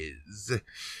is.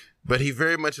 But he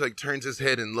very much turns his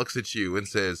head and looks at you and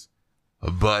says,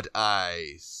 "But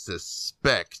I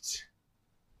suspect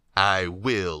I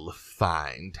will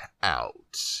find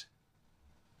out."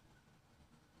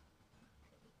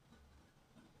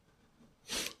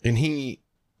 And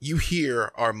you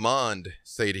hear Armand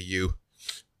say to you,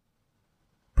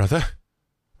 Brother,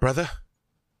 what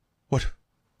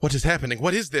is happening?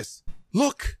 What is this?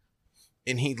 Look!"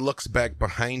 And he looks back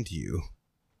behind you,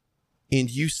 and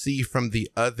you see from the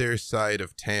other side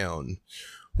of town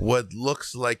what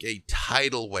looks like a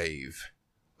tidal wave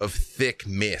of thick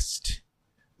mist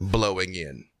blowing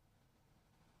in.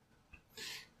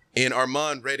 And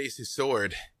Armand readies his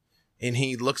sword, and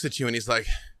he looks at you and he's like,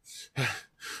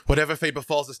 "Whatever fate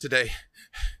befalls us today,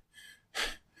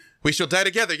 we shall die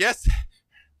together, yes?"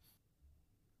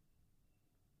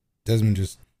 Desmond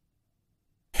just...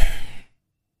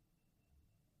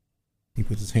 He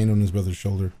puts his hand on his brother's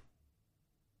shoulder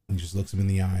and just looks him in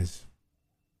the eyes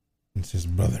and says,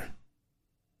 "Brother,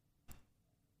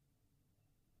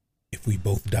 if we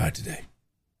both die today,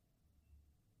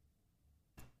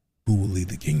 who will lead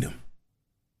the kingdom?"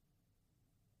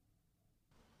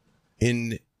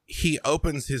 And he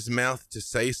opens his mouth to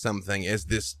say something as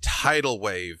this tidal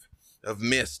wave of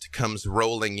mist comes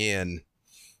rolling in.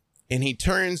 And he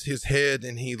turns his head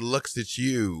and he looks at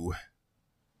you,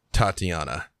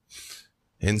 Tatiana,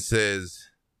 and says,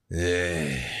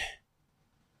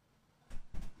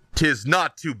 "'Tis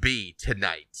not to be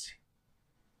tonight.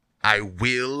 I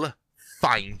will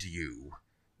find you.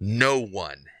 No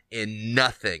one and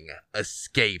nothing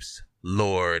escapes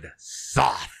Lord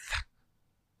Soth.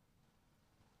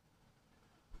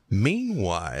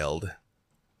 Meanwhile,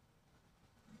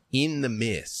 in the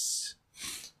mist,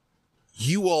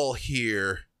 you all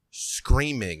hear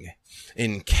screaming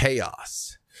and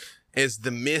chaos as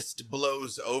the mist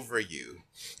blows over you.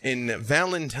 And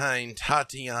Valentine,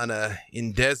 Tatiana,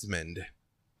 and Desmond,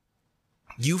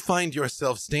 you find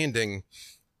yourself standing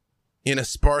in a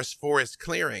sparse forest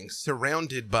clearing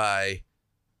surrounded by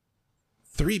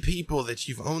 3 people that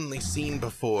you've only seen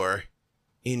before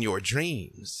in your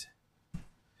dreams.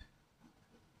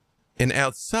 And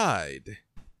outside,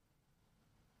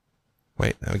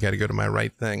 wait, I gotta go to my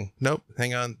right thing. Nope,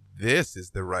 hang on. This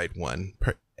is the right one.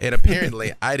 And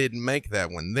apparently I didn't make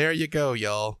that one. There you go,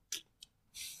 y'all.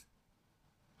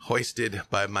 Hoisted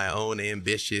by my own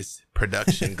ambitious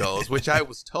production goals, which I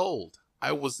was told.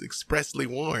 I was expressly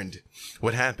warned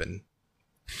what happened.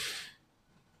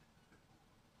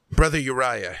 Brother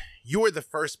Uriah, you are the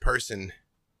first person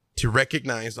to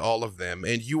recognize all of them,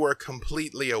 and you are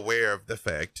completely aware of the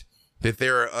fact that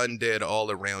there are undead all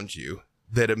around you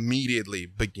that immediately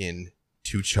begin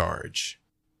to charge.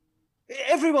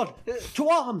 Everyone, to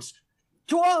arms!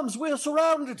 To arms, we're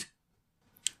surrounded!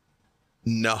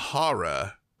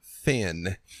 Nahara,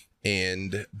 Finn,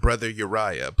 and Brother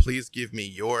Uriah, please give me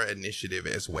your initiative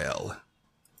as well.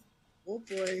 Oh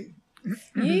boy.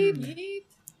 Yeep, yeep.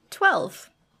 12.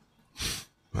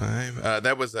 5.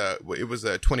 That was it was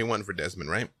 21 for Desmond,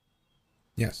 right?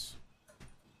 Yes.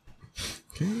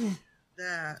 Okay.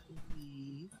 That would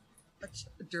be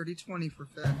a dirty 20 for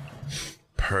Finn.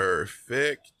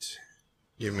 Perfect.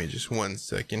 Give me just 1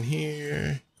 second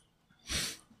here.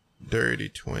 Dirty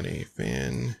 20,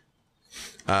 Finn.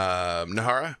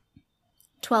 Nahara?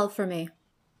 12 for me.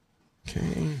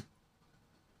 Okay.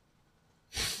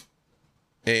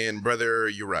 And Brother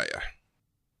Uriah?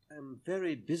 I'm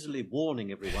very busily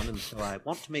warning everyone, and so I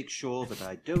want to make sure that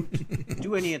I don't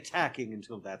do any attacking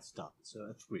until that's done. So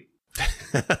a 3.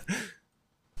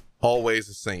 Always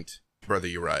a saint, Brother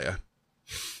Uriah.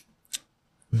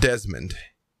 Desmond,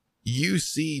 you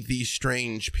see these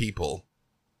strange people,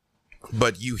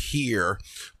 but you hear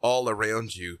all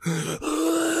around you.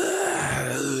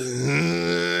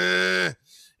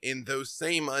 And those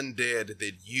same undead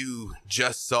that you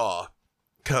just saw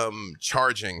come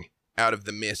charging out of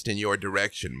the mist in your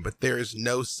direction, but there is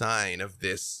no sign of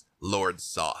this Lord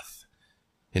Soth,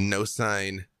 and no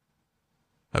sign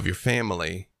of your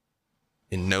family,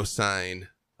 and no sign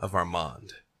of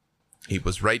Armand. He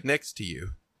was right next to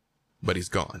you, but he's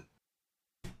gone.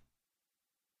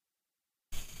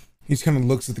 He just kind of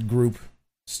looks at the group,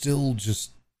 still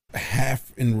just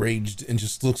half enraged, and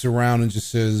just looks around and just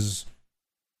says,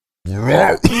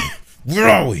 Where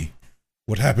are we?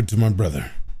 What happened to my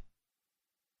brother?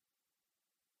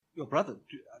 Your brother?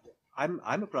 I'm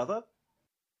a brother.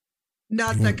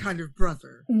 Not that kind of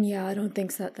brother. Yeah, I don't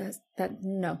think so.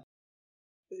 No.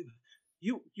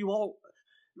 You all...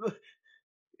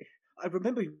 I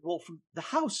remember you all from the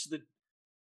house, the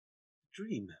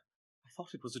dream. I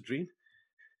thought it was a dream.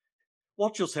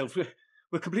 Watch yourself.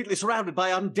 We're completely surrounded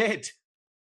by undead.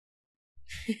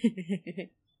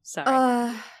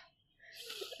 Sorry.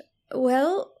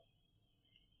 Well,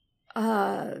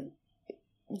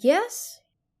 yes.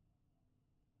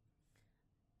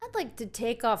 I'd like to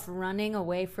take off running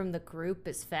away from the group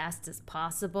as fast as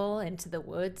possible into the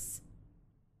woods.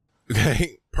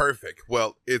 Okay, perfect.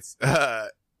 Well, it's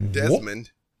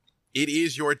Desmond. It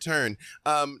is your turn.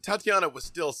 Tatiana was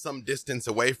still some distance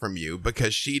away from you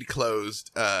because she'd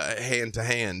closed hand to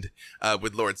hand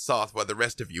with Lord Soth while the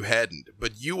rest of you hadn't.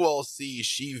 But you all see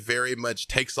she very much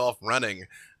takes off running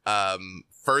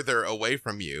further away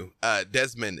from you.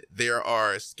 Desmond, there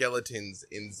are skeletons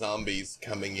and zombies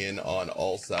coming in on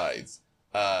all sides.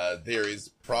 There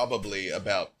is probably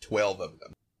about 12 of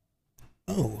them.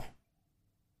 Oh.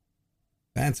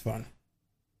 That's fun.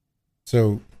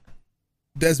 So,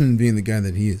 Desmond, being the guy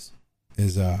that he is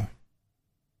like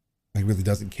really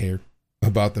doesn't care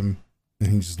about them, and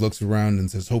he just looks around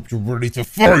and says, "Hope you're ready to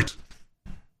fight."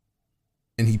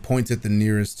 And he points at the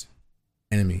nearest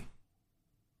enemy,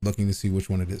 looking to see which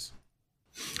one it is.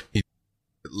 He's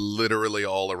literally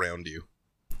all around you.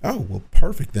 Oh, well,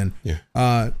 perfect then.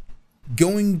 Yeah.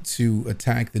 Going to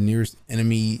attack the nearest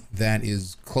enemy that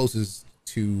is closest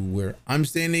to where I'm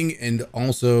standing, and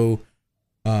also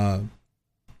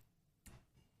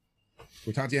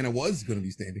where Tatiana was going to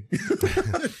be standing.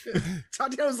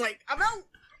 Tatiana was like, I'm out.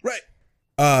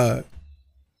 Right.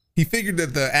 He figured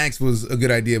that the axe was a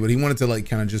good idea, but he wanted to like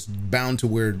kind of just bound to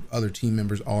where other team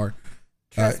members are.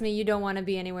 Trust me, you don't want to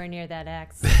be anywhere near that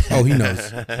axe. Oh, he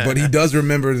knows. But he does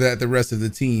remember that the rest of the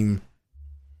team,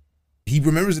 he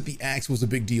remembers that the axe was a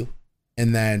big deal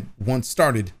and that once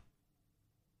started,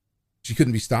 she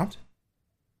couldn't be stopped.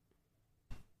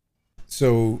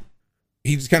 So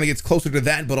he just kind of gets closer to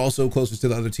that, but also closer to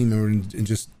the other team member and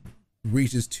just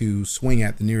reaches to swing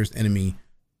at the nearest enemy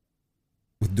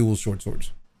with dual short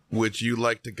swords. Would you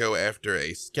like to go after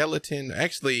a skeleton?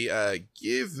 Actually,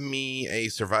 give me a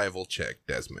survival check,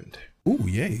 Desmond. Ooh,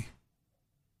 yay.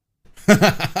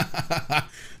 Probably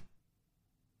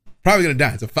gonna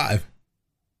die. It's a 5.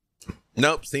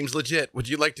 Nope, seems legit. Would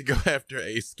you like to go after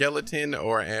a skeleton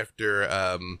or after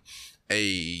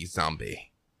a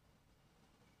zombie?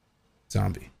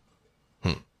 Zombie.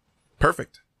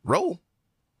 Perfect. Roll.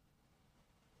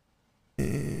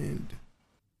 And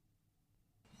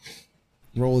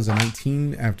roll is a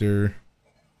 19 after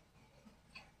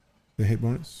the hit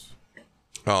bonus.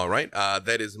 All right.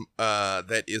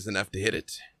 That is enough to hit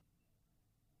it.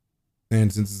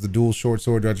 And since it's the dual short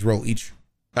sword, do I just roll each?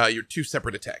 Your 2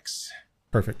 separate attacks.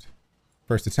 Perfect.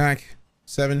 First attack,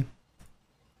 7.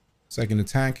 Second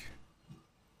attack,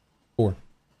 4.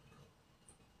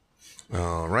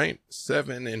 All right.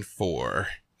 7 and 4.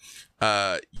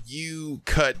 You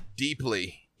cut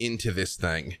deeply into this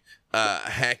thing,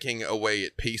 hacking away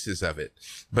at pieces of it,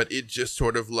 but it just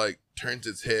sort of like turns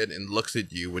its head and looks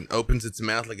at you and opens its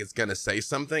mouth like it's gonna say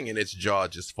something, and its jaw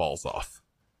just falls off.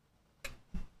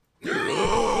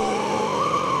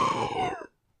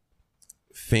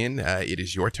 Finn, it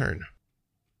is your turn.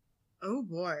 Oh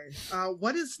boy.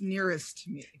 What is nearest to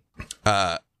me?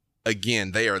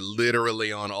 Again, they are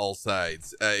literally on all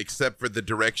sides, except for the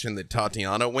direction that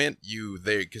Tatiana went.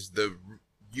 Because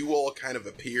you all kind of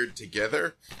appeared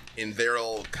together, and they're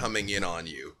all coming in on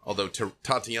you. Although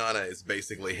Tatiana is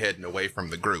basically heading away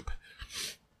from the group.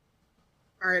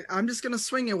 All right, I'm just gonna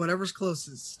swing at whatever's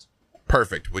closest.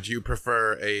 Perfect. Would you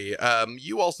prefer a?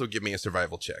 You also give me a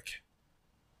survival check.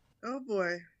 Oh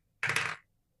boy.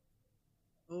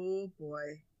 Oh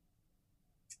boy.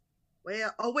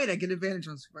 Wait, I get advantage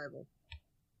on survival.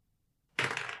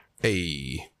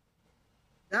 Hey.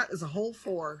 That is a whole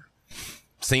 4.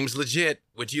 Seems legit.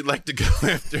 Would you like to go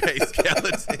after a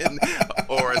skeleton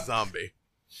or a zombie?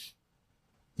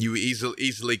 You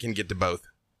easily can get to both.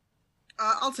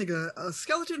 I'll take a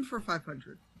skeleton for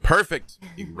 500. Perfect.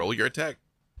 You can roll your attack.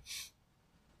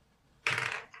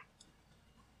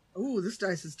 Ooh, this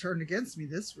dice has turned against me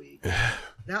this week.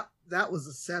 That was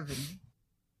a 7.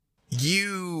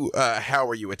 You, how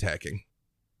are you attacking?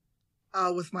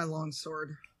 With my long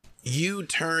sword. You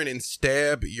turn and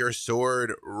stab your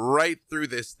sword right through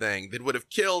this thing that would have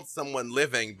killed someone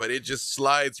living, but it just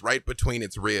slides right between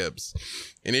its ribs.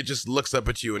 And it just looks up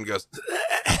at you and goes...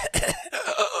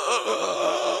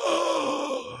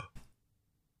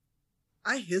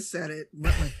 I hiss at it and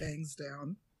let my fangs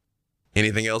down.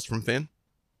 Anything else from Finn?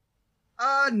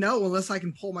 No, unless I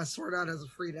can pull my sword out as a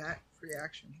free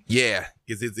action. Yeah,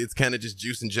 because it's kind of just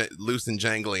loose and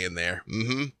jangly in there.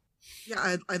 Mm-hmm.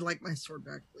 Yeah, I'd like my sword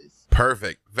back, please.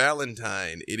 Perfect.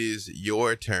 Valentine, it is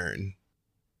your turn.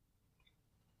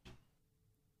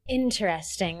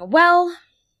 Interesting. Well,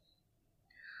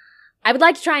 I would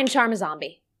like to try and charm a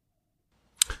zombie.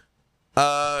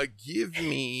 Give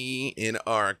me an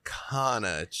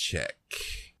Arcana check.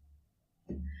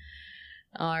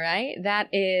 All right, that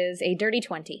is a dirty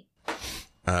 20.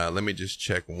 Let me just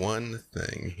check one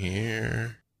thing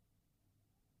here.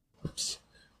 Oops.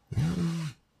 I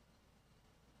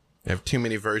have too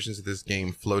many versions of this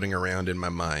game floating around in my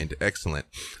mind. Excellent.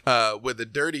 With a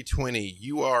dirty 20,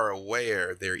 you are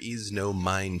aware there is no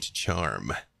mind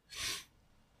charm.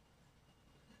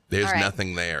 There's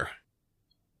nothing there.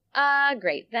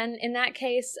 Great. Then in that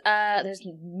case,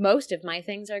 most of my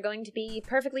things are going to be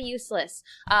perfectly useless.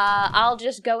 I'll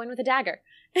just go in with a dagger.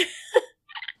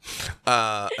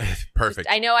 Perfect.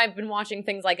 I know I've been watching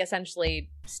things like essentially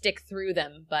stick through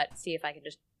them, but see if I can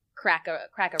just crack a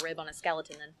rib on a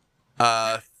skeleton then.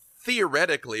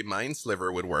 Theoretically, Mind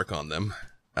Sliver would work on them,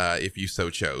 if you so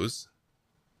chose.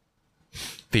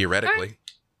 Theoretically. Right.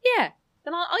 Yeah.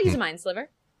 Then I'll use a Mind Sliver.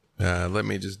 Let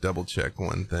me just double check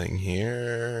one thing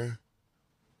here.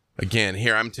 Again,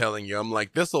 here I'm telling you, I'm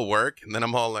like, this'll work. And then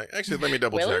I'm all like, actually, let me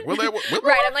double check. Will that work?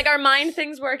 Right, I'm like, are mind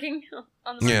things working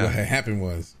on the Yeah. What had happened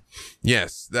was...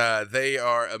 Yes, they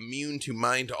are immune to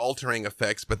mind-altering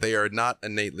effects, but they are not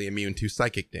innately immune to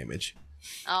psychic damage.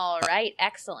 All right,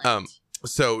 excellent.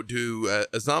 So do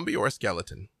a zombie or a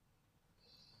skeleton?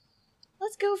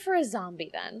 Let's go for a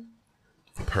zombie then.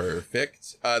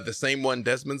 Perfect. The same one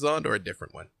Desmond's on or a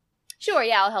different one? Sure,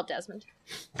 yeah, I'll help Desmond.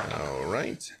 All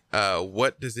right.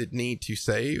 What does it need to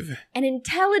save? An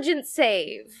intelligence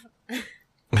save.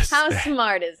 How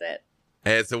smart is it?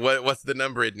 And so what's the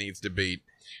number it needs to beat?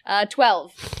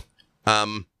 12.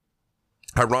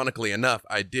 Ironically enough,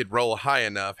 I did roll high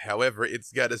enough. However,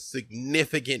 it's got a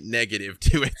significant negative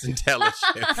to its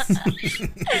intelligence.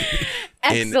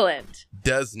 Excellent. And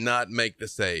does not make the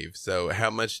save. So how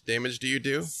much damage do you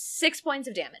do? 6 points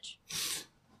of damage.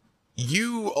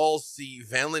 You all see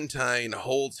Valentine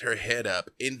holds her head up,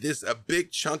 and a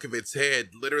big chunk of its head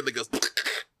literally goes,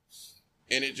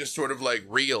 and it just sort of like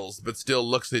reels, but still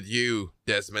looks at you,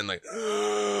 Desmond, like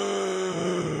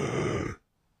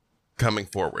coming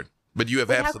forward. But you have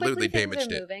absolutely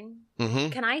damaged it. Mm-hmm.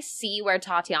 Can I see where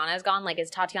Tatiana has gone? Like, is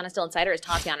Tatiana still inside, or is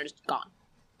Tatiana just gone?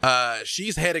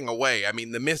 She's heading away. I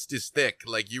mean, the mist is thick.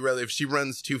 Like, if she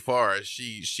runs too far,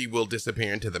 she will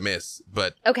disappear into the mist.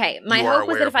 But okay, my hope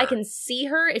was that if I can see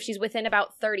her, if she's within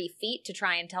about 30 feet, to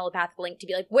try and telepathic link to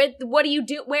be like, what do you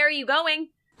do? Where are you going?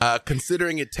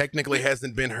 Considering it technically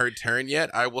hasn't been her turn yet,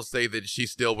 I will say that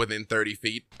she's still within 30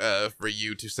 feet for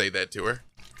you to say that to her.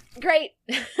 Great.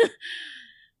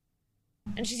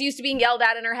 And she's used to being yelled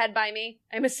at in her head by me,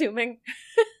 I'm assuming.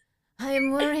 I am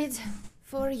worried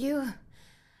for you.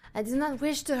 I do not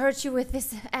wish to hurt you with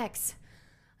this axe.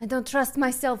 I don't trust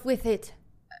myself with it.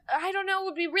 I don't know, it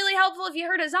would be really helpful if you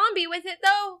hurt a zombie with it,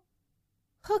 though.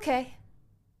 Okay.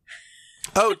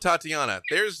 Oh, Tatiana,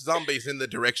 there's zombies in the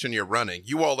direction you're running.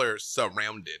 You all are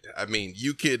surrounded. I mean,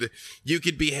 you could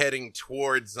be heading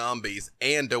towards zombies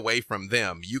and away from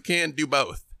them. You can do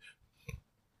both.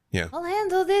 Yeah. I'll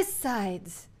handle this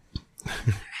side.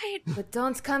 Right. But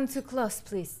don't come too close,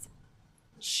 please.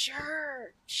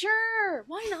 Sure.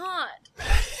 Why not?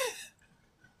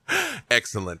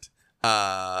 Excellent.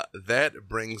 That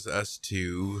brings us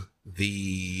to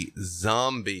the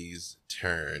zombies'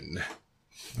 turn.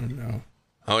 Oh, no.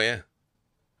 Oh, yeah.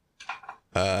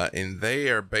 And they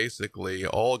are basically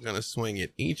all going to swing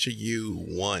at each of you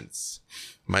once.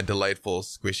 My delightful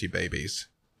squishy babies.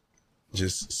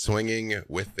 Just swinging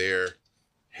with their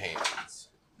hands.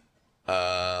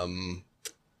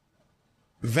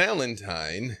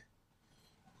 Valentine,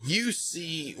 you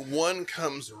see one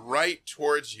comes right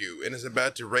towards you and is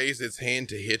about to raise its hand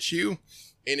to hit you,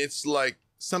 and it's like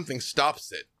something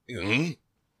stops it.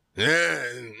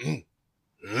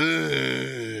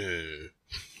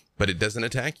 But it doesn't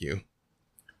attack you.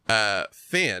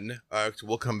 Finn,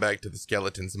 we'll come back to the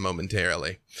skeletons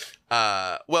momentarily.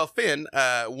 Finn,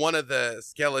 one of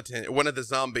the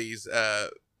zombies,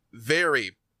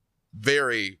 very,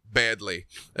 very badly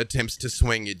attempts to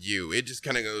swing at you. It just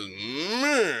kind of goes,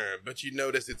 but you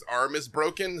notice its arm is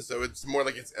broken, so it's more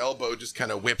like its elbow just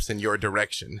kind of whips in your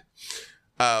direction.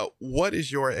 What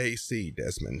is your AC,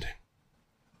 Desmond?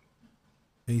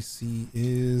 AC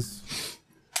is...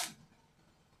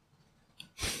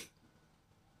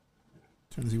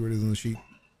 Trying to see where it is on the sheet,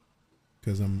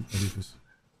 because I'm a doofus.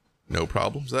 No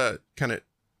problems. Kind of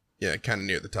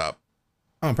near the top.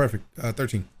 Oh, perfect.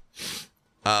 13.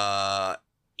 The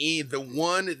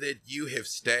one that you have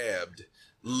stabbed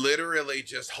literally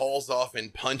just hauls off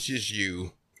and punches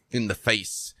you in the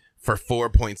face for 4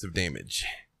 points of damage.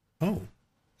 Oh.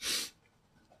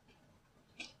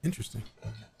 Interesting.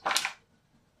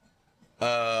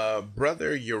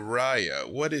 Brother Uriah,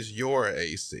 what is your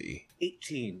AC?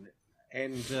 18.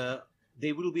 And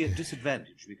they will be at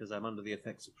disadvantage because I'm under the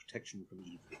effects of protection from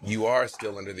evil. You are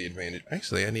still under the advantage.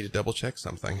 Actually, I need to double check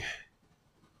something.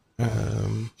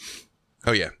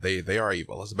 Oh yeah, they are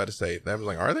evil. I was about to say, I was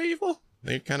like, are they evil?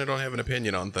 They kind of don't have an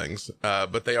opinion on things,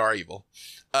 but they are evil.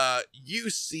 You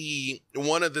see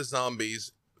one of the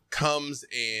zombies comes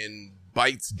and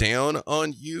bites down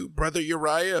on you, Brother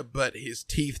Uriah, but his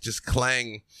teeth just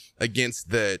clang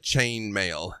against the chain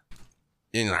mail.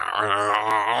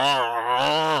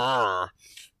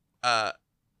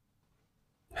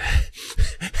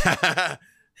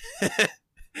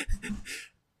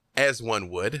 As one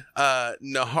would.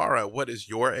 Nahara, what is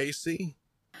your AC?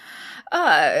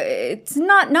 It's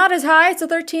not as high. It's a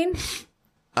 13.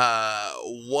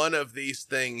 One of these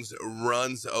things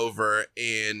runs over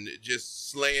and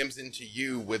just slams into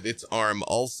you with its arm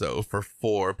also for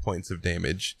 4 points of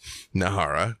damage.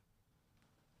 Nahara.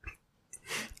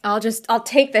 I'll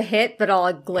take the hit, but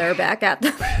I'll glare back at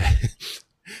them.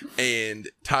 And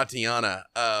Tatiana,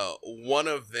 one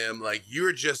of them, like,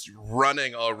 you're just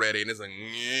running already, and it's like,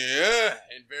 yeah,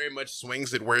 and very much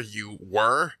swings at where you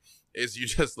were, as you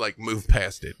just, like, move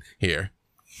past it here.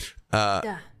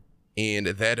 And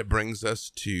that brings us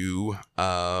to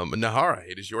Nahara.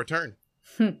 It is your turn.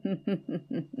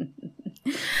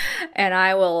 And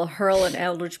I will hurl an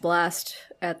Eldritch Blast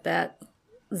at that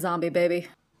zombie baby.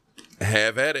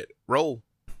 Have at it. Roll.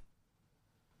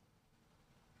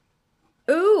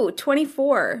 Ooh,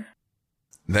 24.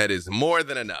 That is more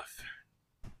than enough.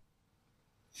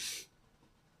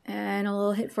 And a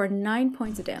little hit for 9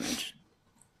 points of damage.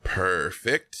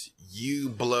 Perfect. You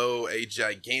blow a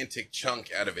gigantic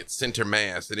chunk out of its center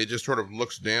mass, and it just sort of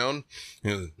looks down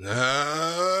and,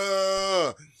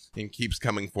 and keeps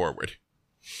coming forward.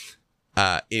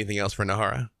 Anything else for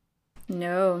Nahara?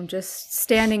 No, I'm just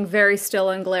standing very still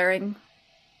and glaring.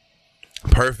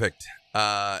 Perfect.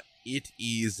 It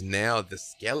is now the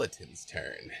skeleton's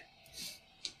turn.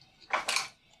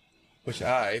 Which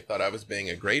I thought I was being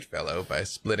a great fellow by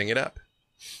splitting it up.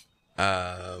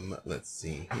 Let's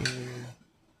see here.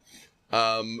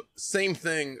 Same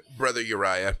thing, Brother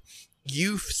Uriah.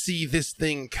 You see this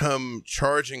thing come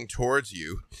charging towards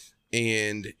you,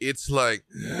 and it's like,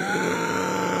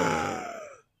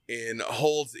 and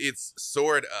holds its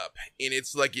sword up, and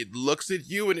it's like it looks at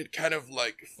you, and it kind of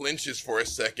like flinches for a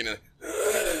second,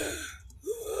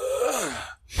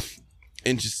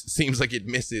 and just seems like it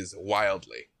misses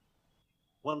wildly.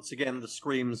 Once again, the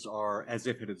screams are as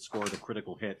if it had scored a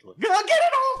critical hit. Like, get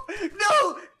it off!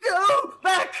 No,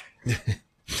 back!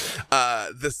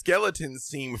 The skeletons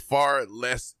seem far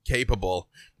less capable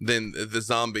than the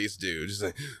zombies do. Just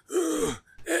like,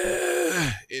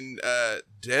 and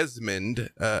Desmond,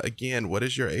 again, what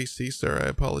is your AC, sir? I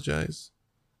apologize.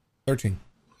 13.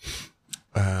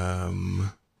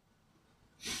 And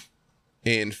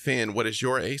Finn, what is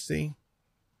your AC?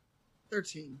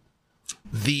 13.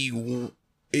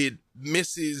 It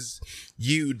misses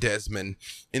you, Desmond,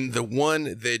 and the one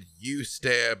that you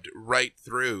stabbed right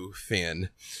through, Finn,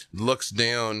 looks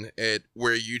down at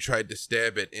where you tried to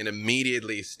stab it and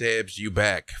immediately stabs you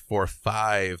back for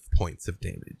 5 points of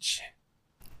damage.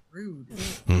 Rude.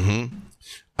 Mm-hmm.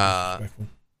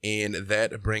 And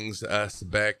that brings us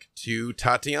back to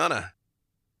Tatiana.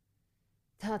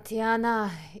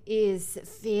 Tatiana is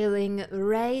feeling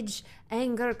rage,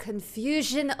 anger,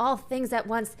 confusion, all things at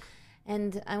once.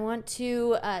 And I want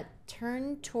to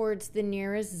turn towards the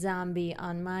nearest zombie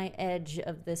on my edge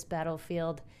of this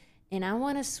battlefield. And I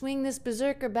want to swing this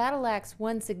Berserker Battle Axe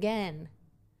once again.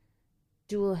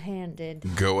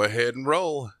 Dual-handed. Go ahead and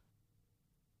roll.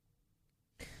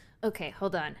 Okay,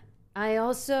 hold on. I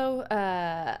also,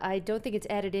 I don't think it's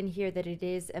added in here that it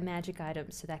is a magic item,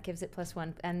 so that gives it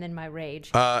 +1, and then my rage.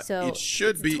 So it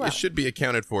should be 12. It should be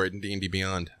accounted for in D&D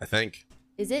Beyond, I think.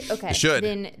 Is it? Okay. It should.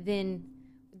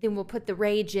 Then we'll put the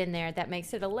rage in there. That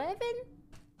makes it 11?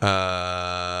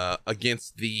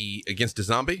 Against a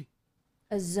zombie?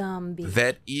 A zombie.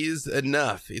 That is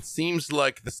enough. It seems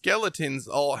like the skeletons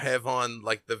all have on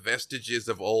like the vestiges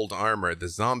of old armor. The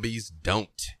zombies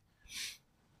don't.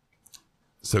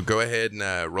 So go ahead and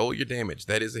roll your damage.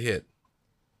 That is a hit.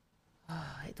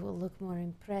 Oh, it will look more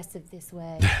impressive this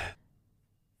way.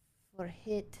 For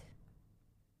hit.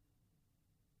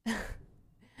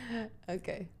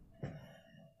 Okay.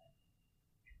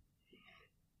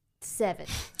 7.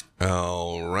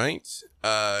 All right.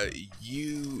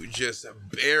 You just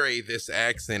bury this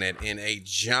axe in it, and a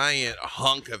giant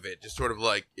hunk of it just sort of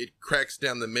like it cracks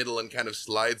down the middle and kind of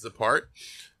slides apart,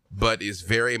 but is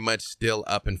very much still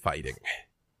up and fighting.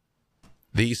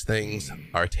 These things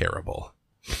are terrible.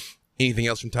 Anything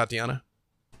else from Tatiana?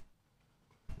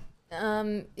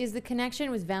 Is the connection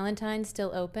with Valentine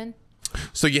still open?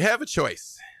 So you have a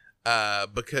choice.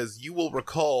 Because you will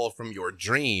recall from your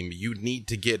dream you need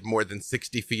to get more than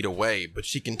 60 feet away, but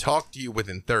she can talk to you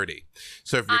within 30.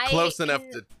 So if you're close enough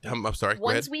to... I'm sorry, go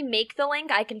ahead. Once we make the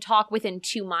link, I can talk within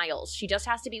 2 miles. She just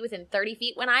has to be within 30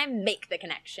 feet when I make the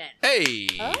connection. Hey!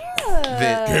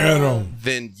 Oh.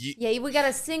 Then you... Yeah, we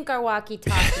gotta sync our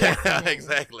walkie-talkie.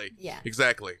 Exactly. Yeah.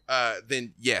 Exactly.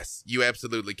 Then yes, you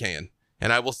absolutely can.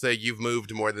 And I will say you've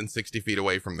moved more than 60 feet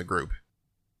away from the group.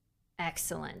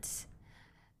 Excellent.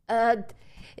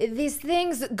 These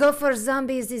things go for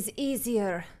zombies is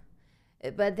easier,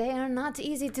 but they are not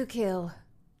easy to kill.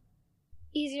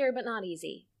 Easier, but not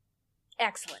easy.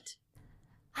 Excellent.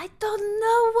 I don't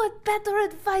know what better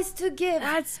advice to give.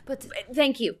 But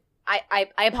thank you. I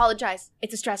apologize.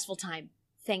 It's a stressful time.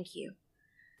 Thank you.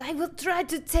 I will try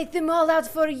to take them all out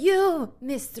for you,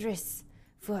 mistress,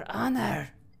 for honor.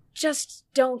 Just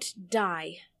don't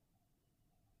die.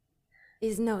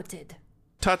 Is noted.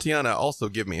 Tatiana, also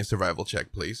give me a survival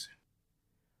check, please.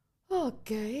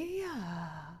 Okay.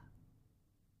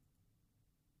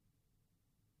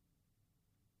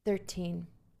 13.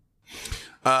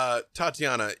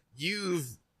 Tatiana,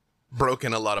 you've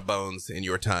broken a lot of bones in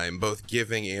your time, both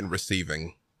giving and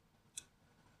receiving.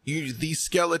 These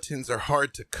skeletons are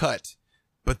hard to cut,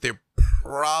 but they're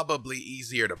probably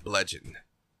easier to bludgeon.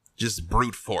 Just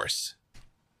brute force.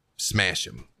 Smash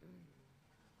them.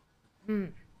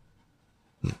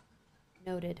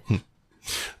 Noted.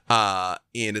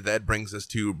 And that brings us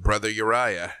to Brother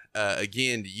Uriah.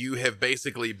 Again, you have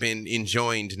basically been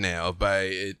enjoined now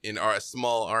by a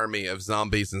small army of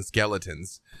zombies and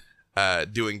skeletons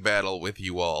doing battle with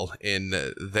you all, and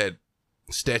that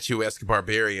statuesque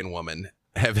barbarian woman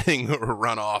having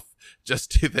run off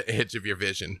just to the edge of your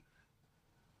vision.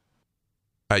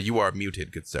 You are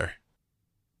muted, good sir.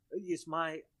 Yes,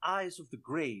 my eyes of the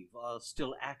grave are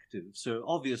still active, so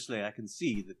obviously I can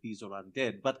see that these are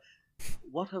undead. But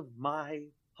what of my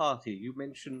party? You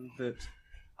mentioned that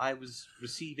I was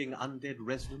receiving undead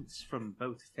resonance from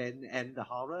both Fen and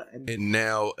Ahara, and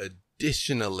now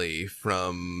additionally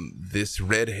from this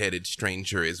red-headed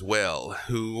stranger as well,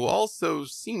 who also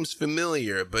seems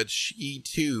familiar, but she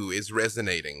too is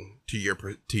resonating to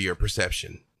your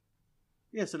perception.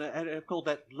 Yes, and I called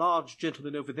that large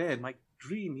gentleman over there. In my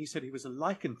dream, he said he was a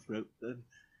lycanthrope.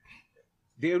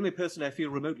 The only person I feel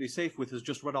remotely safe with has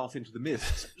just run off into the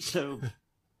mist. So,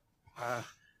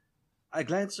 I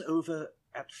glance over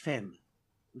at Fen,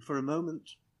 and for a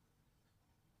moment,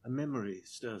 a memory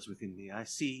stirs within me. I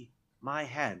see my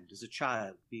hand as a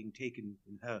child being taken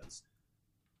in hers.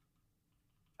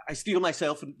 I steel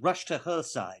myself and rush to her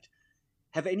side.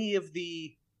 Have any of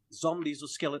the zombies or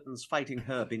skeletons fighting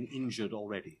her been injured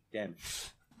already? Damaged?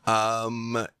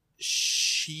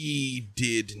 She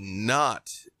did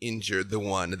not injure the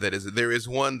one that is. There is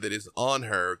one that is on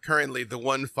her. Currently, the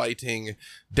one fighting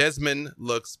Desmond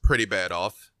looks pretty bad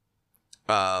off.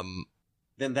 Then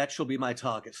that shall be my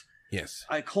target. Yes.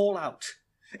 I call out,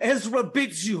 Ezra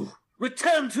bids you,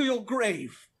 return to your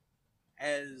grave,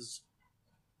 as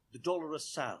the dolorous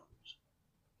sound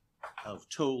of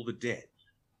Toll the Dead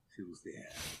fills the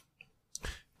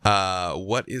air.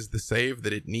 What is the save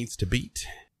that it needs to beat?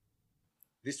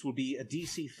 This will be a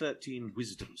DC 13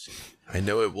 Wisdom save. I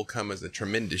know it will come as a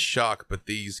tremendous shock, but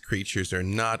these creatures are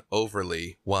not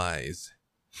overly wise.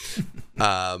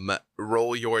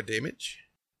 Roll your damage.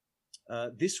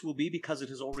 This will be, because it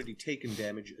has already taken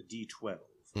damage, a D12.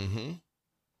 Mm-hmm.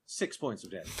 6 points of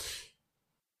damage.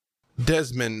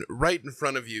 Desmond, right in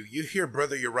front of you, you hear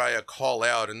Brother Uriah call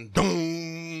out, and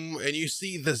boom, and you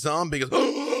see the zombie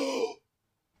goes,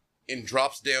 and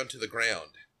drops down to the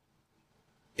ground.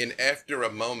 And after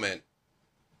a moment,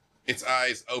 its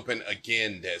eyes open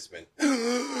again, Desmond,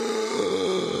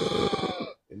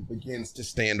 and begins to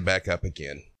stand back up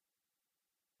again.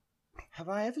 Have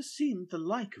I ever seen the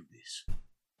like of this?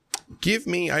 Give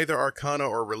me either Arcana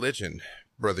or Religion,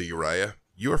 Brother Uriah.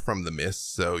 You're from the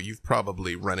Mist, so you've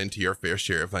probably run into your fair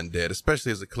share of undead,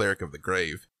 especially as a cleric of the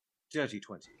grave. Dirty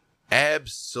 20.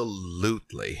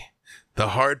 Absolutely. The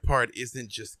hard part isn't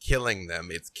just killing them,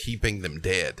 it's keeping them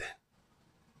dead.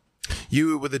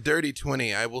 You, with a dirty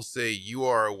 20, I will say you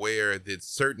are aware that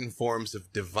certain forms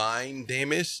of divine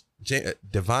damage,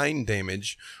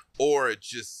 or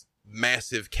just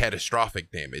massive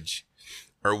catastrophic damage,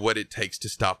 are what it takes to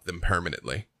stop them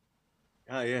permanently.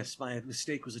 Ah, yes, my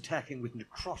mistake was attacking with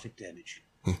necrotic damage.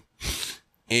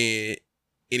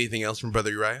 Anything else from Brother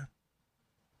Uriah?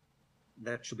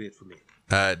 That shall be it for me.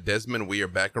 Desmond, we are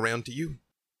back around to you.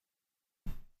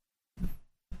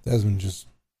 Desmond just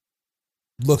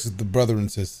looks at the brother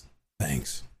and says,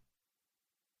 "Thanks."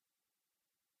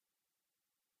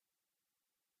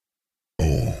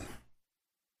 Oh,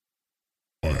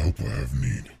 I hope I have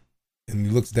need. And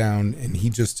he looks down and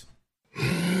he just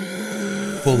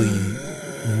fully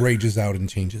rages out and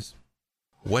changes.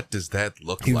 What does that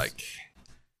look like?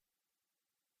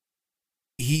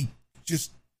 He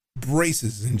just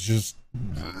braces and just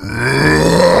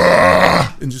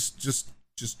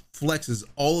flexes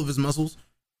all of his muscles,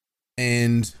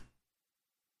 and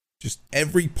just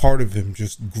every part of him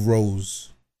just grows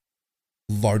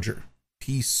larger,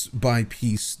 piece by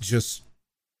piece. Just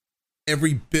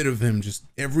every bit of him, just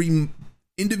every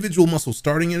individual muscle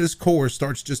starting at his core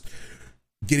starts just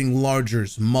getting larger.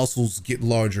 His muscles get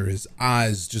larger. His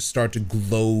eyes just start to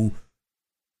glow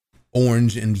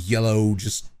orange and yellow,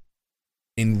 just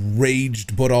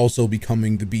enraged, but also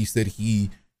becoming the beast that he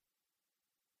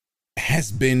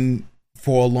has been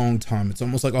for a long time. It's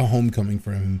almost like a homecoming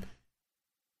for him.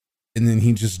 And then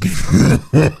he just it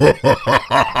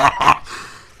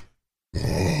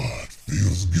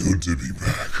feels good to be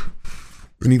back.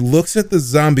 And he looks at the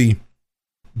zombie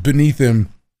beneath him,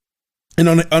 and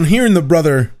on hearing the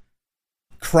brother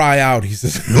cry out, he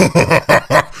says,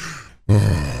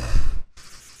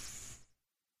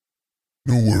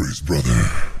 No worries, brother.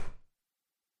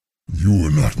 You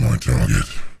are not my target.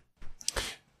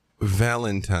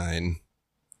 Valentine,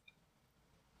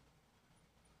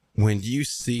 when you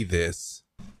see this,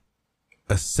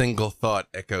 a single thought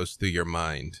echoes through your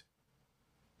mind.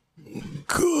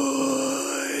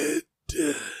 Good.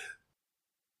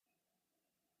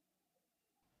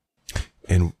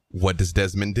 And what does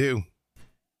Desmond do?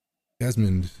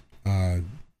 Desmond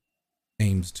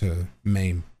aims to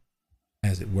maim,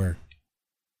 as it were.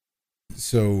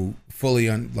 So fully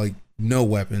like no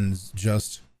weapons,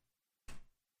 just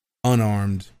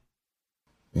unarmed.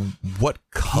 What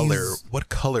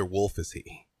color wolf is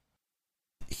he?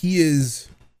 He is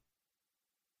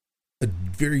a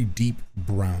very deep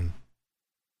brown.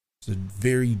 It's a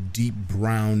very deep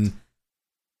brown,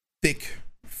 thick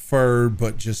fur,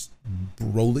 but just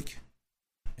brolic.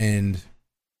 And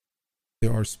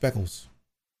there are speckles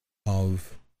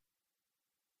of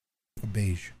a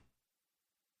beige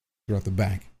throughout the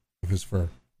back of his fur.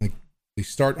 Like they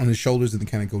start on his shoulders and then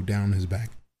kind of go down his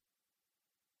back.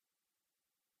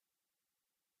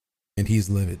 And he's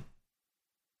livid.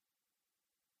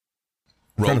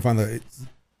 I'm trying to find the.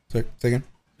 Say again?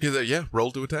 Yeah,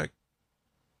 roll to attack.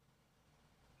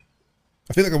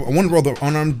 I feel like I want to roll the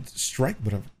unarmed strike,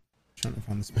 but I'm trying to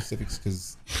find the specifics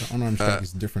because the unarmed strike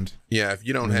is different. Yeah, if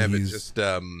you don't have it, just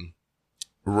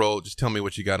roll. Just tell me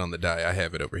what you got on the die. I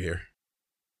have it over here.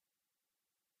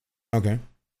 Okay.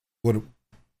 What? I'm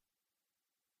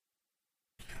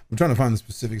trying to find the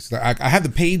specifics. I have the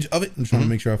page of it. I'm trying to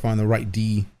make sure I find the right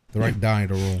die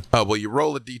to roll. Oh, well, you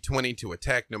roll a d20 to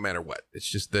attack no matter what. It's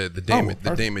just the damage.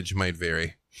 The damage might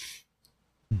vary.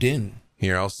 Din.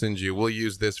 Here, I'll send you. We'll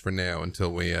use this for now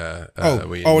until we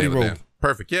already nail it rolled. down.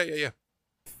 Perfect. Yeah.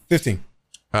 15.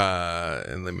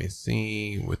 And let me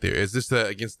see what there is. This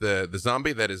against the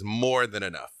zombie? That is more than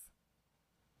enough.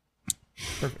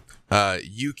 Perfect.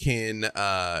 You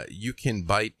can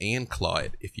bite and claw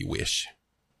it if you wish.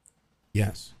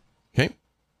 Yes. Okay.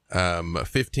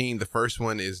 15. The first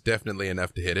one is definitely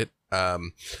enough to hit it.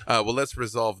 Well, let's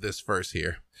resolve this first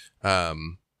here.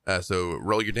 So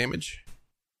roll your damage.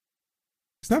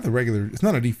 It's not the regular. It's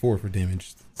not a D4 for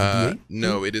damage. It's a D8?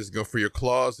 No, it is go for your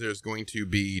claws. There's going to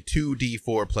be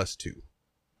 2d4 plus 2.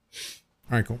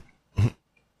 All right, cool.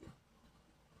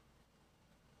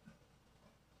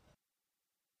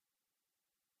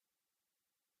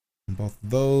 Both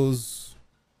those.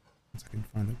 Once I can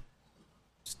find a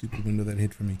stupid window that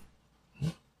hid for me.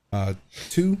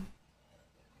 2,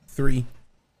 3,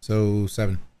 so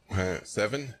 7.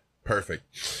 7.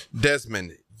 Perfect.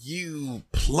 Desmond, you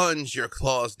plunge your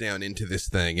claws down into this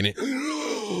thing, and it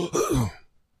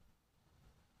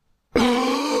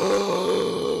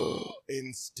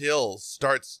and still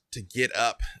starts to get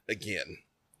up again.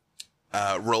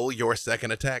 Roll your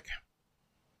second attack.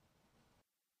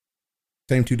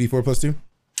 Same 2d4 plus 2?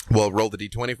 Well, roll the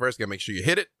d20 first. Gotta make sure you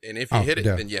hit it, and if you hit it,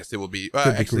 then yes, it will be.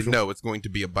 Actually, no, it's going to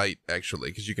be a bite.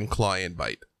 Actually, because you can claw and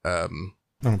bite.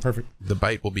 Oh, perfect. The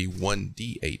bite will be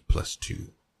 1d8 plus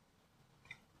 2.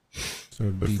 So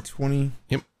d20.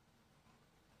 Yep.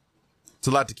 It's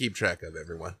a lot to keep track of,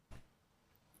 everyone.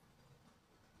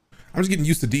 I'm just getting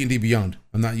used to D&D Beyond.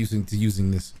 I'm not using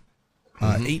this.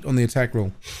 8 on the attack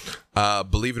roll.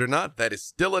 Believe it or not, that is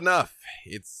still enough.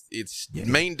 Its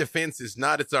main defense is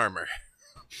not its armor.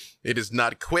 It is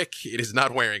not quick. It is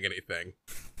not wearing anything.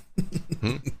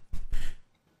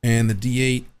 And the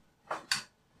D8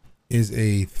 is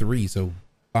a 3, so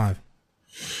 5.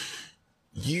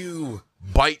 You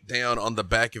bite down on the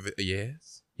back of it.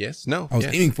 Yes, no. I was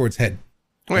aiming for its head.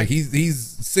 Like he's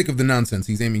sick of the nonsense.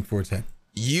 He's aiming for its head.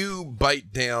 You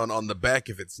bite down on the back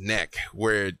of its neck,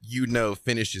 where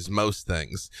finishes most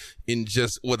things, and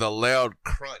just with a loud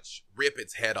crunch, rip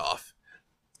its head off.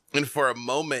 And for a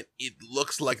moment, it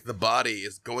looks like the body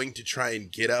is going to try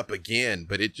and get up again,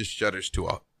 but it just shudders to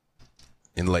a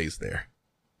and lays there.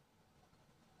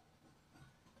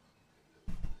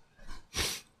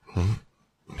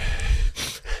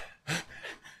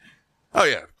 Oh,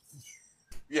 yeah.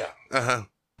 Yeah, uh-huh.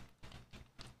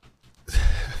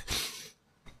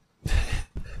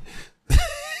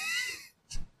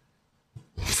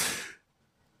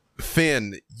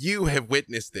 Finn, you have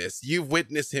witnessed this. You've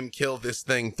witnessed him kill this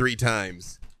thing 3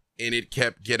 times, and it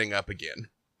kept getting up again.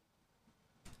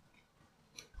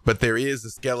 But there is a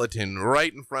skeleton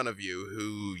right in front of you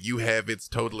who you have its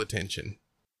total attention.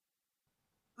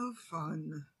 Oh,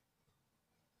 fun.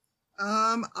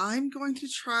 I'm going to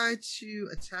try to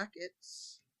attack it.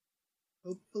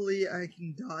 Hopefully I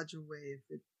can dodge away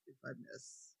if I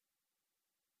miss.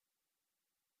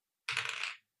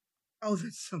 Oh,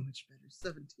 that's so much better.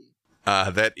 17.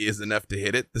 That is enough to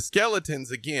hit it. The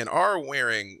skeletons, again, are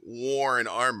wearing worn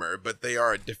armor, but they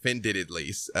are defended at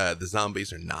least. The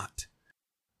zombies are not.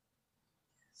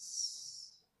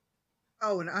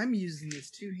 Oh, and I'm using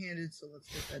this two-handed, so let's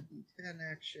get that D10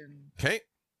 action. Okay.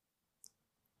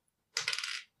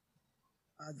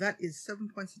 That is 7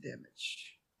 points of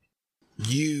damage.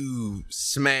 You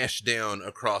smash down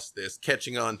across this,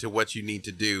 catching on to what you need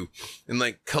to do, and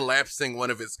like collapsing one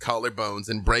of its collarbones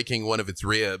and breaking one of its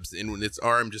ribs, and when its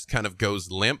arm just kind of goes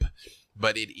limp,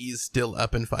 but it is still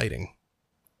up and fighting.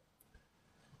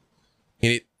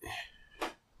 And it...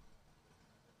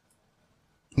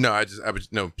 No,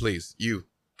 no, please, you.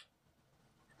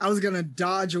 I was gonna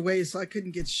dodge away so I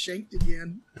couldn't get shanked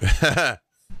again. All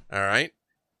right.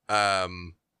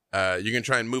 You can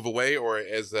try and move away, or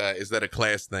is that a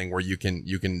class thing where you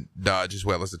can dodge as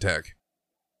well as attack?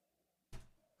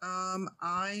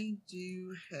 I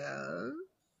do have.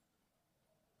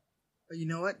 You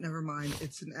know what? Never mind.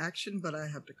 It's an action, but I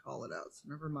have to call it out, so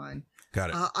never mind. Got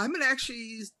it. I'm gonna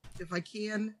actually, if I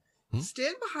can,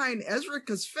 stand behind Ezra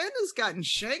because Fen has gotten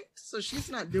shanked, so she's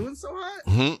not doing so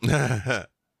hot.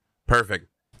 Perfect.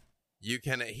 You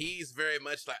can. He's very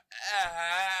much like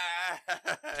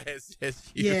as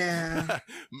you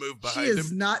move behind him. She is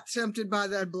not tempted by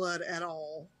that blood at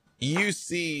all. You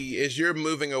see, as you're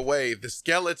moving away, the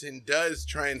skeleton does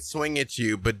try and swing at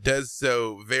you, but does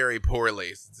so very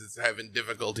poorly since it's having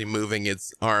difficulty moving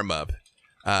its arm up,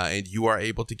 and you are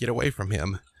able to get away from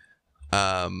him.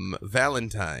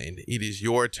 Valentine, it is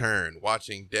your turn,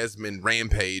 watching Desmond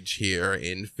rampage here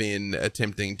and Finn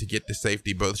attempting to get to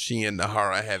safety, both she and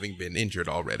Nahara having been injured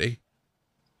already.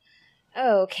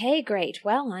 Okay, great.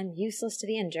 Well, I'm useless to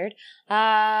the injured.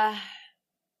 And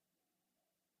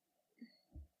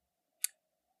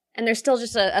there's still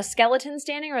just a skeleton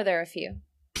standing, or are there a few?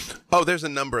 Oh, there's a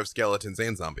number of skeletons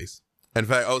and zombies. In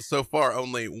fact, so far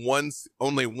only one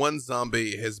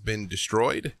zombie has been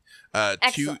destroyed.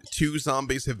 Two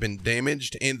zombies have been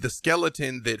damaged, and the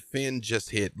skeleton that Finn just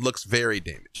hit looks very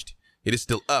damaged. It is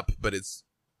still up, but it's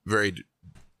very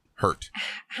hurt.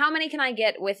 How many can I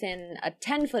get within a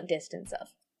 10-foot distance of?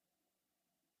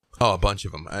 Oh, a bunch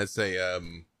of them. I'd say,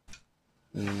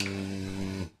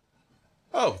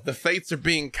 Oh, the fates are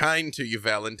being kind to you,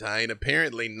 Valentine.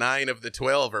 Apparently 9 of the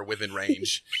 12 are within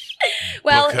range.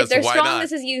 Well, if they're strong,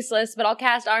 this is useless, but I'll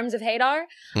cast Arms of Hadar,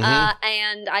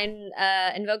 and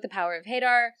I invoke the power of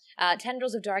Hadar.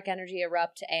 Tendrils of dark energy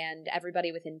erupt, and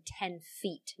everybody within 10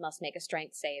 feet must make a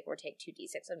strength save or take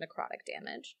 2d6 of necrotic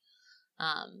damage.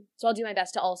 So I'll do my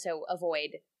best to also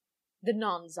avoid the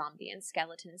non-zombie and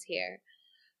skeletons here.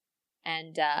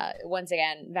 And once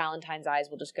again, Valentine's eyes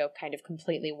will just go kind of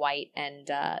completely white,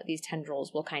 and these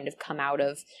tendrils will kind of come out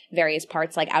of various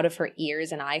parts, like out of her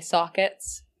ears and eye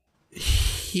sockets.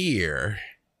 Here,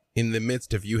 in the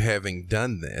midst of you having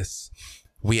done this,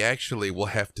 we actually will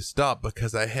have to stop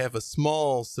because I have a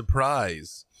small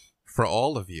surprise for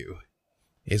all of you.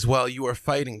 Is while you are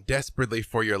fighting desperately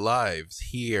for your lives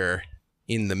here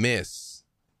in the mist,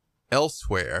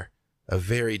 elsewhere, a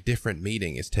very different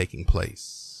meeting is taking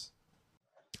place.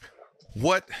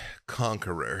 What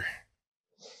conqueror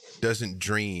doesn't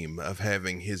dream of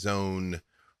having his own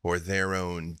or their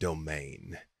own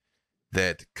domain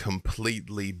that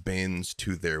completely bends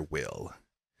to their will?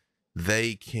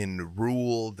 They can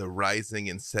rule the rising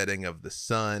and setting of the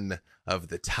sun, of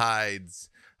the tides,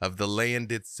 of the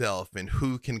land itself, and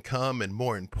who can come, and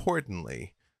more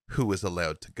importantly, who is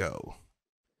allowed to go.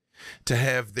 To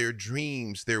have their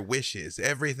dreams, their wishes,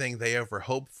 everything they ever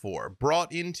hoped for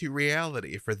brought into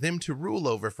reality for them to rule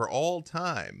over for all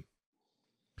time.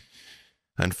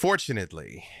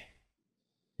 Unfortunately,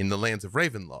 in the lands of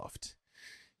Ravenloft,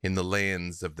 in the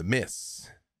lands of the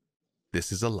Mists,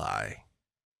 this is a lie.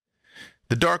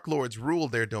 The Dark Lords rule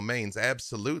their domains,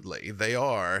 absolutely. They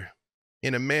are,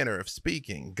 in a manner of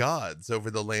speaking, gods over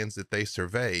the lands that they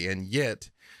survey, and yet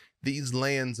these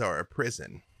lands are a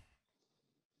prison.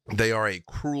 They are a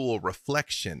cruel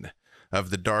reflection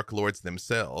of the Dark Lords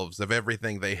themselves, of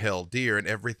everything they held dear and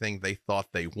everything they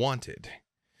thought they wanted.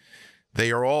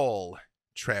 They are all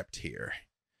trapped here.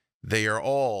 They are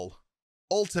all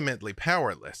ultimately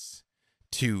powerless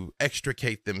to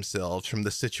extricate themselves from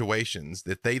the situations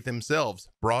that they themselves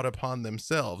brought upon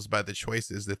themselves by the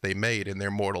choices that they made in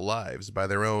their mortal lives, by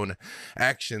their own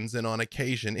actions and on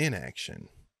occasion inaction.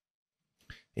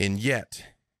 And yet,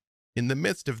 in the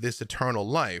midst of this eternal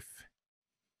life,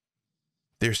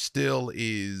 there still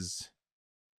is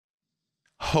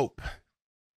hope,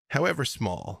 however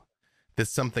small, that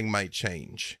something might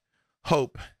change.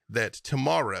 Hope that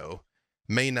tomorrow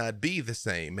may not be the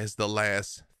same as the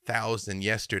last 1,000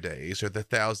 yesterdays or the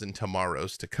 1,000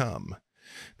 tomorrows to come.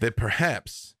 That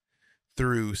perhaps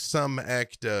through some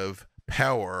act of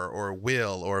power or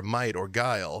will or might or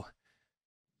guile,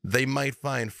 they might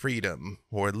find freedom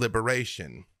or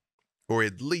liberation, or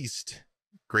at least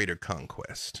greater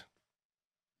conquest.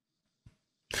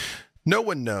 No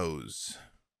one knows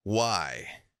why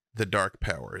the dark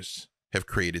powers have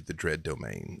created the dread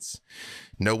domains.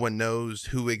 No one knows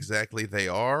who exactly they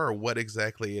are or what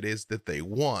exactly it is that they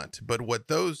want, but what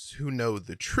those who know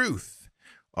the truth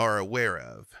are aware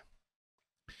of.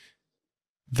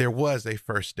 There was a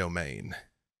first domain.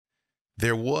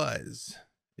 There was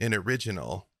an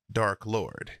original Dark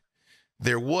Lord.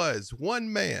 There was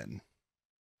one man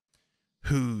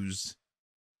whose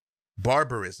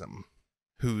barbarism,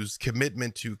 whose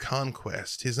commitment to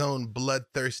conquest, his own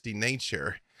bloodthirsty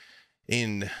nature,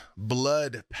 in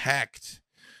blood pact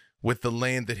with the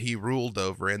land that he ruled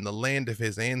over and the land of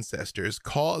his ancestors,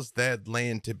 caused that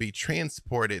land to be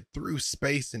transported through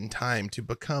space and time to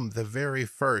become the very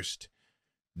first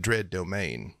dread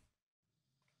domain.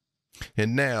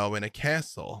 And now, in a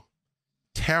castle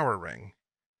towering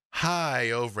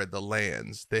high over the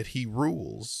lands that he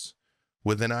rules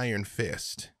with an iron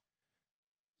fist,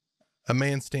 a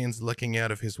man stands looking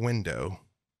out of his window.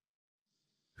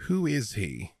 Who is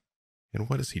he, and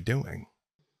what is he doing?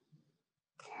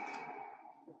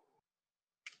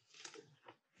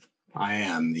 I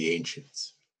am the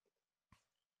ancients.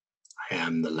 I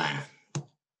am the land.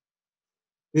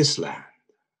 This land,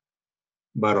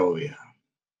 Barovia.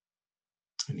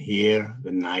 And here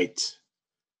the night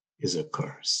is a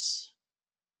curse,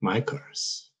 my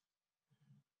curse.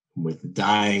 With the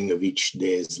dying of each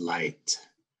day's light,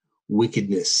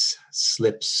 wickedness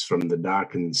slips from the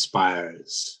darkened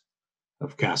spires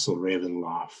of Castle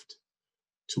Ravenloft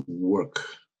to work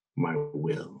my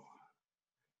will.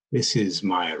 This is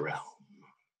my realm.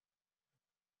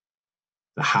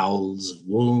 The howls of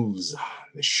wolves,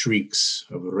 the shrieks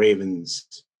of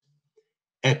ravens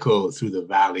echo through the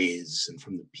valleys and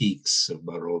from the peaks of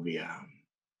Barovia.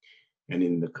 And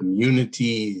in the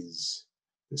communities,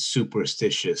 the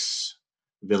superstitious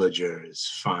villagers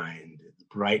find the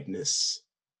brightness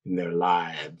in their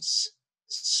lives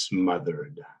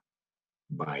smothered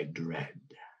by dread.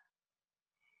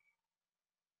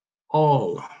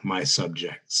 All my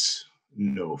subjects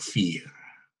know fear.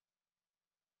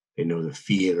 They know the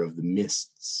fear of the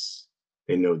mists.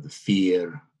 They know the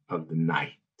fear of the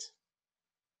night.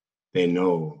 They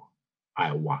know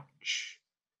I watch.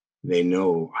 They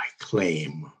know I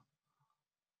claim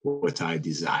what I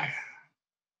desire.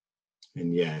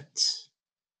 And yet,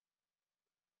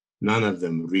 none of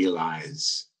them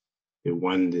realize the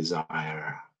one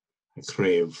desire I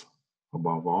crave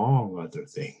above all other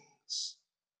things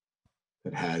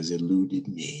that has eluded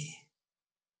me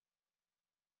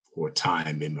for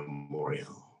time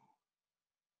immemorial.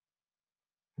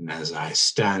 And as I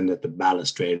stand at the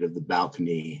balustrade of the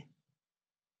balcony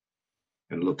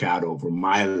and look out over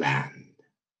my land,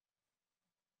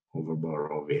 over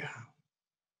Barovia,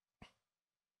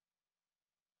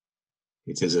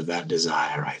 it is of that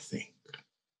desire I think.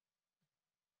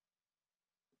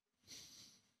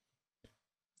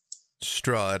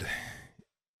 Strahd,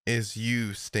 as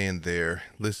you stand there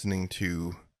listening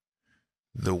to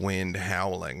the wind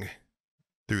howling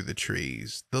through the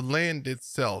trees, the land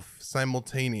itself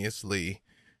simultaneously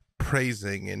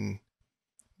praising and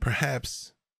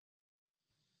perhaps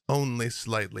only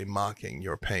slightly mocking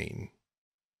your pain,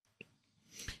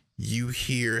 you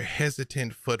hear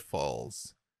hesitant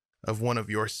footfalls of one of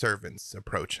your servants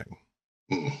approaching.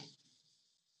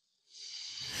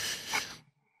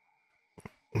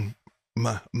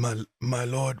 My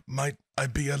lord, might I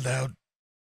be allowed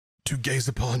to gaze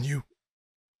upon you?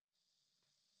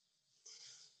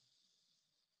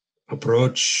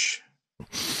 Approach.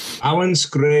 Bow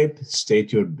scrape,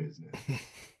 state your business.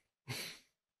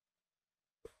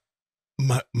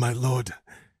 My lord,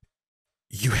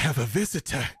 you have a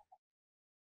visitor.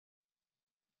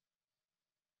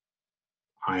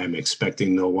 I am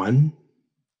expecting no one.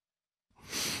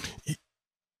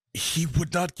 He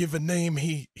would not give a name.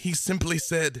 He simply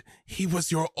said he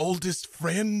was your oldest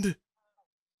friend.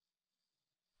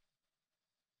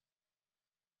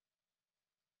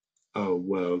 Oh,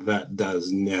 well, that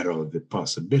does narrow the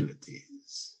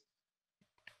possibilities.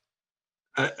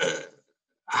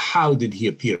 How did he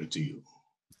appear to you?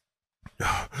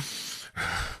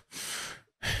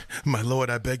 My lord,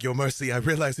 I beg your mercy. I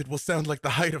realize it will sound like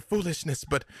the height of foolishness,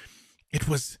 but it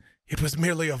was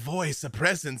merely a voice, a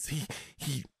presence.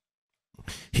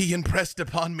 He impressed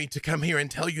upon me to come here and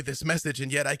tell you this message,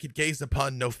 and yet I could gaze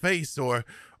upon no face or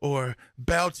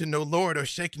bow to no lord or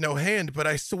shake no hand, but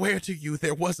I swear to you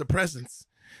there was a presence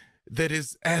that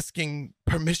is asking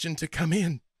permission to come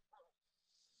in.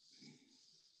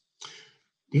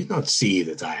 Do you not see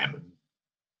that I am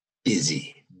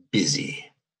a busy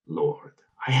lord?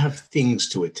 I have things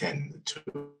to attend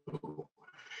to,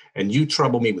 and you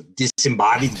trouble me with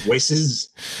disembodied voices?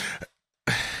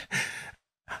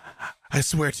 I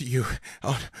swear to you,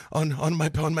 on my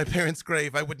parents'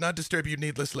 grave, I would not disturb you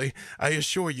needlessly. I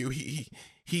assure you, he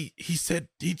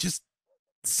just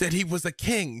said he was a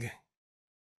king.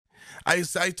 I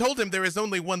told him there is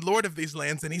only one lord of these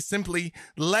lands, and he simply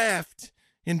laughed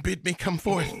and bid me come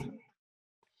forth.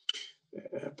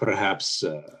 Perhaps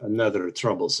another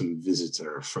troublesome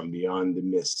visitor from beyond the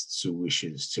mists who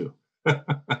wishes to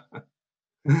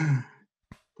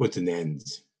put an end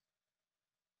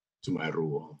to my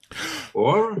rule.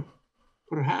 Or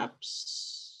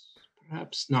perhaps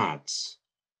not.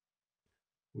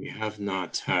 We have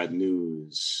not had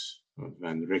news of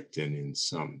Van Richten in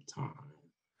some time.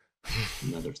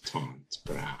 Another taunt,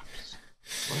 perhaps.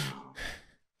 Wow.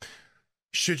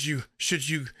 Should you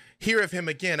hear of him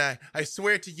again, I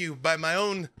swear to you, by my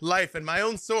own life and my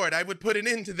own sword, I would put an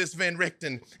end to this Van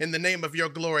Richten in the name of your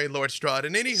glory, Lord Strahd,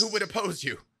 and any who would oppose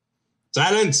you.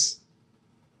 Silence!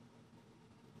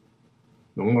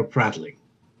 No more prattling.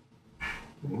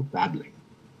 No more babbling.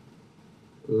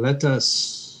 Let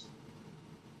us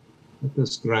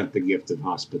grant the gift of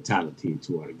hospitality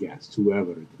to our guest,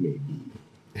 whoever it may be.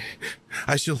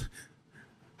 I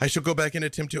shall go back and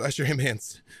attempt to usher him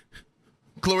hence.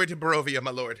 Glory to Barovia, my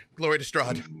lord. Glory to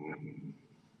Strahd.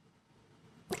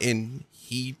 And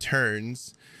he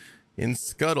turns and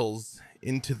scuttles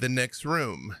into the next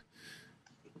room.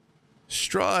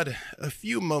 Strahd, a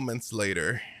few moments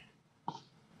later,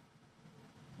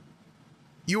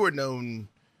 you are known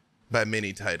by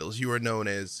many titles. You are known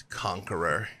as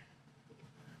Conqueror.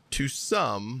 To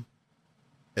some,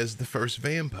 as the first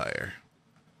vampire.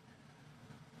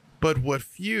 But what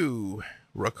few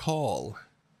recall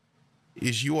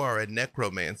is you are a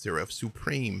necromancer of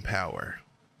supreme power.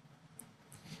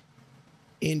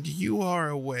 And you are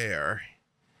aware,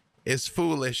 as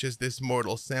foolish as this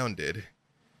mortal sounded,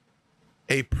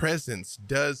 a presence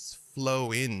does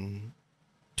flow in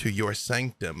to your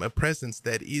sanctum, a presence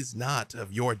that is not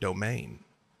of your domain.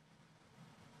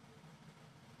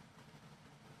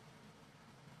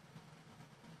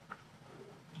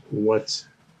 What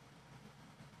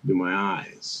do my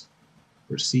eyes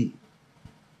perceive?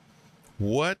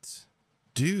 What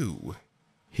do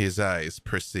his eyes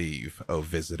perceive, O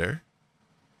visitor?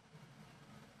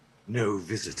 No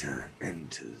visitor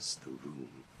enters the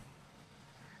room,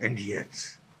 and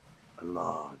yet a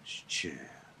large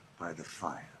chair by the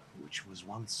fire, which was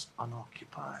once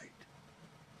unoccupied,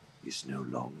 is no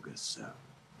longer so.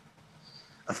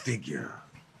 A figure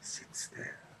sits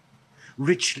there,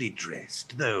 richly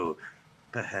dressed, though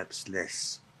perhaps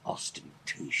less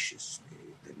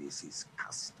ostentatiously than is his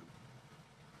custom.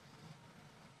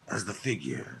 As the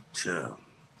figure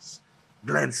turns,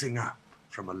 glancing up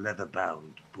from a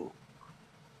leather-bound book,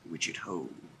 which it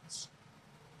holds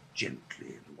gently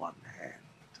in one hand,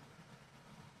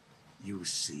 you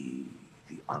see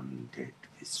the undead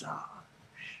visage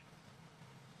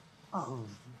of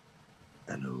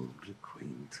an old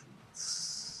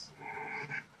acquaintance,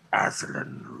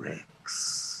 Aslan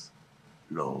Rex,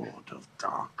 Lord of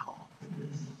Darkon.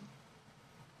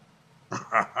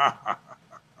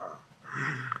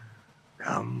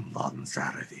 Come, von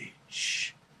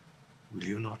Zarovich, will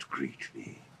you not greet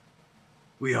me?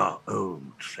 We are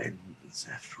old friends,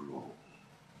 after all.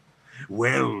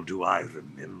 Well do I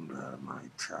remember my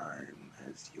time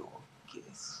as your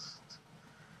guest,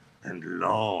 and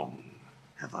long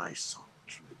have I sought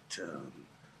to return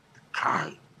the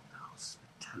kind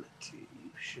hospitality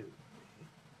you showed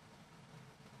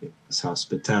me. It's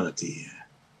hospitality.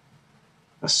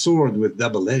 A sword with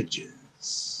double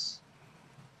edges.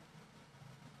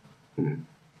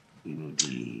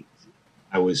 Indeed.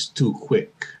 I was too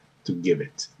quick to give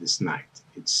it this night,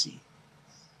 it seems.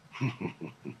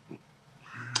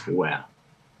 Well,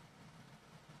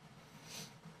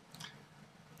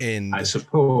 and I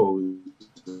suppose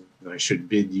I should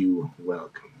bid you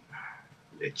welcome,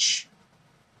 Lich.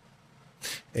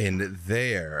 And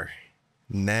there,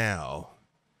 now,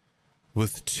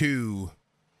 with two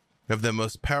of the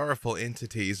most powerful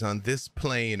entities on this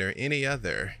plane or any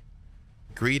other,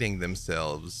 greeting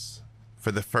themselves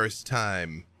for the first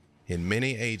time in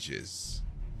many ages,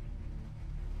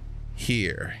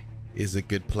 here is a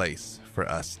good place for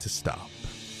us to stop.